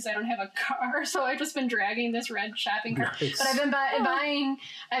shopping cart because I don't have a car, so I've just been dragging this red shopping cart. Nice. But I've been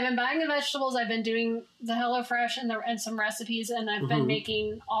buying the vegetables. I've been doing the HelloFresh and some recipes, and I've been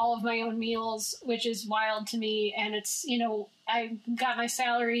making all of my own meals, which is wild to me. And it's, I got my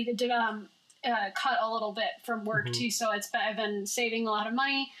salary to cut a little bit from work too, so I've been saving a lot of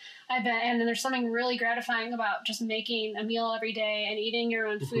money. And then there's something really gratifying about just making a meal every day and eating your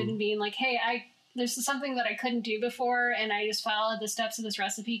own food and being like, hey, this is something that I couldn't do before, and I just followed the steps of this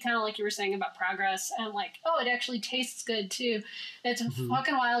recipe, kind of like you were saying about progress, and like, oh, it actually tastes good too. It's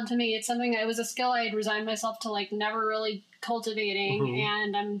fucking wild to me. It's something, it was a skill I had resigned myself to like never really cultivating,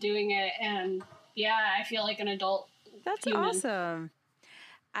 and I'm doing it, and yeah, I feel like an adult. That's human. awesome.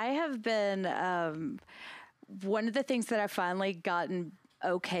 I have been, one of the things that I've finally gotten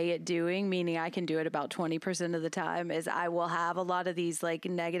okay at doing, meaning I can do it about 20% of the time, is I will have a lot of these like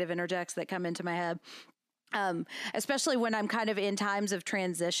negative interjects that come into my head. Especially when I'm kind of in times of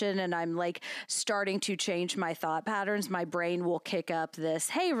transition and I'm like starting to change my thought patterns, my brain will kick up this,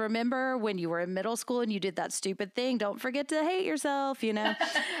 hey, remember when you were in middle school and you did that stupid thing? Don't forget to hate yourself, Yes.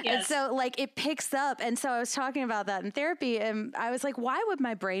 And so like it picks up. And so I was talking about that in therapy, and I was like, why would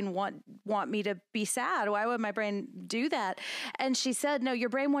my brain want me to be sad? Why would my brain do that? And she said, no, your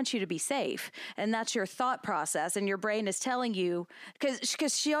brain wants you to be safe. And that's your thought process. And your brain is telling you,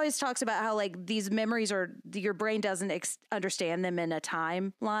 because she always talks about how like these memories are, your brain doesn't understand them in a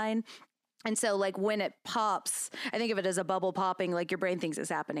timeline. And so like when it pops, I think of it as a bubble popping, like your brain thinks it's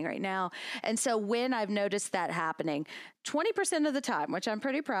happening right now. And so when I've noticed that happening 20% of the time, which I'm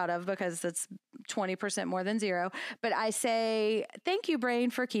pretty proud of because that's 20% more than 0, but I say, thank you, brain,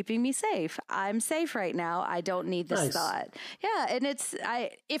 for keeping me safe. I'm safe right now. I don't need this thought. Yeah. And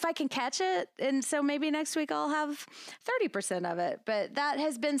if I can catch it, and so maybe next week I'll have 30% of it, but that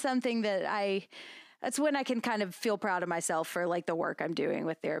has been something that that's when I can kind of feel proud of myself for like the work I'm doing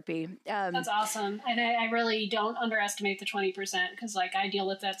with therapy. That's awesome. And I really don't underestimate the 20% because like I deal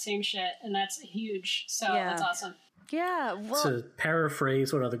with that same shit, and that's huge. So that's awesome. Yeah. Well, to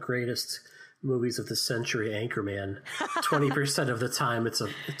paraphrase one of the greatest movies of the century, Anchorman, 20% of the time it's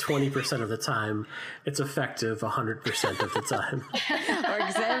 20% of the time it's effective 100% of the time.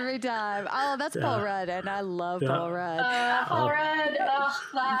 Works every every time. Oh, that's Paul Rudd, and I love Paul Rudd. Paul Rudd,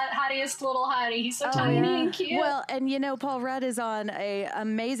 the hottiest little hottie. He's so tiny and cute. Well, and you know, Paul Rudd is on a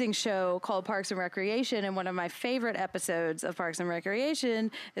amazing show called Parks and Recreation, and one of my favorite episodes of Parks and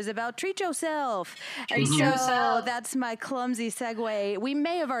Recreation is about treat yourself. And so that's my clumsy segue. We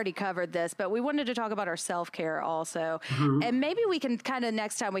may have already covered this, but we wanted to talk about our self-care also. And maybe we can kind of,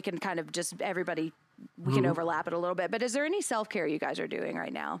 next time we can kind of just everybody, we can overlap it a little bit. But is there any self-care you guys are doing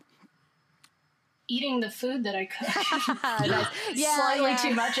right now? Eating the food that I cook. Nice. Slightly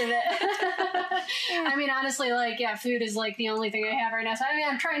too much of it. I mean, honestly, like, food is like the only thing I have right now. So I mean,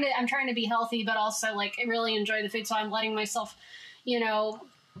 I'm trying to be healthy, but also like really enjoy the food. So I'm letting myself,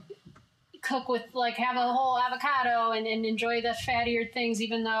 cook with, like, have a whole avocado and enjoy the fattier things,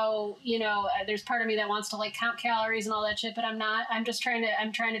 even though, there's part of me that wants to like count calories and all that shit, but I'm not. I'm trying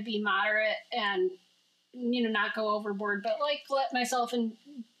to be moderate and, not go overboard, but like let myself, and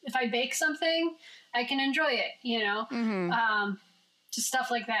if I bake something, I can enjoy it, just stuff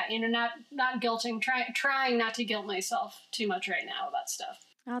like that, not guilting, trying not to guilt myself too much right now about stuff.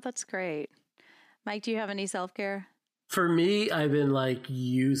 Oh, that's great. Mike, do you have any self-care? For me, I've been like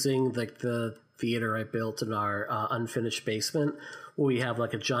using like the theater I built in our unfinished basement, where we have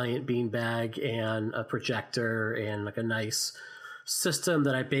like a giant beanbag and a projector and like a nice system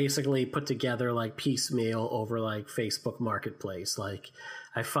that I basically put together like piecemeal over like Facebook Marketplace. Like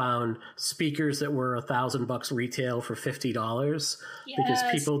I found speakers that were $1,000 retail for $50 because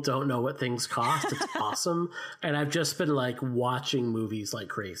people don't know what things cost. It's awesome. And I've just been like watching movies like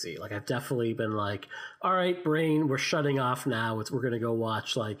crazy. Like I've definitely been like, all right, brain, we're shutting off now. We're going to go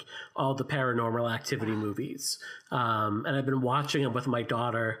watch like all the Paranormal Activity movies. And I've been watching them with my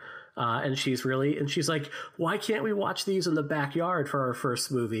daughter. And she's like, why can't we watch these in the backyard for our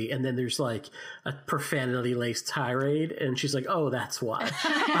first movie? And then there's like a profanity laced tirade. And she's like, oh, that's why.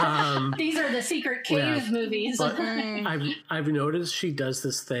 These are the secret cave movies. But I've noticed she does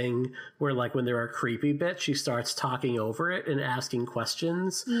this thing where like when there are creepy bits, she starts talking over it and asking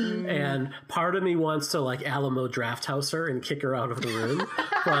questions. And part of me wants to like Alamo Drafthouse her and kick her out of the room.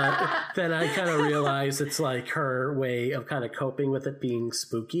 But then I kind of realize it's like her way of kind of coping with it being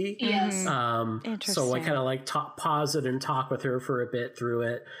spooky. Yes. So I kind of like pause it and talk with her for a bit through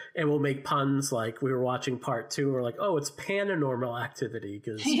it, and we'll make puns. Like we were watching part 2, we're like, "Oh, it's Paranormal Activity,"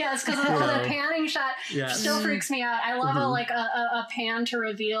 because because the panning shot still freaks me out. I love a pan to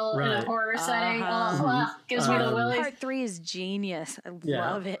reveal in a horror setting. Gives me the willies. Part 3 is genius. I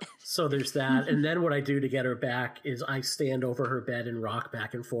love it. So there's that, and then what I do to get her back is I stand over her bed and rock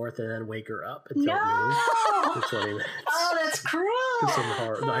back and forth, and then wake her up until for 20 minutes. Oh, that's cruel. Some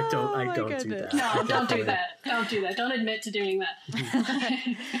horror. No, I don't do that. No, don't do that. Don't do that. Don't admit to doing that.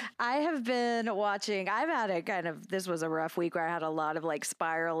 I have been watching, I've had this was a rough week where I had a lot of like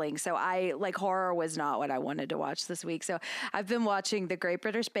spiraling. So horror was not what I wanted to watch this week. So I've been watching the Great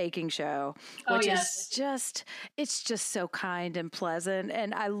British Baking Show, which is it's just so kind and pleasant.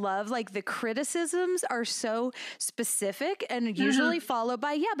 And I love like the criticisms are so specific and usually followed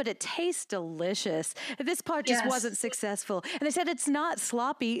by, but it tastes delicious. This part just wasn't successful. And they said it's not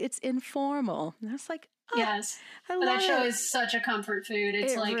sloppy, it's informal. And I was like, yes, that show is such a comfort food.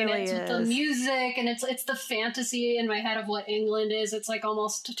 It's it's the music and it's the fantasy in my head of what England is. It's like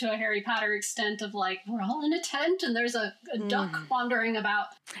almost to a Harry Potter extent of like we're all in a tent and there's a duck wandering about.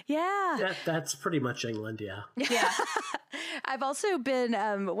 Yeah, that's pretty much England. Yeah. I've also been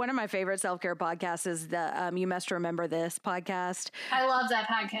one of my favorite self-care podcasts is the You Must Remember This podcast. I love that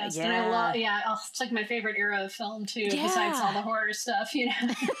podcast, and I love it's like my favorite era of film too. Besides all the horror stuff,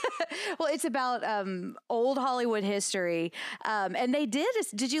 Well, it's about old Hollywood history, and they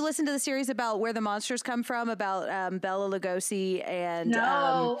did you listen to the series about where the monsters come from, about Bela Lugosi and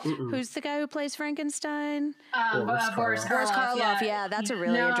who's the guy who plays Frankenstein? Boris Karloff. Yeah, that's a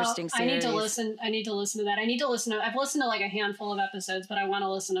really interesting series. I need to listen to that. I've listened to like a handful of episodes, but I want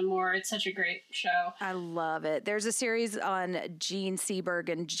to listen to more. It's such a great show. I love it. There's a series on Gene Seberg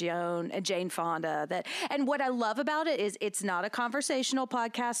and Jane Fonda and what I love about it is it's not a conversational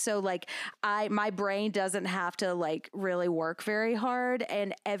podcast. So like my brain doesn't have to like really work very hard,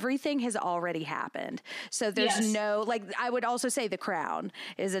 and everything has already happened. So there's no, like, I would also say The Crown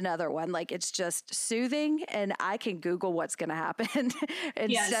is another one. Like it's just soothing and I can Google what's going to happen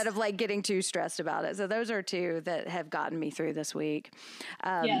instead of like getting too stressed about it. So those are two that have gotten me through this week.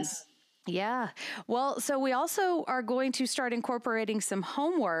 Yeah. Well, so we also are going to start incorporating some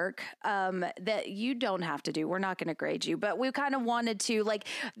homework that you don't have to do. We're not going to grade you, but we kind of wanted to, like,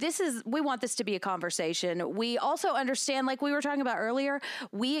 we want this to be a conversation. We also understand, like we were talking about earlier,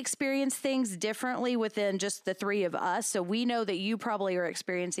 we experience things differently within just the three of us. So we know that you probably are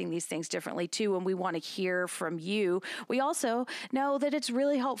experiencing these things differently too, and we want to hear from you. We also know that it's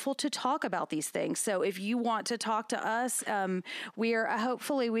really helpful to talk about these things. So if you want to talk to us,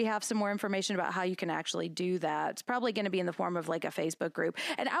 hopefully we have some more information about how you can actually do that. It's probably going to be in the form of like a Facebook group.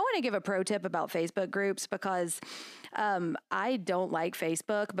 And I want to give a pro tip about Facebook groups because I don't like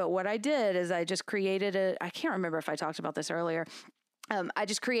Facebook, but what I did is I just created I can't remember if I talked about this earlier. I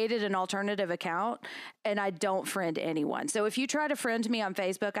just created an alternative account and I don't friend anyone. So if you try to friend me on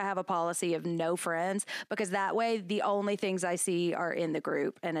Facebook, I have a policy of no friends because that way the only things I see are in the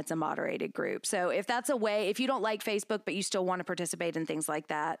group and it's a moderated group. So if that's a way, if you don't like Facebook, but you still want to participate in things like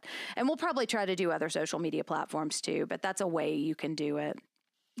that, and we'll probably try to do other social media platforms too, but that's a way you can do it.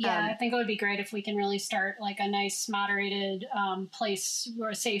 Yeah, I think it would be great if we can really start like a nice moderated place or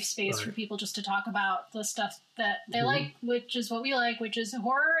a safe space for people just to talk about the stuff that they like, which is what we like, which is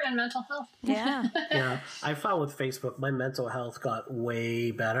horror and mental health. Yeah. Yeah. I found with Facebook, my mental health got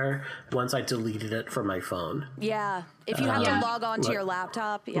way better once I deleted it from my phone. Yeah. If you have to log on to your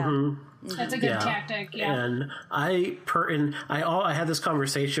laptop. Yeah. That's a good tactic. Yeah. And I had this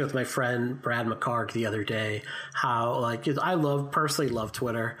conversation with my friend Brad McCarg the other day, how like I personally love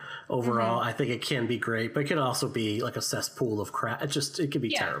Twitter overall. I think it can be great, but it can also be like a cesspool of crap. It can be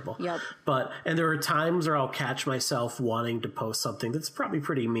terrible. Yep. And there are times where I'll catch myself wanting to post something that's probably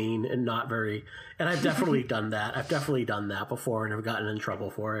pretty mean and not very, and I've definitely done that. I've definitely done that before and I've gotten in trouble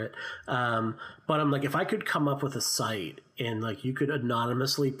for it. But I'm like, if I could come up with a site and like you could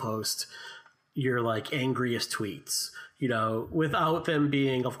anonymously post your like angriest tweets, you know, without them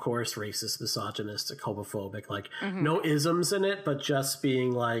being, of course, racist, misogynistic, homophobic, like no isms in it, but just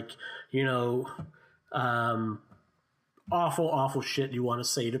being like, you know, awful shit you want to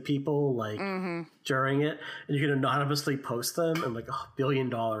say to people like during it, and you can anonymously post them and like $1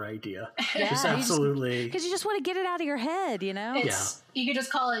 billion idea. Just absolutely, because you just want to get it out of your head, you know. You could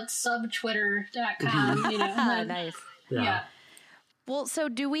just call it subtwitter.com. You know, nice. Yeah. Well, so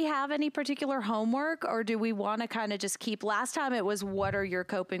do we have any particular homework, or do we want to kind of just keep? Last time it was, what are your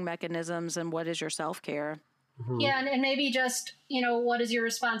coping mechanisms and what is your self-care? Yeah, and maybe just, you know, what is your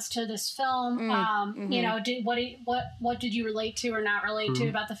response to this film? You know, what did you relate to or not relate to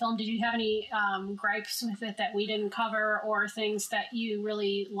about the film? Did you have any gripes with it that we didn't cover, or things that you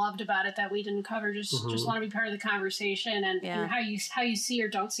really loved about it that we didn't cover? Just want to be part of the conversation, and how you see or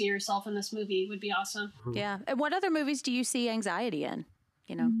don't see yourself in this movie would be awesome. Yeah, and what other movies do you see anxiety in?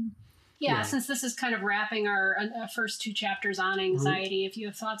 You know. Yeah, since this is kind of wrapping our first two chapters on anxiety, if you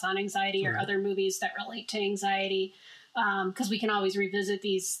have thoughts on anxiety or other movies that relate to anxiety, because we can always revisit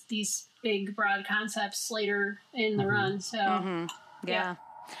these big, broad concepts later in the run. So, yeah.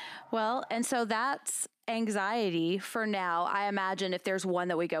 Well, and so that's anxiety for now. I imagine if there's one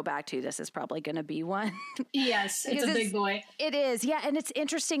that we go back to, this is probably going to be one. Yes, it's a big boy. It is, yeah, and it's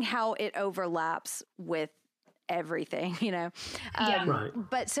interesting how it overlaps with everything, you know.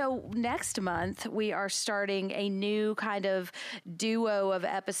 But so next month we are starting a new kind of duo of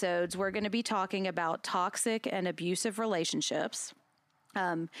episodes. We're going to be talking about toxic and abusive relationships.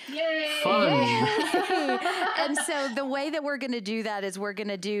 Yay! And so the way that we're going to do that is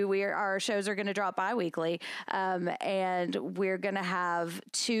our shows are going to drop bi-weekly, and we're going to have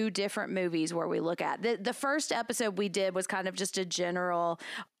two different movies where we look at the first episode we did was kind of just a general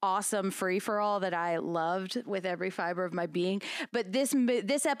awesome free-for-all that I loved with every fiber of my being. But this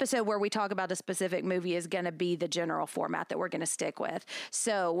episode where we talk about a specific movie is going to be the general format that we're going to stick with.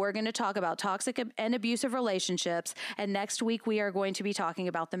 So we're going to talk about toxic and abusive relationships. And next week we are going to be talking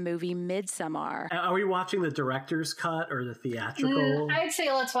about the movie Midsommar. Are we watching the director's cut or the theatrical? I'd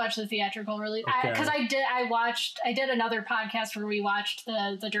say let's watch the theatrical release. Because I did another podcast where we watched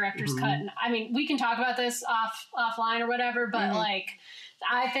the director's cut. And I mean, we can talk about this offline or whatever, but like,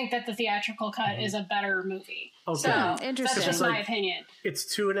 I think that the theatrical cut is a better movie. Okay. So interesting. That's just my opinion.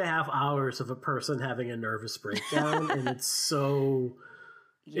 It's 2.5 hours of a person having a nervous breakdown, and it's so...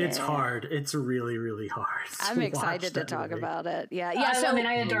 Yeah. It's hard. It's really, really hard. I'm excited to talk about it. Yeah.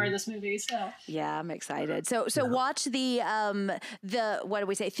 I adore this movie. So yeah, I'm excited. So watch the what do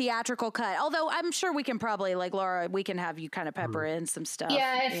we say, theatrical cut. Although I'm sure we can probably, like Laura, we can have you kind of pepper in some stuff.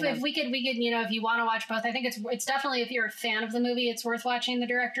 Yeah, if we could, you know, if you want to watch both, I think it's definitely, if you're a fan of the movie, it's worth watching the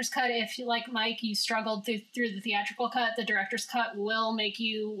director's cut. If you, like Mike, you struggled through the theatrical cut, the director's cut will make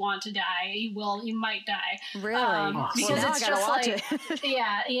you want to die. You might die. Really? Because it's just like it. yeah.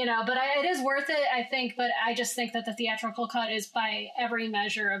 Yeah, but it is worth it, I think. But I just think that the theatrical cut is by every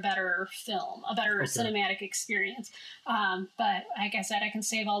measure a better film, a better cinematic experience. But like I said, I can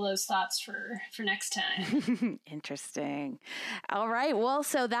save all those thoughts for next time. Interesting. All right. Well,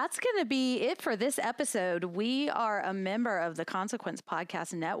 so that's going to be it for this episode. We are a member of the Consequence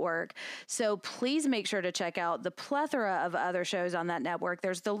Podcast Network. So please make sure to check out the plethora of other shows on that network.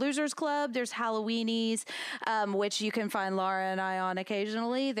 There's the Losers Club. There's Halloweenies, which you can find Laura and I on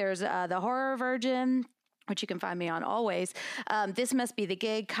occasionally. There's the Horror Virgin, which you can find me on always. This Must Be the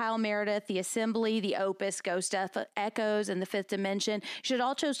Gig, Kyle Meredith, The Assembly, The Opus, Ghost Echoes, and The Fifth Dimension. You should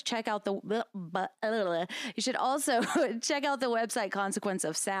also check out the website Consequence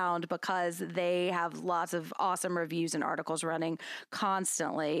of Sound, because they have lots of awesome reviews and articles running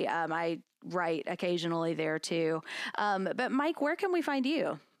constantly. I write occasionally there too. But Mike, where can we find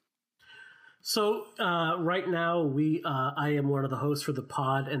you? So right now, I am one of the hosts for The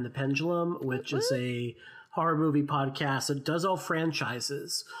Pod and the Pendulum, which is a horror movie podcast that does all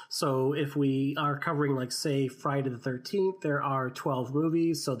franchises. So if we are covering, like, say, Friday the 13th, there are 12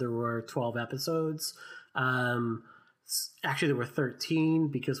 movies, so there were 12 episodes. Actually, there were 13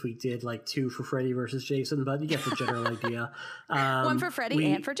 because we did, like, 2 for Freddy versus Jason, but you get the general idea. One for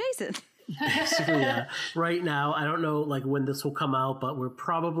Freddy and for Jason. Yeah. Right now, I don't know, like, when this will come out, but we're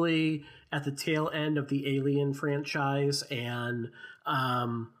probably at the tail end of the Alien franchise, and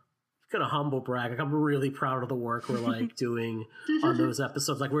gonna humble brag. Like, I'm really proud of the work we're, like, doing on those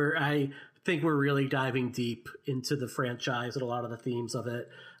episodes. Like, I think we're really diving deep into the franchise and a lot of the themes of it,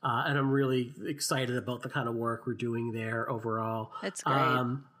 and I'm really excited about the kind of work we're doing there overall. That's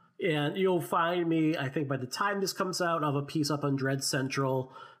great. And you'll find me, I think by the time this comes out, I'll have a piece up on Dread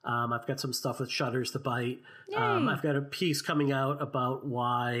Central. I've got some stuff with Shutters to Bite. I've got a piece coming out about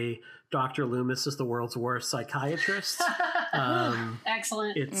why Dr. Loomis is the world's worst psychiatrist.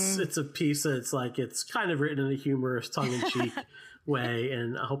 Excellent. It's a piece that's, like, it's kind of written in a humorous, tongue-in-cheek way,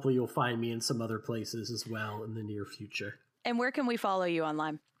 and hopefully you'll find me in some other places as well in the near future. And where can we follow you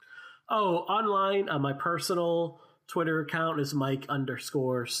online? Oh, online, my personal Twitter account is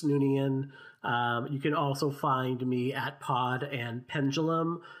Mike_Snoonian. You can also find me at Pod and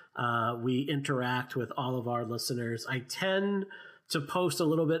Pendulum. We interact with all of our listeners. I tend to post a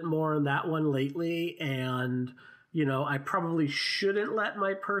little bit more on that one lately, and, I probably shouldn't let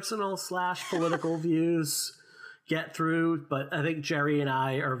my personal / political views get through, but I think Jerry and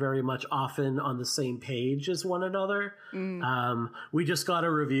I are very much often on the same page as one another. We just got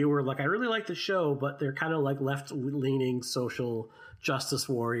a review. We're like, I really like the show, but they're kind of like left-leaning social justice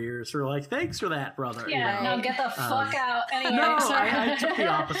warriors. We're like, thanks for that, brother. Yeah, no, get the fuck out. Anyway, no, I took the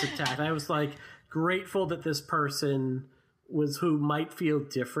opposite tack. I was like grateful that this person who might feel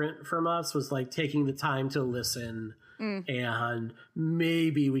different from us was, like, taking the time to listen. And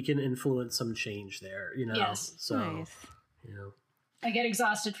maybe we can influence some change there, Yes. So, nice. I get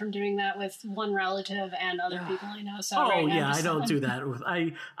exhausted from doing that with one relative and other people I know. So I don't do that.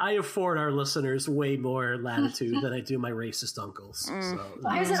 I afford our listeners way more latitude than I do my racist uncles. So,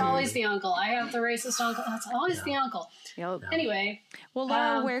 why is it always the uncle? I have the racist uncle. That's always the uncle. Yep. Anyway. Well,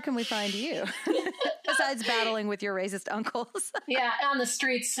 Laura, where can we find you? Besides battling with your racist uncles. Yeah, on the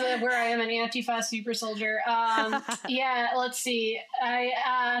streets where I am an Antifa super soldier. Let's see.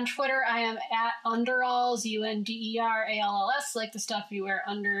 On Twitter, I am at Underalls, UNDERALLS, like the stuff you wear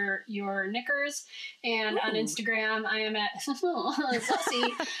under your knickers. And on Instagram, I am at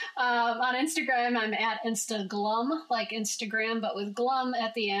Sussy. On Instagram, I'm at Instaglum, like Instagram, but with glum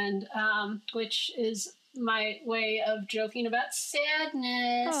at the end, which is my way of joking about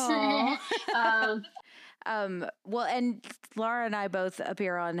sadness. Well, and Laura and I both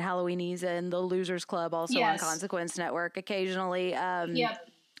appear on Halloweenies and the Losers Club, also on Consequence Network occasionally. Yep.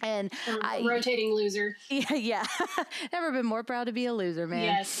 And rotating loser. Yeah. Never been more proud to be a loser, man.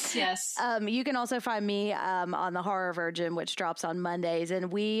 Yes. You can also find me on the Horror Virgin, which drops on Mondays,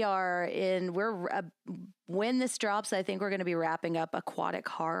 and when this drops, I think we're going to be wrapping up Aquatic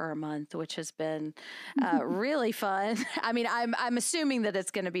Horror Month, which has been really fun. I mean, I'm assuming that it's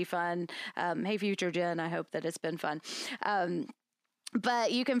going to be fun. Hey, future Jen, I hope that it's been fun.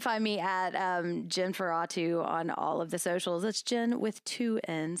 But you can find me at Jen Ferratu on all of the socials. It's Jen with 2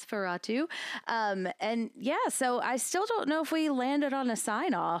 N's, Ferratu. And yeah, so I still don't know if we landed on a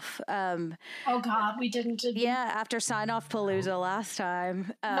sign off. Oh God, we didn't. Yeah, after sign off Palooza last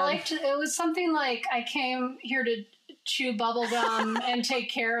time. It was something like, I came here to chew bubble gum and take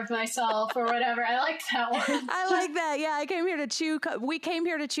care of myself or whatever. I like that one. I like that. Yeah, we came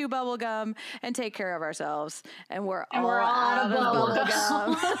here to chew bubble gum and take care of ourselves. And we're all out of bubble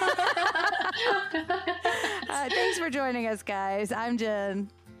gum. Thanks for joining us, guys. I'm Jen.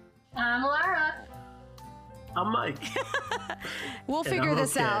 I'm Lara. I'm Mike. We'll figure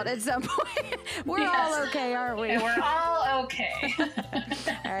this out at some point. We're all okay, aren't we? And we're all okay.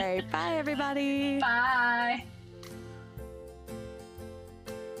 All right. Bye, everybody. Bye.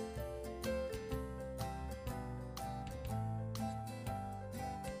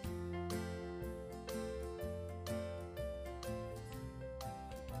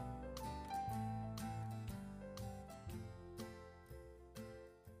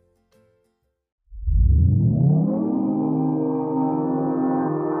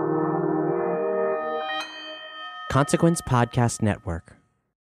 Consequence Podcast Network.